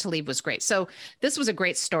asking it to leave was great. So this was a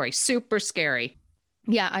great story, super scary.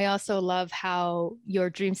 Yeah, I also love how your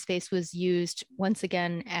dream space was used once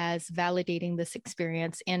again as validating this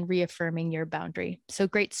experience and reaffirming your boundary. So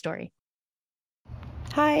great story.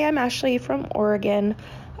 Hi, I'm Ashley from Oregon.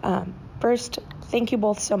 First, thank you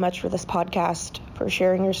both so much for this podcast, for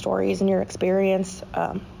sharing your stories and your experience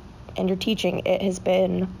and your teaching. It has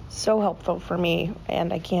been so helpful for me,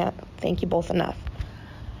 and I can't thank you both enough.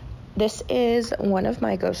 This is one of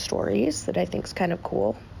my ghost stories that I think is kind of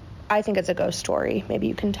cool. I think it's a ghost story. Maybe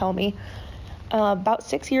you can tell me. About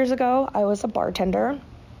 6 years ago, I was a bartender,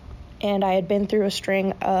 and I had been through a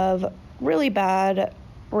string of really bad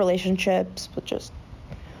relationships with just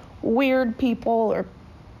weird people or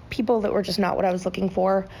people that were just not what I was looking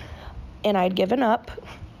for. And I'd given up,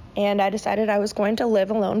 and I decided I was going to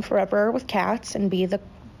live alone forever with cats and be the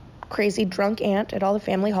crazy drunk aunt at all the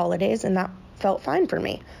family holidays, and that felt fine for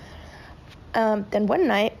me. Then one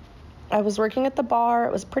night, I was working at the bar.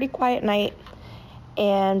 It was a pretty quiet night,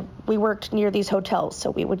 and we worked near these hotels,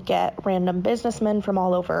 so we would get random businessmen from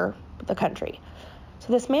all over the country.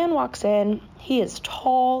 So this man walks in. He is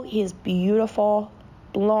tall, he is beautiful,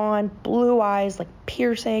 blonde, blue eyes, like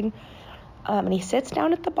piercing. And he sits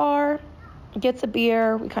down at the bar, gets a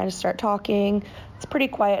beer, we kind of start talking. It's a pretty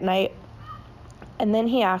quiet night. And then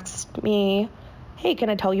he asks me, "Hey, can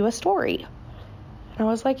I tell you a story?" And I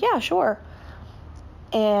was like, "Yeah, sure."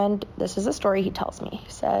 And this is a story he tells me.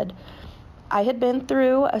 He said, "I had been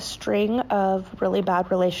through a string of really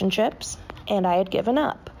bad relationships, and I had given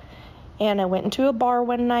up. And I went into a bar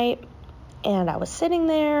one night, and I was sitting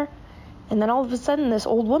there, and then all of a sudden this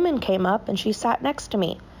old woman came up, and she sat next to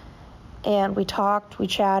me. And we talked, we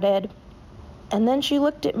chatted, and then she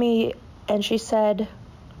looked at me, and she said,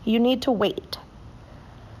 'You need to wait.'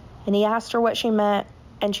 And he asked her what she meant,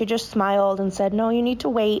 and she just smiled and said, 'No, you need to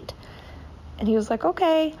wait.' And he was like,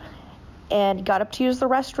 'Okay.' And he got up to use the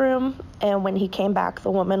restroom, and when he came back,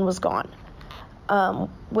 the woman was gone.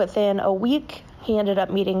 Within a week, he ended up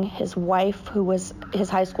meeting his wife, who was his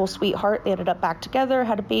high school sweetheart. They ended up back together,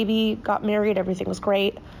 had a baby, got married, everything was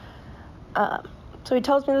great. So he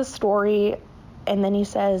tells me this story, and then he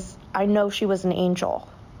says, 'I know she was an angel.'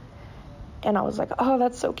 And I was like, 'Oh,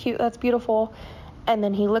 that's so cute, that's beautiful.' And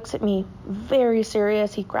then he looks at me very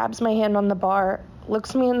serious. He grabs my hand on the bar,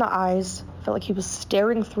 looks me in the eyes, I felt like he was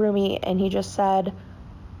staring through me, and he just said,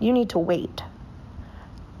 'You need to wait.'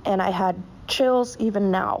 And I had chills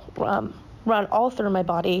even now run all through my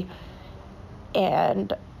body.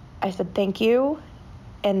 And I said, 'Thank you.'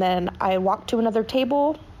 And then I walked to another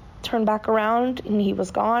table, turned back around, and he was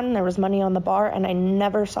gone. There was money on the bar, and I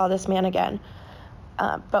never saw this man again.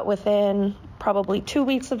 But within probably 2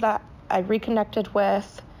 weeks of that I reconnected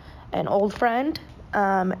with an old friend,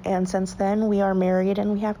 and since then we are married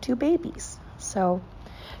and we have 2 babies. So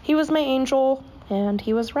he was my angel and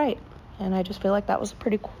he was right. And I just feel like that was a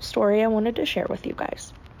pretty cool story I wanted to share with you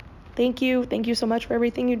guys. Thank you. Thank you so much for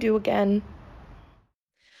everything you do again.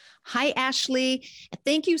 Hi, Ashley.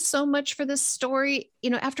 Thank you so much for this story.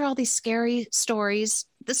 After all these scary stories,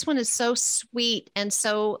 this one is so sweet and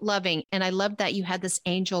so loving. And I love that you had this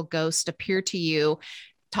angel ghost appear to you,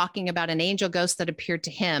 talking about an angel ghost that appeared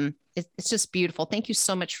to him. It's just beautiful. Thank you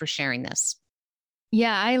so much for sharing this.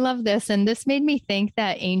 Yeah, I love this. And this made me think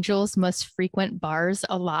that angels must frequent bars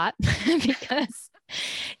a lot because,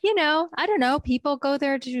 I don't know, people go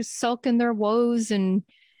there to just sulk in their woes and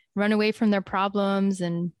run away from their problems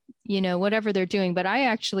and, whatever they're doing. But I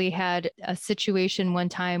actually had a situation one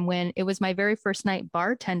time when it was my very first night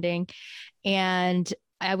bartending, and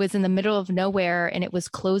I was in the middle of nowhere and it was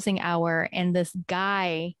closing hour, and this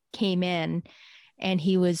guy came in and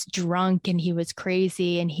he was drunk and he was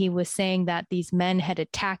crazy. And he was saying that these men had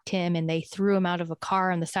attacked him and they threw him out of a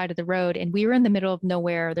car on the side of the road. And we were in the middle of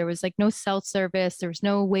nowhere. There was like no cell service. There was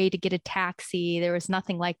no way to get a taxi. There was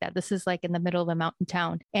nothing like that. This is like in the middle of a mountain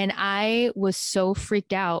town. And I was so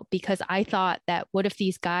freaked out because I thought that what if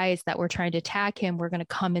these guys that were trying to attack him were going to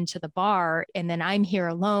come into the bar, and then I'm here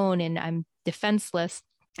alone and I'm defenseless.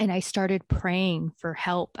 And I started praying for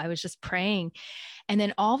help. I was just praying. And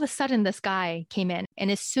then all of a sudden, this guy came in. And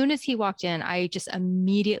as soon as he walked in, I just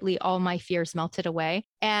immediately, all my fears melted away.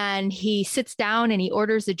 And he sits down and he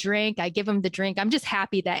orders a drink. I give him the drink. I'm just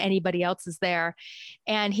happy that anybody else is there.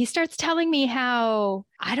 And he starts telling me how,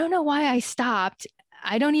 I don't know why I stopped.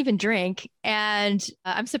 I don't even drink. And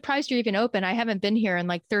I'm surprised you're even open. I haven't been here in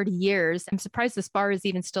like 30 years. I'm surprised this bar is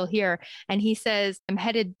even still here. And he says, I'm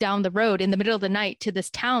headed down the road in the middle of the night to this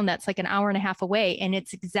town that's like an hour and a half away. And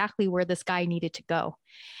it's exactly where this guy needed to go.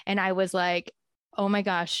 And I was like, oh my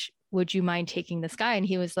gosh, would you mind taking this guy? And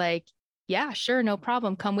he was like, yeah, sure. No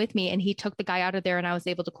problem. Come with me. And he took the guy out of there and I was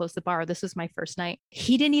able to close the bar. This was my first night.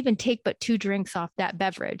 He didn't even take but 2 drinks off that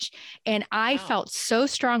beverage. And I felt so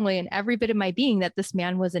strongly in every bit of my being that this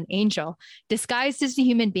man was an angel disguised as a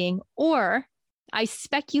human being. Or I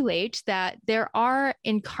speculate that there are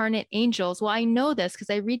incarnate angels. Well, I know this because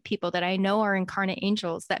I read people that I know are incarnate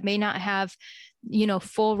angels that may not have,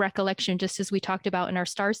 full recollection, just as we talked about in our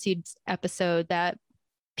Starseeds episode, that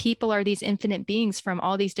people are these infinite beings from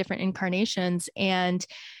all these different incarnations. And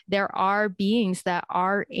there are beings that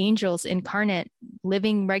are angels incarnate,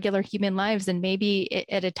 living regular human lives. And maybe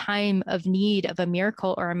at a time of need of a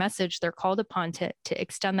miracle or a message, they're called upon to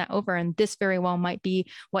extend that over. And this very well might be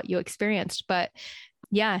what you experienced. But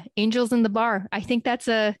yeah, angels in the bar. I think that's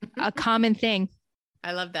a common thing.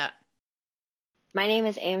 I love that. My name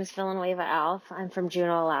is Ames Villanueva Alf. I'm from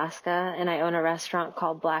Juneau, Alaska, and I own a restaurant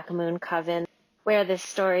called Black Moon Coven, where this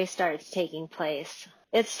story starts taking place.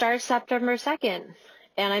 It starts September 2nd,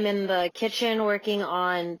 and I'm in the kitchen working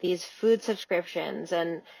on these food subscriptions,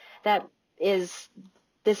 and that is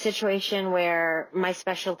the situation where my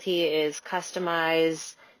specialty is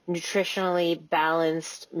customized, nutritionally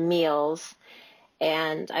balanced meals,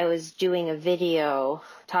 and I was doing a video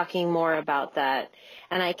talking more about that,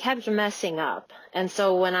 and I kept messing up. And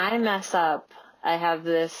so when I mess up, I have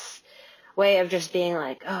this way of just being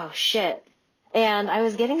like, oh shit. And I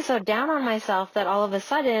was getting so down on myself that all of a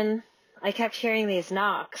sudden I kept hearing these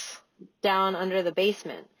knocks down under the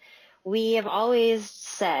basement. We have always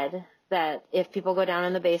said that if people go down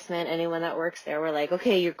in the basement, anyone that works there, we're like,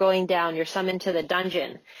 okay, you're going down, you're summoned to the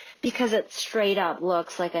dungeon, because it straight up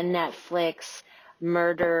looks like a Netflix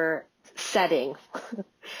murder setting.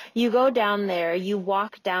 You go down there, you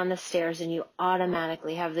walk down the stairs, and you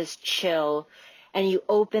automatically have this chill, and you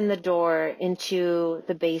open the door into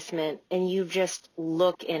the basement and you just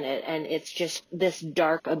look in it, and it's just this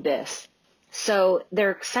dark abyss. So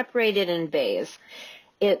they're separated in bays.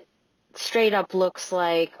 It straight up looks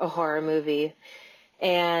like a horror movie.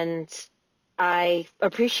 And I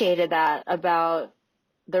appreciated that about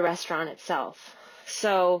the restaurant itself.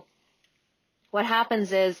 So what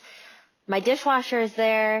happens is my dishwasher is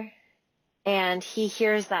there and he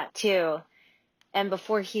hears that too. And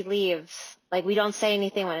before he leaves, like, we don't say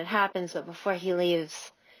anything when it happens, but before he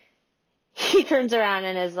leaves, he turns around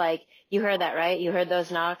and is like, you heard that, right? You heard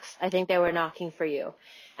those knocks? I think they were knocking for you.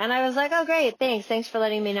 And I was like, oh, great, thanks. Thanks for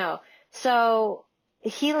letting me know. So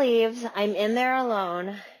he leaves. I'm in there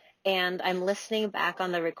alone, and I'm listening back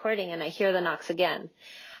on the recording, and I hear the knocks again.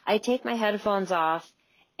 I take my headphones off,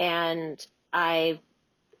 and I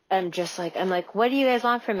am just like, I'm like, what do you guys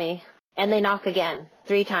want from me? And they knock again,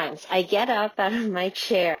 3 times. I get up out of my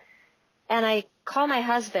chair, And I call my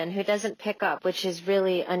husband, who doesn't pick up, which is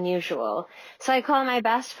really unusual. So I call my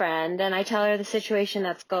best friend and I tell her the situation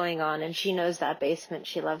that's going on, and she knows that basement.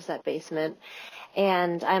 She loves that basement.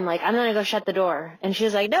 And I'm like, I'm going to go shut the door. And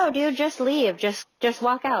she's like, no, dude, just leave. Just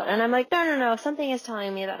walk out. And I'm like, no. Something is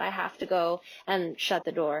telling me that I have to go and shut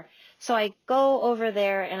the door. So I go over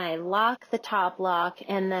there and I lock the top lock,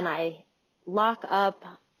 and then I lock up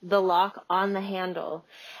the lock on the handle.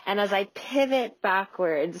 And as I pivot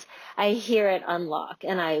backwards, I hear it unlock,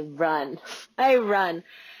 and I run.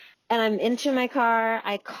 And I'm into my car.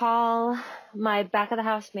 I call my back of the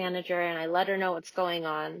house manager and I let her know what's going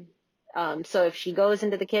on. So if she goes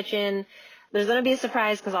into the kitchen, there's going to be a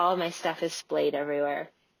surprise because all of my stuff is splayed everywhere.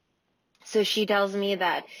 So she tells me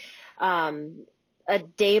that a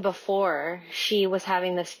day before she was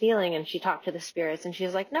having this feeling, and she talked to the spirits, and she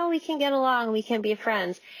was like, no, we can get along. We can be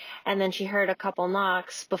friends. And then she heard a couple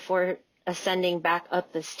knocks before ascending back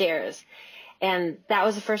up the stairs. And that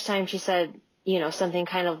was the first time she said, something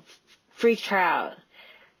kind of freaked her out.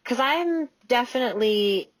 Because I'm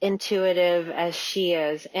definitely intuitive as she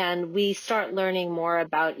is, and we start learning more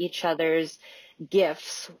about each other's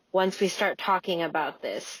gifts once we start talking about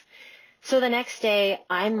this. So the next day,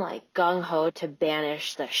 I'm like gung-ho to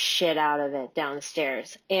banish the shit out of it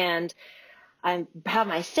downstairs. And I have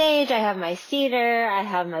my sage, I have my cedar, I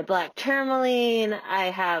have my black tourmaline,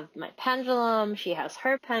 I have my pendulum, she has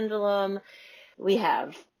her pendulum, we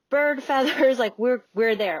have bird feathers, like we're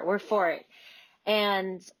there, we're for it.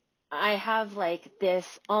 And I have like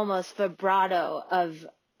this almost vibrato of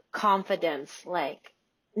confidence, like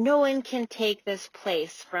no one can take this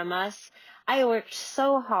place from us. I worked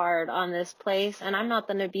so hard on this place, and I'm not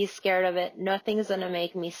going to be scared of it. Nothing's going to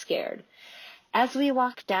make me scared. As we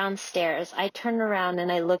walk downstairs, I turn around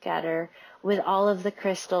and I look at her with all of the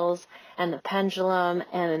crystals and the pendulum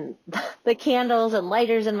and the candles and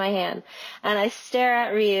lighters in my hand. And I stare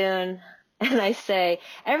at Ryun and I say,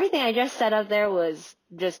 everything I just said up there was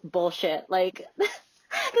just bullshit. Like,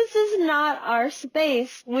 this is not our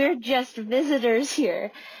space. We're just visitors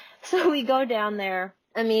here. So we go down there,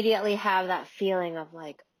 immediately have that feeling of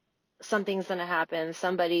like, something's going to happen.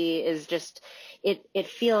 Somebody is just, it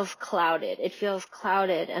feels clouded. It feels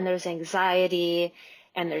clouded, and there's anxiety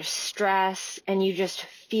and there's stress, and you just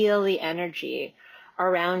feel the energy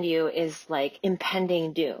around you is like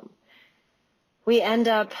impending doom. We end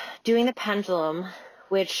up doing the pendulum,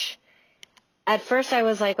 which at first I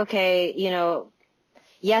was like, okay,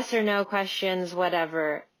 yes or no questions,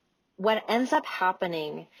 whatever. What ends up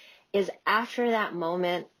happening is after that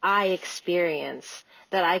moment, I experience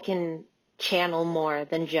that I can channel more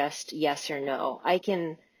than just yes or no. I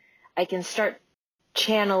can start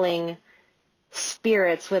channeling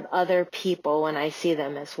spirits with other people when I see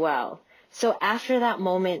them as well. So after that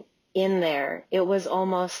moment in there, it was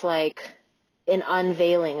almost like an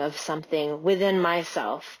unveiling of something within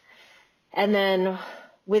myself. And then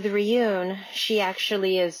with Ryun, she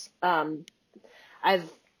actually is, I've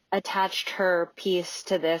attached her piece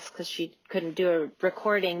to this because she couldn't do a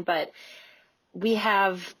recording, but we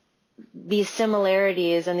have these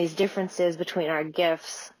similarities and these differences between our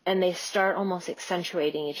gifts, and they start almost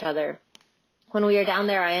accentuating each other. When we were down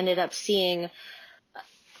there, I ended up seeing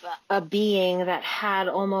a being that had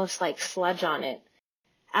almost like sludge on it.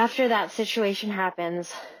 After that situation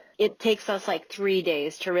happens, it takes us like 3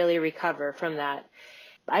 days to really recover from that.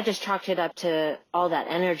 I just chalked it up to all that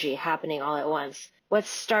energy happening all at once. What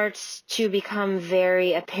starts to become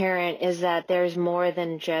very apparent is that there's more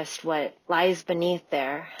than just what lies beneath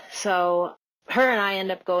there. So her and I end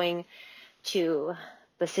up going to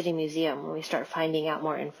the City Museum when we start finding out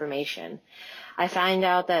more information. I find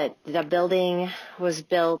out that the building was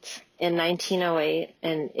built in 1908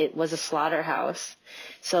 and it was a slaughterhouse.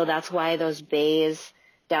 So that's why those bays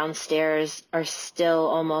downstairs are still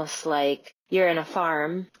almost like you're in a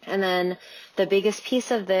farm. And then the biggest piece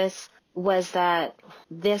of this was that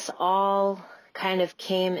this all kind of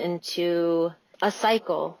came into a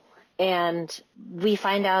cycle. And we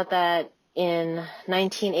find out that in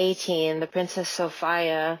 1918, the Princess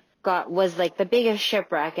Sophia was like the biggest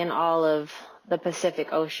shipwreck in all of the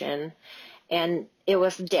Pacific Ocean. And it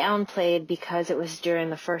was downplayed because it was during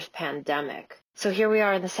the first pandemic. So here we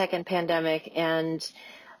are in the second pandemic, and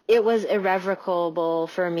it was irrevocable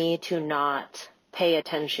for me to not pay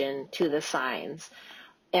attention to the signs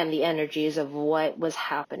and the energies of what was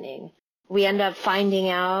happening. We end up finding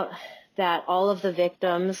out that all of the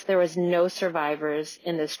victims, there was no survivors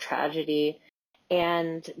in this tragedy,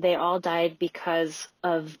 and they all died because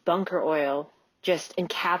of bunker oil just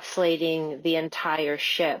encapsulating the entire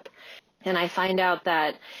ship. And I find out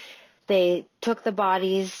that they took the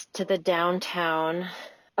bodies to the downtown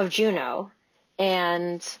of Juno.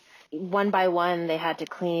 And one by one, they had to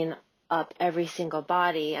clean up every single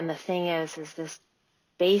body. And the thing is this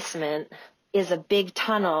basement is a big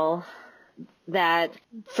tunnel that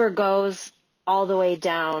goes all the way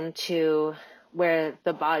down to where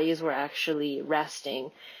the bodies were actually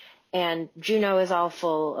resting. And Juneau is all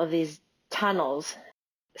full of these tunnels.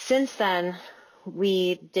 Since then,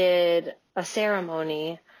 we did a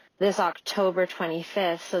ceremony this October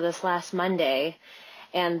 25th, so this last Monday,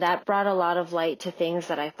 and that brought a lot of light to things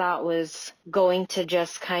that I thought was going to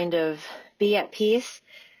just kind of be at peace.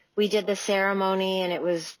 We did the ceremony and it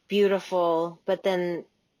was beautiful, but then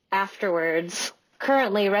afterwards,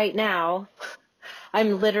 currently right now,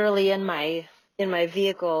 I'm literally in my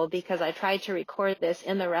vehicle because I tried to record this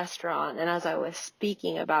in the restaurant, and as I was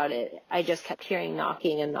speaking about it, I just kept hearing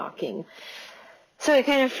knocking and knocking. So it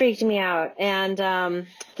kind of freaked me out. And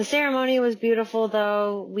the ceremony was beautiful,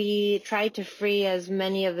 though. We tried to free as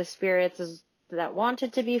many of the spirits that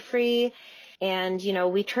wanted to be free. And,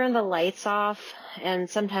 we turned the lights off, and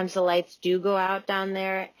sometimes the lights do go out down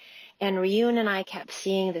there. And Ryun and I kept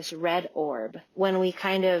seeing this red orb. When we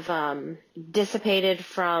kind of dissipated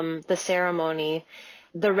from the ceremony,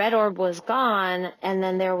 the red orb was gone, and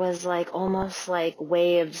then there was almost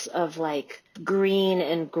waves of green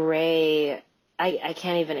and gray. I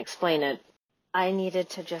can't even explain it. I needed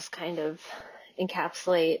to just kind of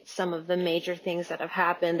encapsulate some of the major things that have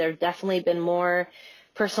happened. There have definitely been more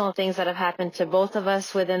personal things that have happened to both of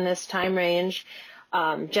us within this time range.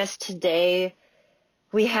 Just today,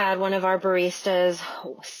 we had one of our baristas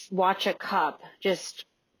watch a cup just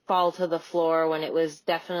fall to the floor when it was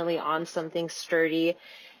definitely on something sturdy.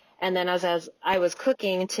 And then as I was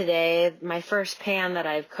cooking today, my first pan that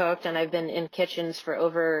I've cooked, and I've been in kitchens for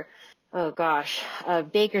over, a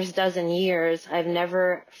baker's dozen years, I've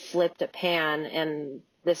never flipped a pan, and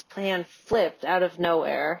this pan flipped out of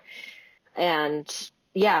nowhere. And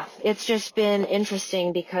yeah, it's just been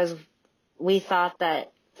interesting because we thought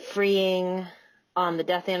that freeing on the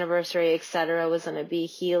death anniversary, etc., was going to be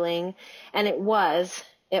healing, and it was,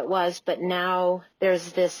 but now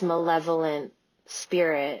there's this malevolent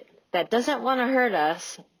spirit that doesn't want to hurt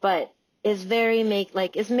us, but is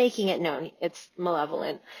is making it known it's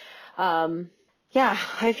malevolent.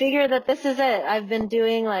 I figure that this is it. I've been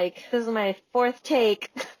doing this is my fourth take,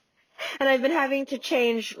 and I've been having to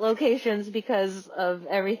change locations because of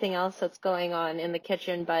everything else that's going on in the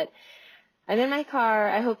kitchen, but I'm in my car.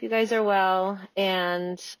 I hope you guys are well,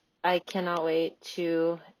 and I cannot wait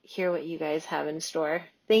to hear what you guys have in store.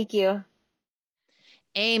 Thank you.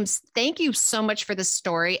 Ames, thank you so much for this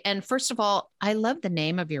story. And first of all, I love the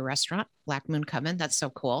name of your restaurant, Black Moon Coven. That's so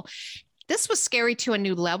cool. This was scary to a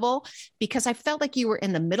new level because I felt like you were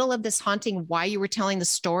in the middle of this haunting while you were telling the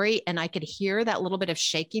story, and I could hear that little bit of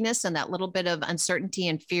shakiness and that little bit of uncertainty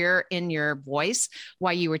and fear in your voice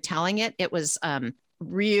while you were telling it. It was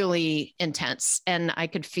really intense, and I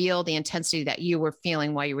could feel the intensity that you were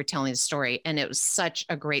feeling while you were telling the story, and it was such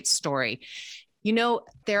a great story.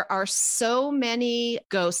 There are so many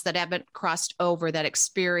ghosts that haven't crossed over that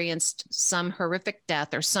experienced some horrific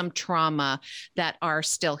death or some trauma that are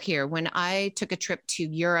still here. When I took a trip to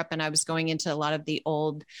Europe and I was going into a lot of the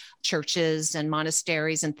old churches and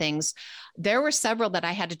monasteries and things, there were several that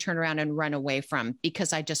I had to turn around and run away from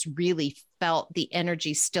because I just really felt the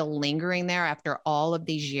energy still lingering there after all of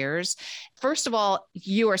these years. First of all,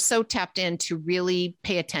 you are so tapped in to really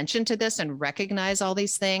pay attention to this and recognize all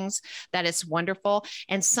these things. That is wonderful.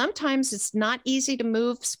 And sometimes it's not easy to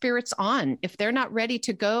move spirits on. If they're not ready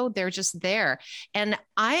to go, they're just there. And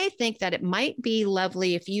I think that it might be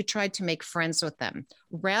lovely if you tried to make friends with them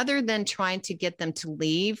rather than trying to get them to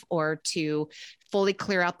leave or to fully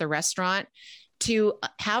clear out the restaurant, to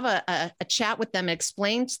have a chat with them and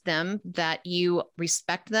explain to them that you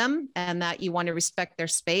respect them and that you want to respect their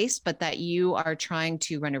space, but that you are trying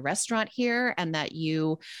to run a restaurant here and that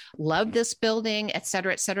you love this building, et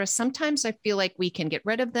cetera, et cetera. Sometimes I feel like we can get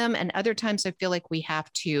rid of them, and other times I feel like we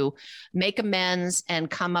have to make amends and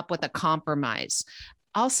come up with a compromise.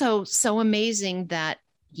 Also, so amazing that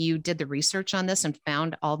you did the research on this and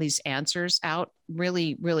found all these answers out.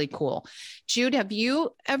 Really, really cool. Jude, have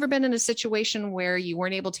you ever been in a situation where you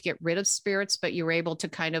weren't able to get rid of spirits, but you were able to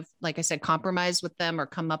kind of, like I said, compromise with them or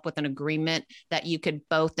come up with an agreement that you could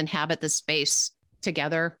both inhabit the space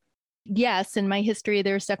together? Yes, in my history,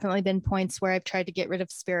 there's definitely been points where I've tried to get rid of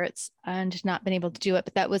spirits and not been able to do it,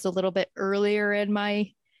 but that was a little bit earlier in my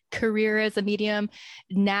career as a medium.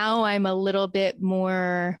 Now I'm a little bit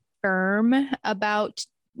more firm about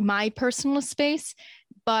my personal space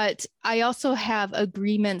But I also have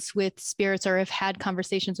agreements with spirits, or have had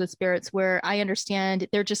conversations with spirits where I understand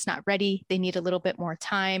they're just not ready. They need a little bit more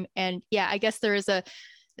time. And yeah, I guess there is a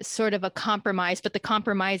sort of a compromise, but the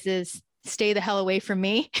compromise is stay the hell away from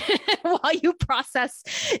me while you process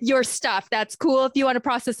your stuff. That's cool. If you want to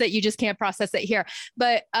process it, you just can't process it here.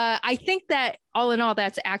 But I think that all in all,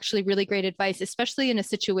 that's actually really great advice, especially in a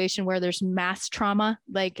situation where there's mass trauma,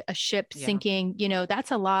 like a ship sinking,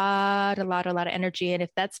 that's a lot of energy. And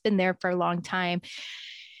if that's been there for a long time,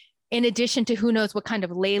 in addition to who knows what kind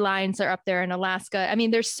of ley lines are up there in Alaska, I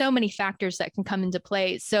mean, there's so many factors that can come into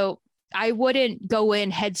play. So I wouldn't go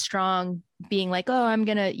in headstrong being like, oh, I'm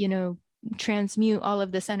going to, transmute all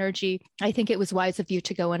of this energy. I think it was wise of you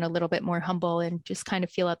to go in a little bit more humble and just kind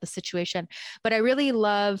of feel out the situation. But I really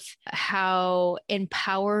love how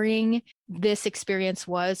empowering this experience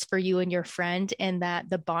was for you and your friend, and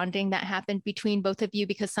that the bonding that happened between both of you,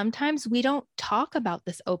 because sometimes we don't talk about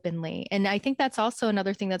this openly. And I think that's also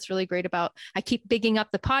another thing that's really great about, I keep bigging up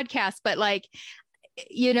the podcast, but like,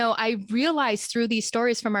 I realized through these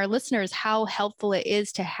stories from our listeners how helpful it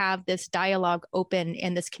is to have this dialogue open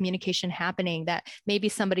and this communication happening, that maybe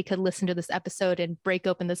somebody could listen to this episode and break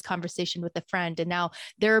open this conversation with a friend. And now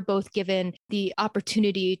they're both given the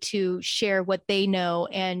opportunity to share what they know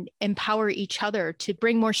and empower each other to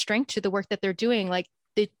bring more strength to the work that they're doing. Like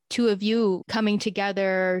the two of you coming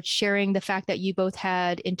together, sharing the fact that you both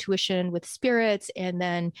had intuition with spirits, and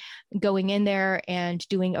then going in there and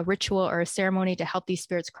doing a ritual or a ceremony to help these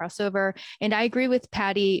spirits cross over. And I agree with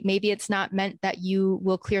Patty. Maybe it's not meant that you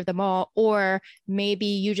will clear them all, or maybe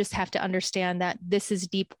you just have to understand that this is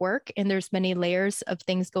deep work and there's many layers of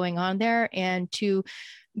things going on there, and to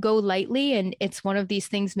go lightly. And it's one of these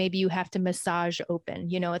things, maybe you have to massage open,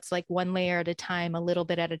 it's like one layer at a time, a little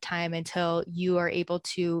bit at a time, until you are able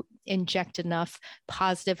to inject enough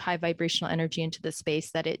positive, high vibrational energy into the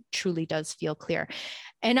space that it truly does feel clear.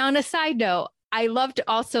 And on a side note, I loved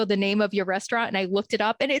also the name of your restaurant, and I looked it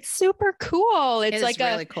up, and it's super cool. It's like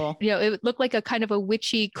really cool. It looked like a kind of a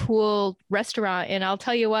witchy, cool restaurant. And I'll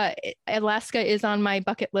tell you what, Alaska is on my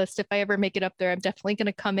bucket list. If I ever make it up there, I'm definitely going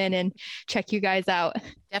to come in and check you guys out.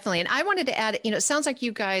 Definitely. And I wanted to add, it sounds like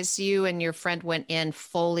you and your friend went in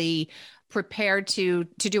fully prepared to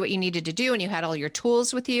do what you needed to do, and you had all your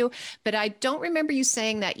tools with you. But I don't remember you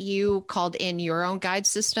saying that you called in your own guide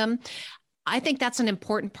system. I think that's an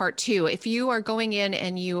important part too. If you are going in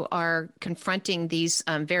and you are confronting these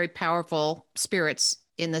very powerful spirits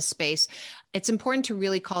in this space, it's important to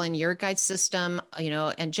really call in your guide system,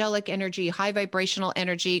 angelic energy, high vibrational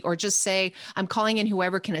energy, or just say, I'm calling in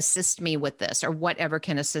whoever can assist me with this, or whatever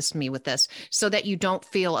can assist me with this, so that you don't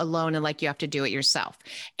feel alone and like you have to do it yourself.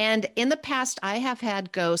 And in the past, I have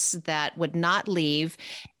had ghosts that would not leave,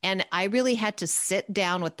 and I really had to sit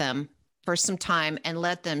down with them for some time and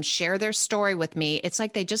let them share their story with me. It's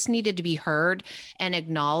like they just needed to be heard and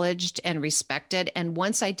acknowledged and respected. And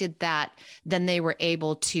once I did that, then they were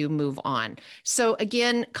able to move on. So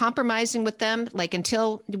again, compromising with them, like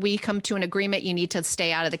until we come to an agreement, you need to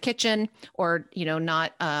stay out of the kitchen, or,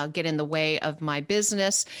 not get in the way of my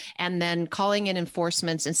business. And then calling in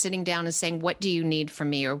enforcements and sitting down and saying, what do you need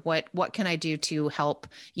from me? Or what can I do to help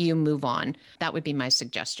you move on? That would be my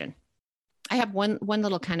suggestion. I have one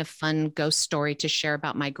little kind of fun ghost story to share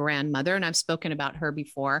about my grandmother, and I've spoken about her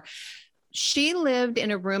before. She lived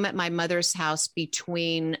in a room at my mother's house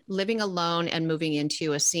between living alone and moving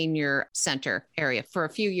into a senior center area. For a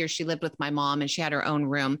few years, she lived with my mom, and she had her own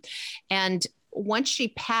room. And once she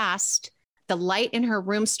passed, the light in her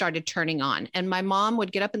room started turning on, and my mom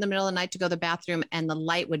would get up in the middle of the night to go to the bathroom, and the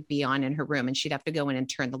light would be on in her room, and she'd have to go in and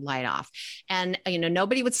turn the light off. And,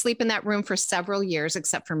 nobody would sleep in that room for several years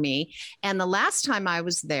except for me. And the last time I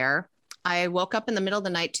was there, I woke up in the middle of the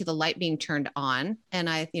night to the light being turned on. And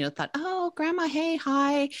I, thought, oh, grandma, hey,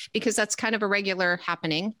 hi, because that's kind of a regular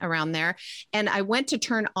happening around there. And I went to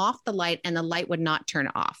turn off the light, and the light would not turn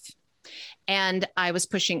off. And I was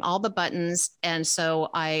pushing all the buttons. And so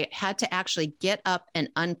I had to actually get up and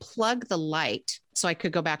unplug the light so I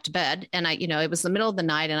could go back to bed. And it was the middle of the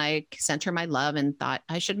night, and I sent her my love and thought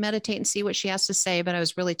I should meditate and see what she has to say. But I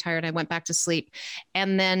was really tired. I went back to sleep.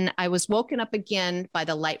 And then I was woken up again by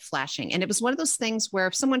the light flashing. And it was one of those things where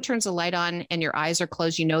if someone turns a light on and your eyes are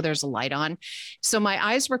closed, there's a light on. So my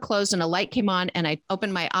eyes were closed and a light came on, and I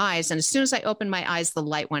opened my eyes. And as soon as I opened my eyes, the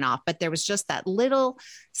light went off. But there was just that little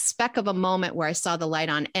speck of a moment where I saw the light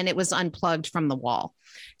on, and it was unplugged from the wall.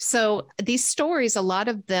 So these stories, a lot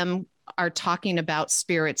of them are talking about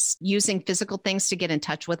spirits using physical things to get in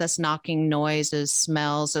touch with us, knocking, noises,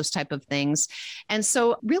 smells, those type of things. And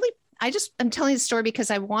so really, I'm telling the story because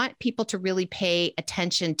I want people to really pay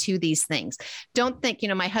attention to these things. Don't think,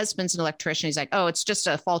 my husband's an electrician. He's like, oh, it's just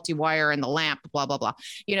a faulty wire in the lamp, blah, blah, blah.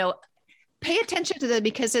 Pay attention to them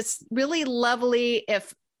because it's really lovely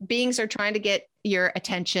if beings are trying to get your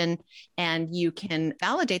attention and you can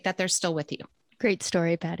validate that they're still with you. Great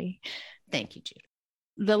story, Patty. Thank you, Jude.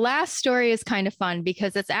 The last story is kind of fun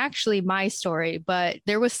because it's actually my story, but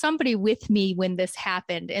there was somebody with me when this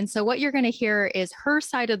happened. And so what you're going to hear is her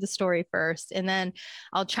side of the story first, and then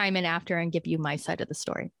I'll chime in after and give you my side of the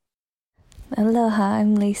story. Aloha,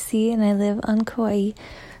 I'm Lacey and I live on Kauai.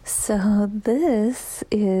 So this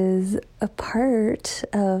is a part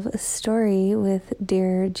of a story with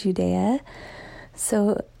dear Judea.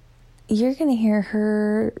 So you're going to hear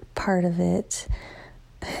her part of it.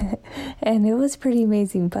 And it was pretty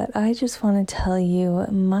amazing, but I just want to tell you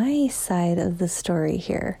my side of the story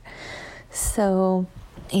here. So,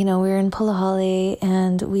 we were in Polihale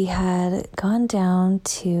and we had gone down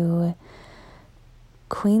to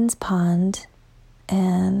Queen's Pond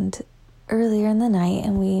and earlier in the night,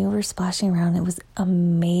 and we were splashing around. It was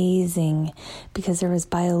amazing because there was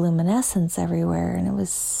bioluminescence everywhere and it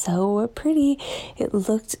was so pretty. It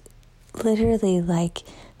looked literally like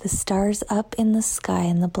the stars up in the sky,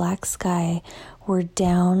 in the black sky, were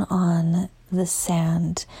down on the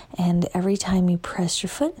sand. And every time you pressed your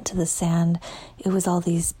foot into the sand, it was all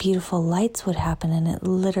these beautiful lights would happen. And it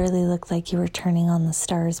literally looked like you were turning on the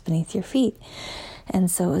stars beneath your feet. And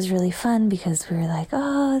so it was really fun because we were like,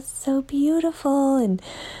 oh, it's so beautiful. And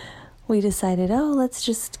we decided, let's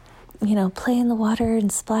just, play in the water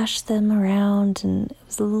and splash them around. And it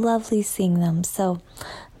was lovely seeing them. So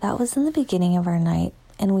that was in the beginning of our night.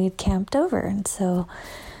 And we had camped over. And so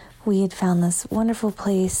we had found this wonderful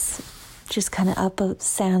place just kind of up a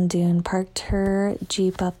sand dune, parked her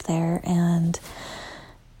Jeep up there. And,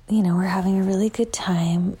 we're having a really good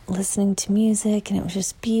time listening to music. And it was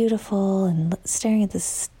just beautiful and staring at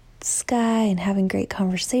the sky and having great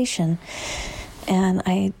conversation. And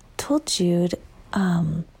I told Jude,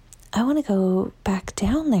 I want to go back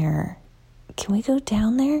down there. Can we go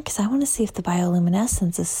down there? Because I want to see if the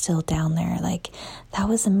bioluminescence is still down there. That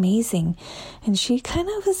was amazing. And she kind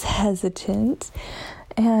of was hesitant.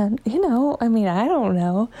 And, I don't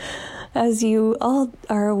know. As you all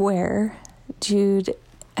are aware, Jude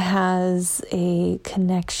has a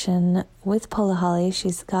connection with Polihale.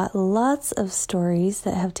 She's got lots of stories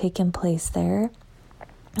that have taken place there.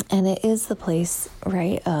 And it is the place,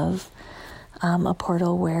 right, of a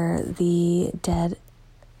portal where the dead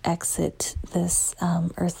exit this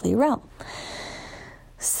earthly realm.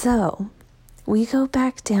 So we go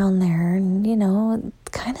back down there and,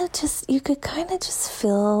 you could kind of just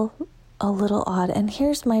feel a little odd. And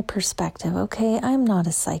here's my perspective, okay? I'm not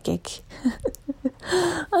a psychic.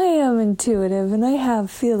 I am intuitive and I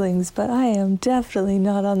have feelings, but I am definitely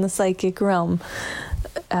not on the psychic realm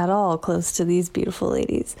at all close to these beautiful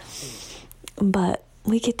ladies. But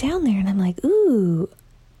we get down there and I'm like, ooh,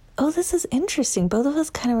 oh, this is interesting. Both of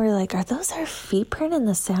us kind of were like, are those our feet print in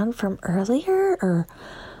the sand from earlier or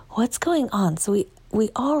what's going on? So we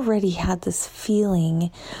already had this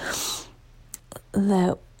feeling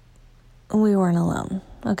that we weren't alone.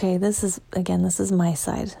 Okay, this is my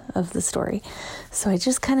side of the story. So I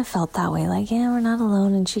just kind of felt that way, like, yeah, we're not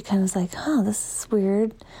alone. And she kind of was like, this is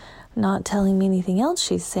weird, not telling me anything else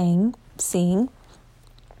she's seeing.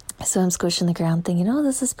 So I'm squishing the ground thinking,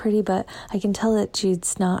 this is pretty, but I can tell that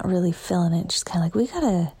Jude's not really feeling it. She's kind of like,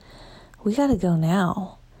 we gotta go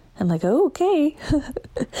now. I'm like, oh, okay.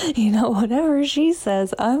 Whatever she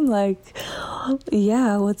says, I'm like,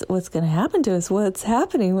 yeah, what's going to happen to us? What's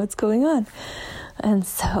happening? What's going on? And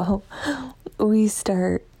so we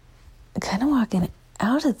start kind of walking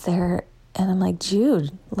out of there. And I'm like,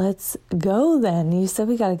 Jude, let's go then. You said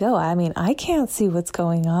we got to go. I mean, I can't see what's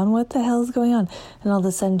going on. What the hell is going on? And all of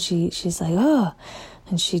a sudden she's like, oh,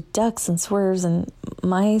 and she ducks and swerves. And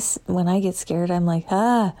when I get scared, I'm like,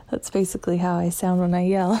 that's basically how I sound when I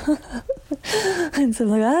yell. And so I'm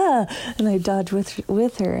like, and I dodge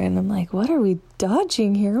with her. And I'm like, what are we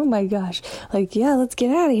dodging here? Oh my gosh. Like, yeah, let's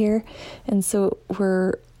get out of here. And so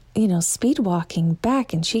we're, speed walking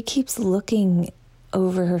back, and she keeps looking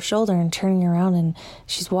over her shoulder and turning around, and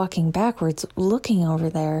she's walking backwards looking over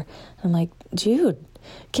there. And I'm like, Jude,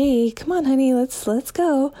 okay, come on, honey, let's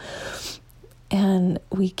go. And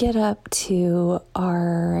we get up to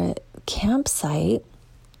our campsite,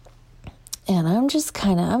 and I'm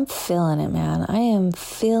feeling it, man. I am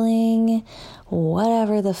feeling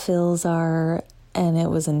whatever the feels are, and it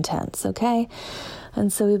was intense, okay?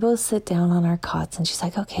 And so we both sit down on our cots, and she's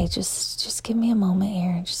like, okay, just give me a moment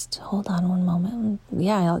here. Just hold on one moment. And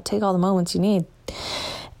yeah, I'll take all the moments you need.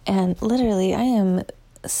 And literally, I am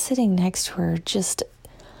sitting next to her, just,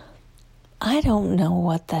 I don't know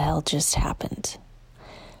what the hell just happened.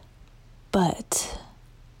 But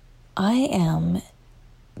I am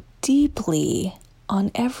deeply,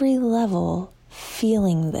 on every level,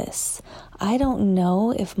 feeling this. I don't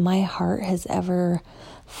know if my heart has ever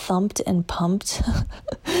thumped and pumped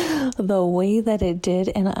the way that it did,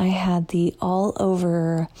 and I had the all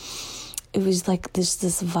over, it was like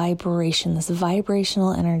this vibration, this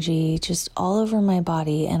vibrational energy just all over my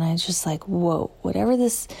body, and I just like, whoa, whatever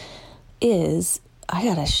this is, I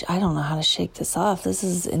don't know how to shake this off. This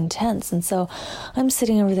is intense. And so I'm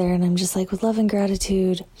sitting over there and I'm just like, with love and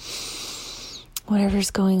gratitude, whatever's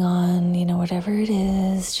going on, whatever it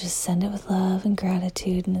is, just send it with love and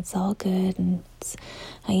gratitude, and it's all good. And it's,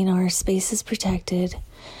 our space is protected.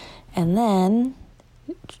 And then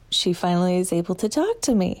she finally is able to talk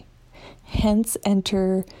to me. Hence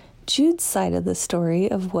enter Jude's side of the story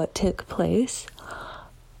of what took place.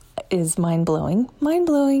 Is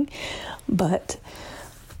mind-blowing, but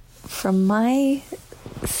from my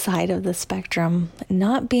side of the spectrum,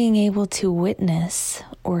 not being able to witness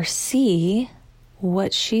or see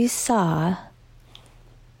what she saw,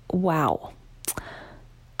 wow,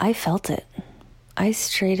 I felt it. I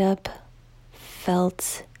straight up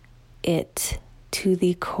felt it to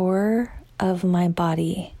the core of my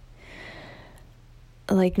body,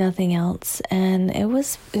 like nothing else. And it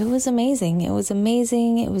was amazing. It was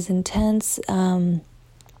amazing. It was intense.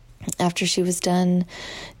 After she was done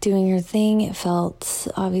doing her thing, it felt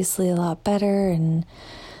obviously a lot better, and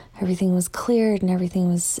everything was cleared and everything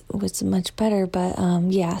was much better. But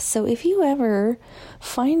yeah, so if you ever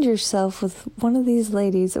find yourself with one of these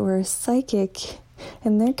ladies or a psychic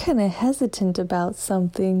and they're kind of hesitant about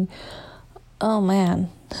something, oh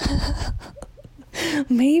man,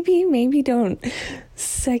 maybe don't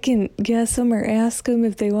second guess them or ask them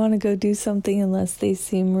if they want to go do something unless they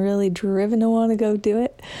seem really driven to want to go do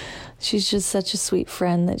it. She's just such a sweet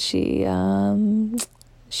friend that she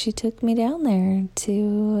took me down there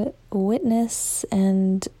to witness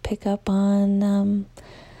and pick up on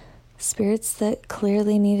spirits that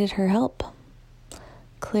clearly needed her help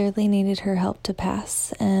to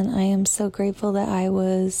pass. And I am so grateful that I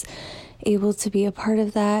was able to be a part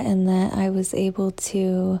of that, and that I was able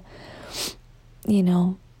to,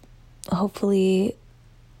 hopefully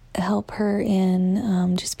help her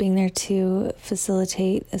in just being there to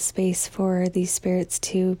facilitate a space for these spirits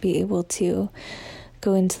to be able to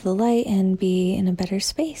go into the light and be in a better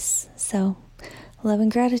space. So, love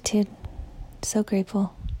and gratitude. So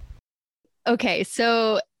grateful. Okay,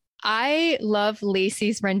 so I love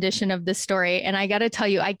Lacey's rendition of this story. And I got to tell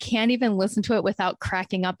you, I can't even listen to it without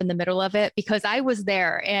cracking up in the middle of it, because I was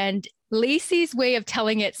there, and Lacey's way of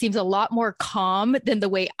telling it seems a lot more calm than the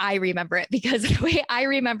way I remember it, because the way I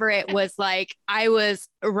remember it was like I was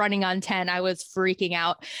running on 10. I was freaking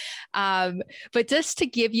out. But just to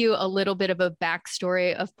give you a little bit of a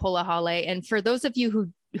backstory of Polahale, and for those of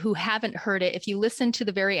you who haven't heard it, if you listen to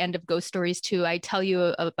the very end of Ghost Stories 2, I tell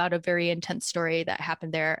you about a very intense story that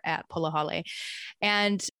happened there at Polahale.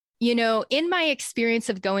 And, in my experience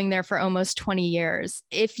of going there for almost 20 years,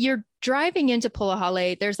 if you're driving into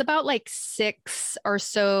Polahale, there's about like 6 or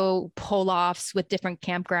so pull-offs with different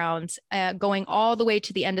campgrounds, going all the way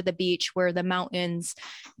to the end of the beach where the mountains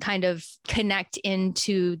kind of connect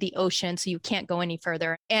into the ocean, so you can't go any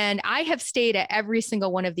further. And I have stayed at every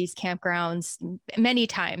single one of these campgrounds many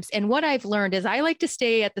times. And what I've learned is I like to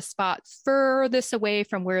stay at the spot furthest away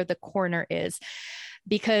from where the corner is,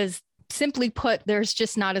 because simply put, there's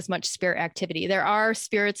just not as much spirit activity. There are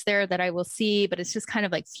spirits there that I will see, but it's just kind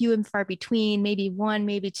of like few and far between, maybe one,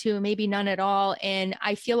 maybe two, maybe none at all. And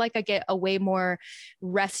I feel like I get a way more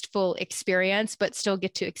restful experience, but still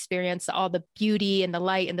get to experience all the beauty and the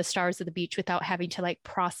light and the stars of the beach without having to like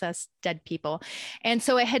process dead people. And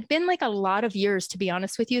so it had been like a lot of years, to be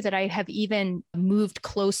honest with you, that I have even moved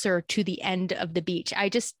closer to the end of the beach. I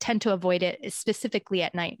just tend to avoid it, specifically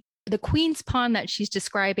at night. The Queen's Pond that she's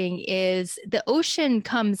describing is the ocean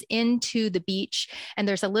comes into the beach, and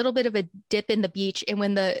there's a little bit of a dip in the beach. And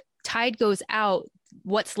when the tide goes out,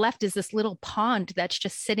 what's left is this little pond that's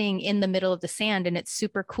just sitting in the middle of the sand. And it's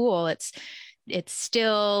super cool. It's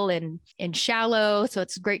still and shallow, so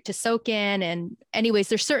it's great to soak in. And anyways,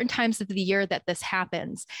 there's certain times of the year that this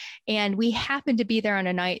happens. And we happened to be there on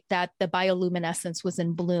a night that the bioluminescence was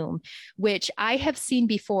in bloom, which I have seen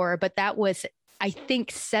before, but that was, I think,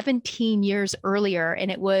 17 years earlier. And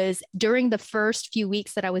it was during the first few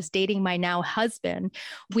weeks that I was dating my now husband.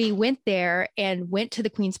 We went there and went to the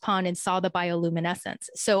Queen's Pond and saw the bioluminescence.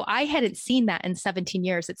 So I hadn't seen that in 17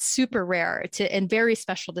 years. It's super rare and very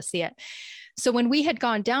special to see it. So when we had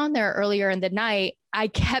gone down there earlier in the night, I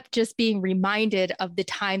kept just being reminded of the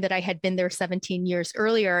time that I had been there 17 years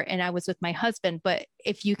earlier and I was with my husband. But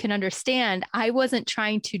if you can understand, I wasn't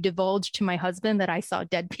trying to divulge to my husband that I saw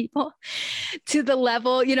dead people to the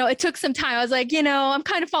level, it took some time. I was like, I'm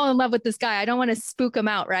kind of falling in love with this guy. I don't want to spook him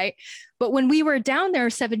out. Right. But when we were down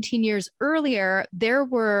there 17 years earlier, there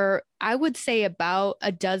were, I would say, about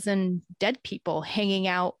a dozen dead people hanging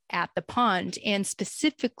out at the pond. And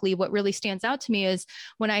specifically, what really stands out to me is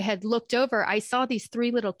when I had looked over, I saw these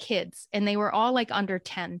 3 little kids and they were all like under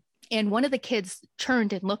 10. And one of the kids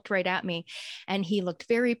turned and looked right at me, and he looked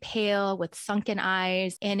very pale with sunken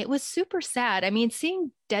eyes. And it was super sad. I mean,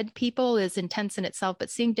 seeing dead people is intense in itself, but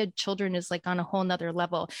seeing dead children is like on a whole nother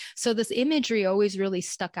level. So this imagery always really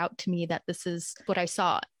stuck out to me that this is what I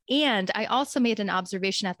saw. And I also made an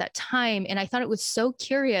observation at that time, and I thought it was so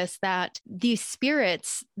curious that these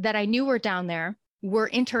spirits that I knew were down there were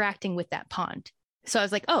interacting with that pond. So I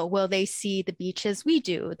was like, oh, well, they see the beach as we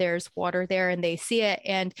do. There's water there and they see it.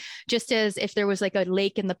 And just as if there was like a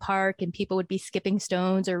lake in the park and people would be skipping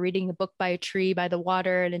stones or reading a book by a tree by the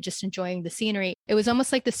water and just enjoying the scenery, it was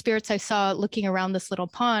almost like the spirits I saw looking around this little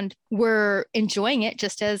pond were enjoying it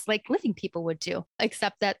just as like living people would do,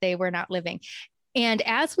 except that they were not living. And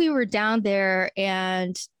as we were down there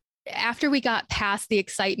and after we got past the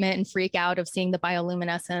excitement and freak out of seeing the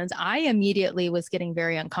bioluminescence, I immediately was getting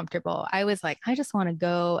very uncomfortable. I was like, I just want to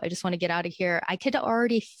go. I just want to get out of here. I could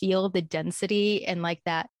already feel the density and like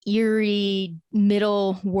that eerie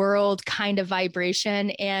middle world kind of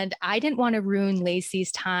vibration. And I didn't want to ruin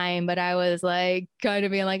Lacey's time, but I was like kind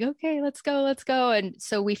of being like, okay, let's go. And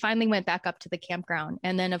so we finally went back up to the campground.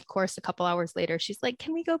 And then of course, a couple hours later, she's like,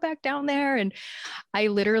 can we go back down there? And I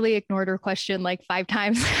literally ignored her question like 5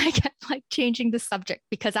 times. I kept like changing the subject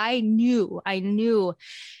because I knew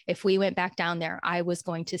if we went back down there, I was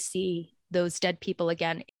going to see those dead people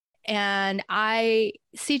again. And I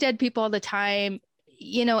see dead people all the time.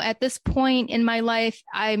 At this point in my life,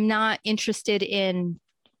 I'm not interested in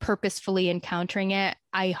purposefully encountering it.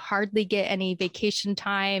 I hardly get any vacation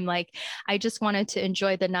time. Like I just wanted to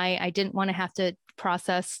enjoy the night. I didn't want to have to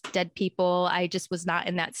process dead people. I just was not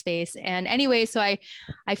in that space. And anyway, so I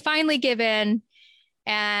finally give in.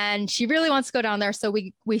 And she really wants to go down there. So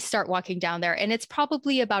we start walking down there. And it's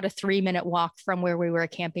probably about a 3-minute walk from where we were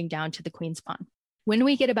camping down to the Queen's Pond. When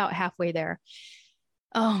we get about halfway there,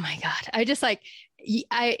 oh my God,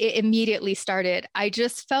 it immediately started. I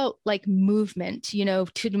just felt like movement,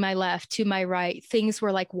 to my left, to my right. Things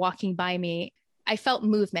were like walking by me. I felt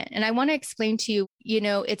movement. And I want to explain to you,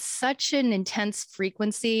 it's such an intense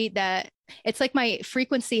frequency that it's like my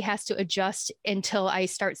frequency has to adjust until I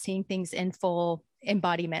start seeing things in full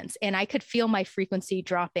embodiments. And I could feel my frequency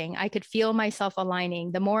dropping. I could feel myself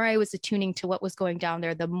aligning. The more I was attuning to what was going down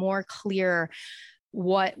there, the more clear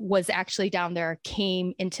what was actually down there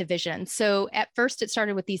came into vision. So at first it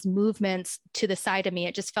started with these movements to the side of me.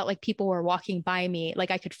 It just felt like people were walking by me. Like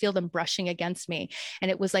I could feel them brushing against me. And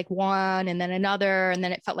it was like 1 and then another. And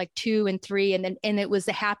then it felt like 2 and 3. And it was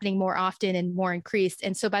happening more often and more increased.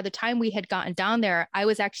 And so by the time we had gotten down there, I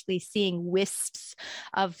was actually seeing wisps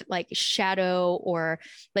of like shadow or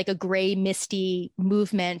like a gray, misty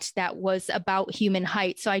movement that was about human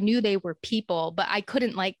height. So I knew they were people, but I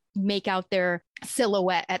couldn't like make out their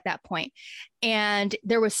silhouette at that point. And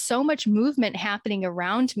there was so much movement happening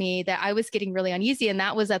around me that I was getting really uneasy. And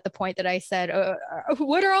that was at the point that I said,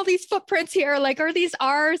 what are all these footprints here? Like, are these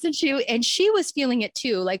ours? And she was feeling it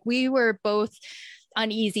too. Like we were both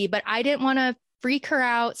uneasy, but I didn't want to freak her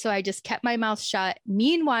out. So I just kept my mouth shut.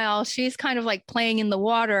 Meanwhile, she's kind of like playing in the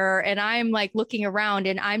water and I'm like looking around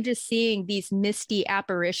and I'm just seeing these misty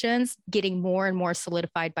apparitions getting more and more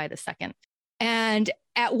solidified by the second. And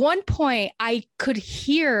at one point, I could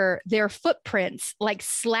hear their footprints like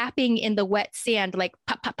slapping in the wet sand, like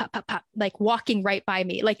pop, pop, pop, pop, pop, like walking right by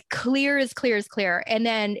me, like clear as clear. And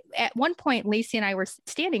then at one point, Lacey and I were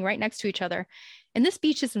standing right next to each other. And this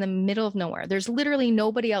beach is in the middle of nowhere. There's literally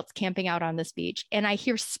nobody else camping out on this beach. And I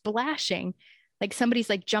hear splashing, like somebody's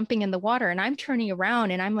like jumping in the water. And I'm turning around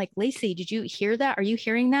and I'm like, Lacey, did you hear that? Are you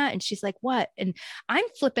hearing that? And she's like, what? And I'm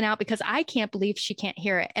flipping out because I can't believe she can't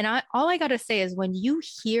hear it. And all I got to say is when you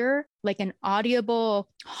hear like an audible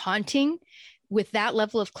haunting with that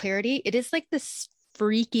level of clarity, it is like this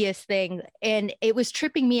freakiest thing. And it was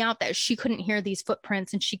tripping me out that she couldn't hear these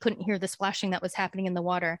footprints and she couldn't hear the splashing that was happening in the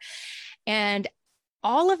water. And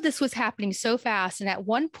all of this was happening so fast. And at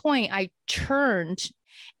one point I turned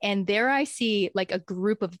And there I see like a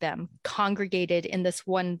group of them congregated in this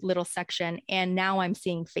one little section. And now I'm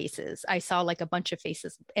seeing faces. I saw like a bunch of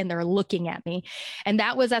faces and they're looking at me. And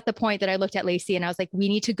that was at the point that I looked at Lacey and I was like, we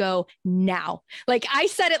need to go now. Like I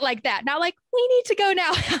said it like that. Now, like, we need to go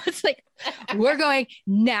now. I was like, we're going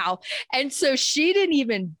now. And so she didn't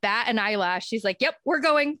even bat an eyelash. She's like, yep, we're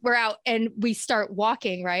going, we're out. And we start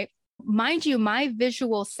walking, right? Mind you, my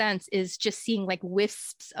visual sense is just seeing like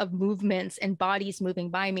wisps of movements and bodies moving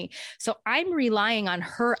by me. So I'm relying on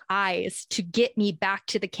her eyes to get me back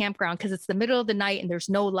to the campground because it's the middle of the night and there's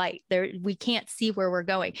no light there. We can't see where we're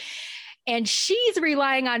going. And she's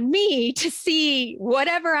relying on me to see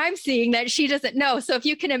whatever I'm seeing that she doesn't know. So if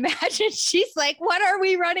you can imagine, she's like, what are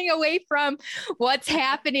we running away from? What's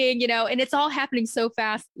happening? You know, and it's all happening so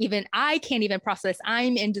fast. Even I can't even process.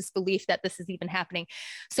 I'm in disbelief that this is even happening.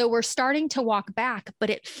 So we're starting to walk back,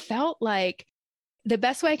 but it felt like the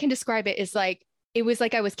best way I can describe it is like, it was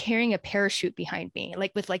like I was carrying a parachute behind me,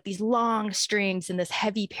 like with like these long strings, and this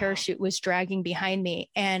heavy parachute was dragging behind me.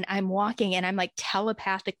 And I'm walking and I'm like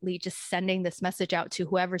telepathically just sending this message out to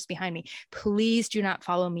whoever's behind me. Please do not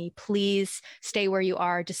follow me. Please stay where you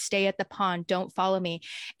are. Just stay at the pond. Don't follow me.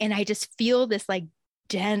 And I just feel this like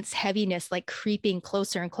dense heaviness like creeping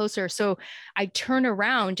closer and closer. So I turn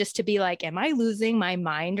around just to be like, am I losing my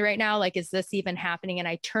mind right now? Like, is this even happening? And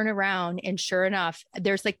I turn around and sure enough,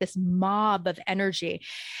 there's like this mob of energy.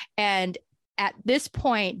 And at this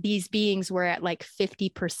point, these beings were at like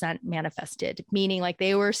 50% manifested, meaning like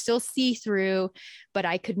they were still see-through, but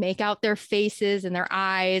I could make out their faces and their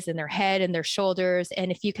eyes and their head and their shoulders.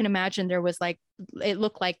 And if you can imagine, there was like, it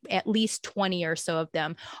looked like at least 20 or so of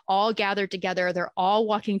them all gathered together. They're all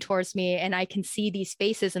walking towards me and I can see these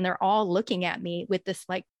faces and they're all looking at me with this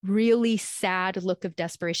like really sad look of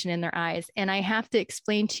desperation in their eyes. And I have to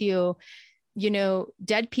explain to you, you know,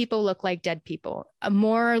 dead people look like dead people.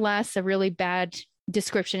 More or less, a really bad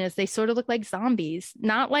description is they sort of look like zombies,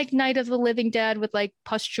 not like Night of the Living Dead with like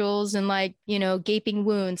pustules and like, you know, gaping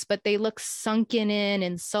wounds, but they look sunken in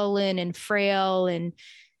and sullen and frail and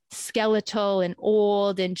skeletal and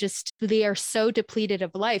old, and just they are so depleted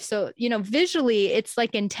of life. So, you know, visually it's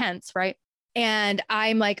like intense, right? And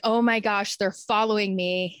I'm like, oh my gosh, they're following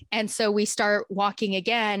me. And so we start walking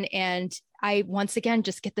again. And I once again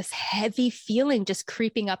just get this heavy feeling just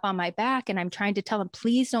creeping up on my back. And I'm trying to tell them,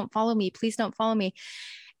 please don't follow me. Please don't follow me.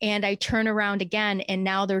 And I turn around again. And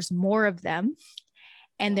now there's more of them.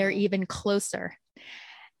 And they're even closer.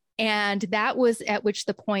 And that was at which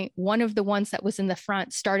the point, one of the ones that was in the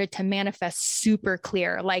front started to manifest super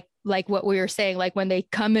clear, like what we were saying, like when they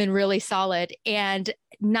come in really solid. And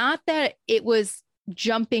not that it was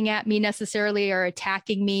jumping at me necessarily or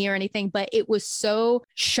attacking me or anything, but it was so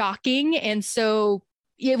shocking. And so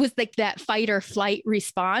it was like that fight or flight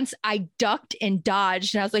response. I ducked and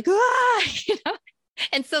dodged and I was like, ah, you know?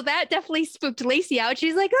 And so that definitely spooked Lacey out.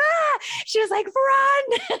 She's like, ah, she was like,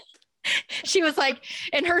 run. She was like,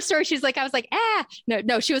 in her story, she's like, I was like, ah,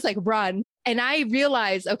 no, she was like, run. And I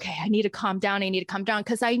realized, okay, I need to calm down.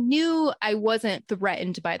 Because I knew I wasn't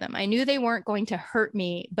threatened by them. I knew they weren't going to hurt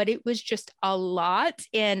me, but it was just a lot.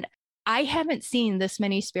 And I haven't seen this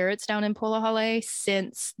many spirits down in Polihale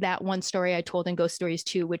since that one story I told in Ghost Stories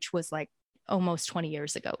 2, which was like almost 20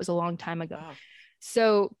 years ago. It was a long time ago. Wow.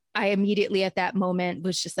 So I immediately at that moment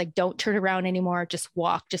was just like, don't turn around anymore. Just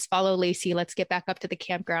walk, just follow Lacey. Let's get back up to the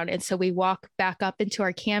campground. And so we walk back up into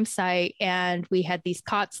our campsite and we had these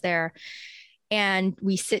cots there and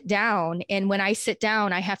we sit down. And when I sit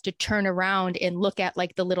down, I have to turn around and look at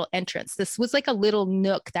like the little entrance. This was like a little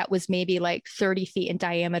nook that was maybe like 30 feet in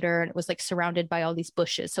diameter. And it was like surrounded by all these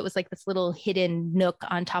bushes. So it was like this little hidden nook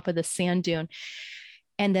on top of the sand dune.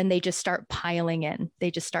 And then they just start piling in.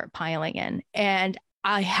 And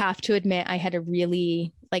I have to admit, I had a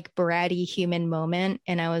really like bratty human moment.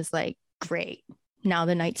 And I was like, great, now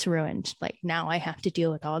the night's ruined. Like now I have to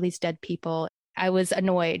deal with all these dead people. I was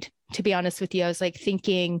annoyed, to be honest with you. I was like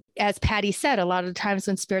thinking, as Patty said, a lot of times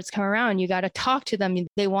when spirits come around, you got to talk to them.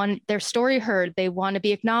 They want their story heard. They want to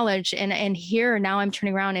be acknowledged. And here now I'm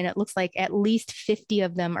turning around and it looks like at least 50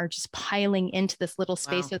 of them are just piling into this little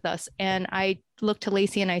space with us. And I looked to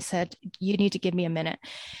Lacey and I said, you need to give me a minute.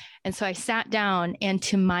 And so I sat down and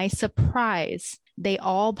to my surprise, they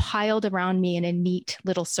all piled around me in a neat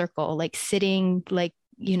little circle, like sitting, like,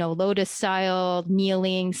 you know, lotus style,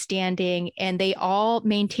 kneeling, standing, and they all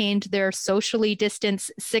maintained their socially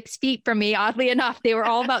distanced 6 feet from me. Oddly enough, they were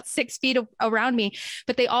all about 6 feet around me,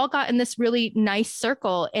 but they all got in this really nice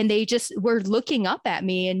circle and they just were looking up at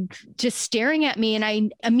me and just staring at me. And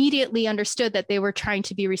I immediately understood that they were trying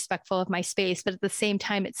to be respectful of my space, but at the same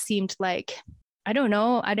time, it seemed like I don't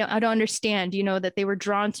know. I don't understand, that they were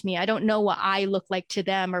drawn to me. I don't know what I look like to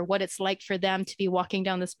them or what it's like for them to be walking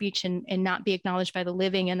down this beach and not be acknowledged by the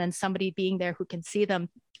living, and then somebody being there who can see them.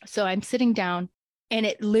 So I'm sitting down, and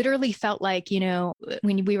it literally felt like,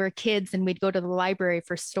 when we were kids and we'd go to the library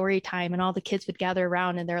for story time and all the kids would gather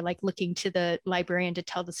around and they're like looking to the librarian to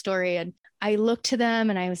tell the story. And I looked to them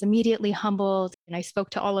and I was immediately humbled, and I spoke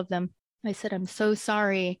to all of them. I said, I'm so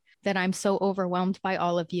sorry that I'm so overwhelmed by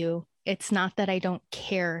all of you. It's not that I don't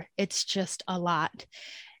care. It's just a lot.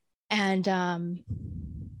 And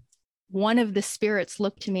one of the spirits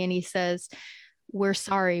looked to me and he says, we're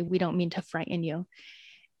sorry. We don't mean to frighten you.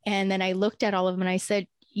 And then I looked at all of them and I said,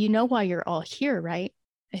 you know why you're all here, right?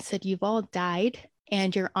 I said, you've all died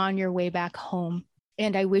and you're on your way back home.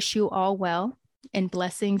 And I wish you all well and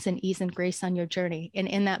blessings and ease and grace on your journey. And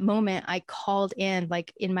in that moment, I called in,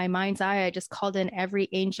 like in my mind's eye, I just called in every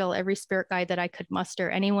angel, every spirit guide that I could muster,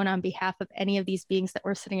 anyone on behalf of any of these beings that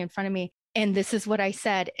were sitting in front of me. And this is what I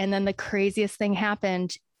said. And then the craziest thing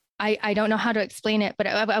happened. I don't know how to explain it, but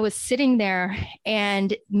I was sitting there,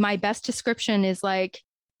 and my best description is like,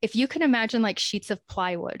 if you can imagine like sheets of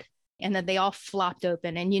plywood, and then they all flopped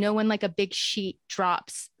open. And when like a big sheet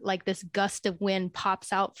drops, like this gust of wind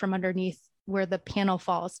pops out from underneath where the panel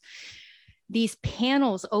falls. These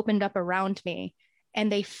panels opened up around me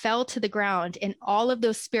and they fell to the ground, and all of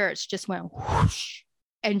those spirits just went whoosh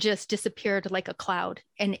and just disappeared like a cloud,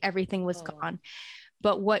 and everything was gone.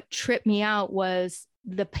 But what tripped me out was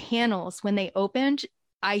the panels, when they opened,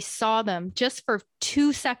 I saw them just for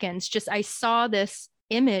 2 seconds. I saw this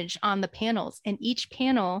image on the panels, and each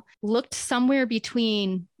panel looked somewhere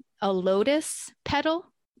between a lotus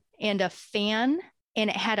petal and a fan, and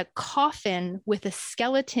it had a coffin with a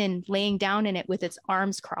skeleton laying down in it with its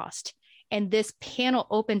arms crossed. And this panel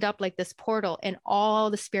opened up like this portal, and all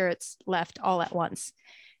the spirits left all at once.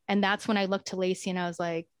 And that's when I looked to Lacey and I was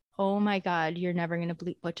like, oh my God, you're never going to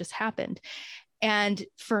believe what just happened. And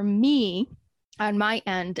for me, on my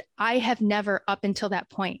end, I have never up until that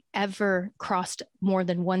point ever crossed more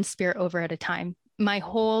than one spirit over at a time. My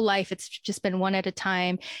whole life, it's just been one at a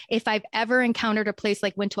time. If I've ever encountered a place,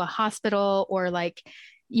 like went to a hospital or like,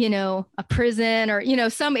 a prison or,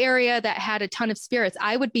 some area that had a ton of spirits,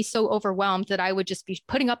 I would be so overwhelmed that I would just be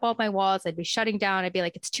putting up all my walls. I'd be shutting down. I'd be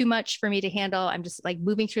like, it's too much for me to handle. I'm just like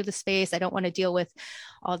moving through the space. I don't want to deal with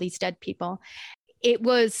all these dead people. It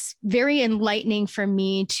was very enlightening for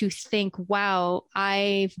me to think, wow,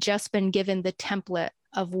 I've just been given the template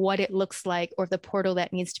of what it looks like, or the portal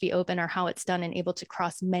that needs to be open, or how it's done, and able to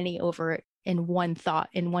cross many over it in one thought,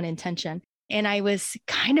 in one intention. And I was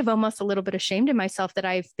kind of almost a little bit ashamed of myself that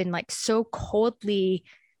I've been like so coldly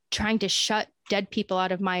trying to shut dead people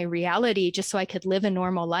out of my reality just so I could live a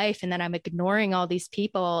normal life. And then I'm ignoring all these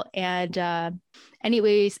people. And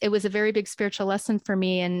anyways, it was a very big spiritual lesson for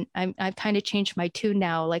me. And I've kind of changed my tune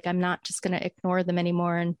now. Like, I'm not just going to ignore them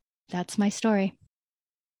anymore. And that's my story.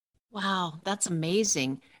 Wow, that's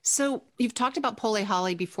amazing. So you've talked about Pole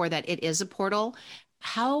Holly before, that it is a portal.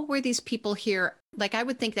 How were these people here? Like, I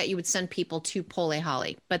would think that you would send people to Pole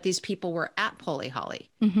Holly, but these people were at Pole Holly.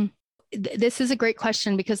 Mm-hmm. This is a great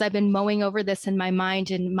question, because I've been mulling over this in my mind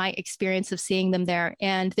and my experience of seeing them there.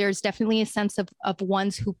 And there's definitely a sense of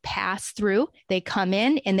ones who pass through. They come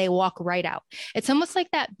in and they walk right out. It's almost like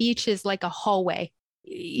that beach is like a hallway.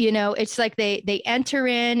 It's like they enter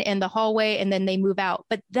in the hallway and then they move out.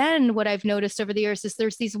 But then what I've noticed over the years is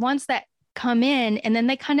there's these ones that come in and then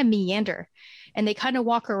they kind of meander and they kind of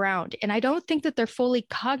walk around. And I don't think that they're fully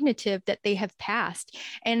cognitive that they have passed.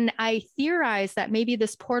 And I theorize that maybe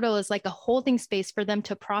this portal is like a holding space for them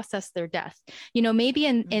to process their death. Maybe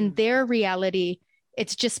in their reality,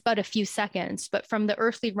 it's just but a few seconds, but from the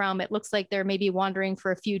earthly realm, it looks like they're maybe wandering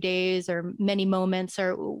for a few days or many moments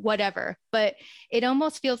or whatever. But it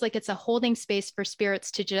almost feels like it's a holding space for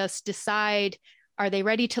spirits to just decide, are they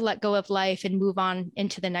ready to let go of life and move on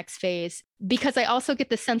into the next phase? Because I also get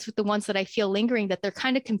the sense with the ones that I feel lingering that they're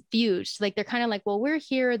kind of confused. Like, they're kind of like, well, we're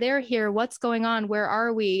here, they're here. What's going on? Where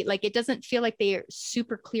are we? Like, it doesn't feel like they're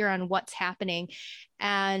super clear on what's happening.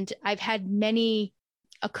 And I've had many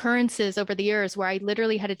occurrences over the years where I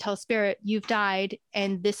literally had to tell spirit, you've died,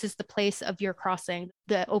 and this is the place of your crossing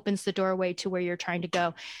that opens the doorway to where you're trying to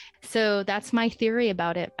go. So that's my theory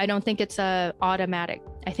about it. I don't think it's a automatic.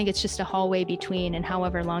 I think it's just a hallway between, and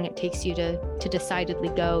however long it takes you to decidedly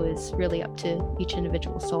go is really up to each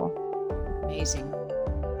individual soul. Amazing.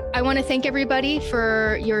 I want to thank everybody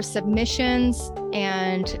for your submissions.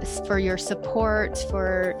 and for your support,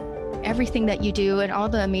 for everything that you do, and all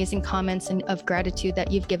the amazing comments and of gratitude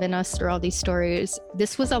that you've given us through all these stories.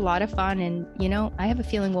 This was a lot of fun, and I have a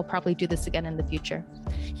feeling we'll probably do this again in the future.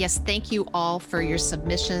 Yes, thank you all for your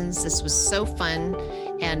submissions. This was so fun,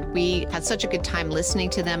 and we had such a good time listening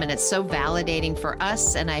to them, and it's so validating for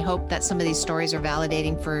us, and I hope that some of these stories are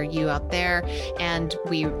validating for you out there, and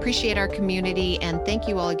we appreciate our community, and thank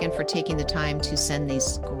you all again for taking the time to send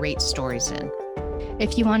these great stories in.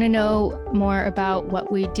 If you want to know more about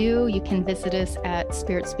what we do, you can visit us at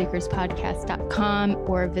spiritspeakerspodcast.com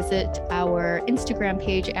or visit our Instagram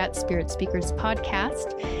page at Spirit Speakers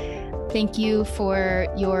Podcast. Thank you for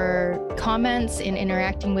your comments and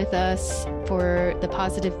interacting with us, for the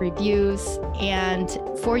positive reviews, and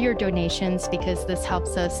for your donations, because this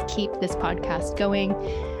helps us keep this podcast going.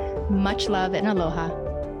 Much love and aloha.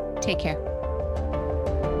 Take care.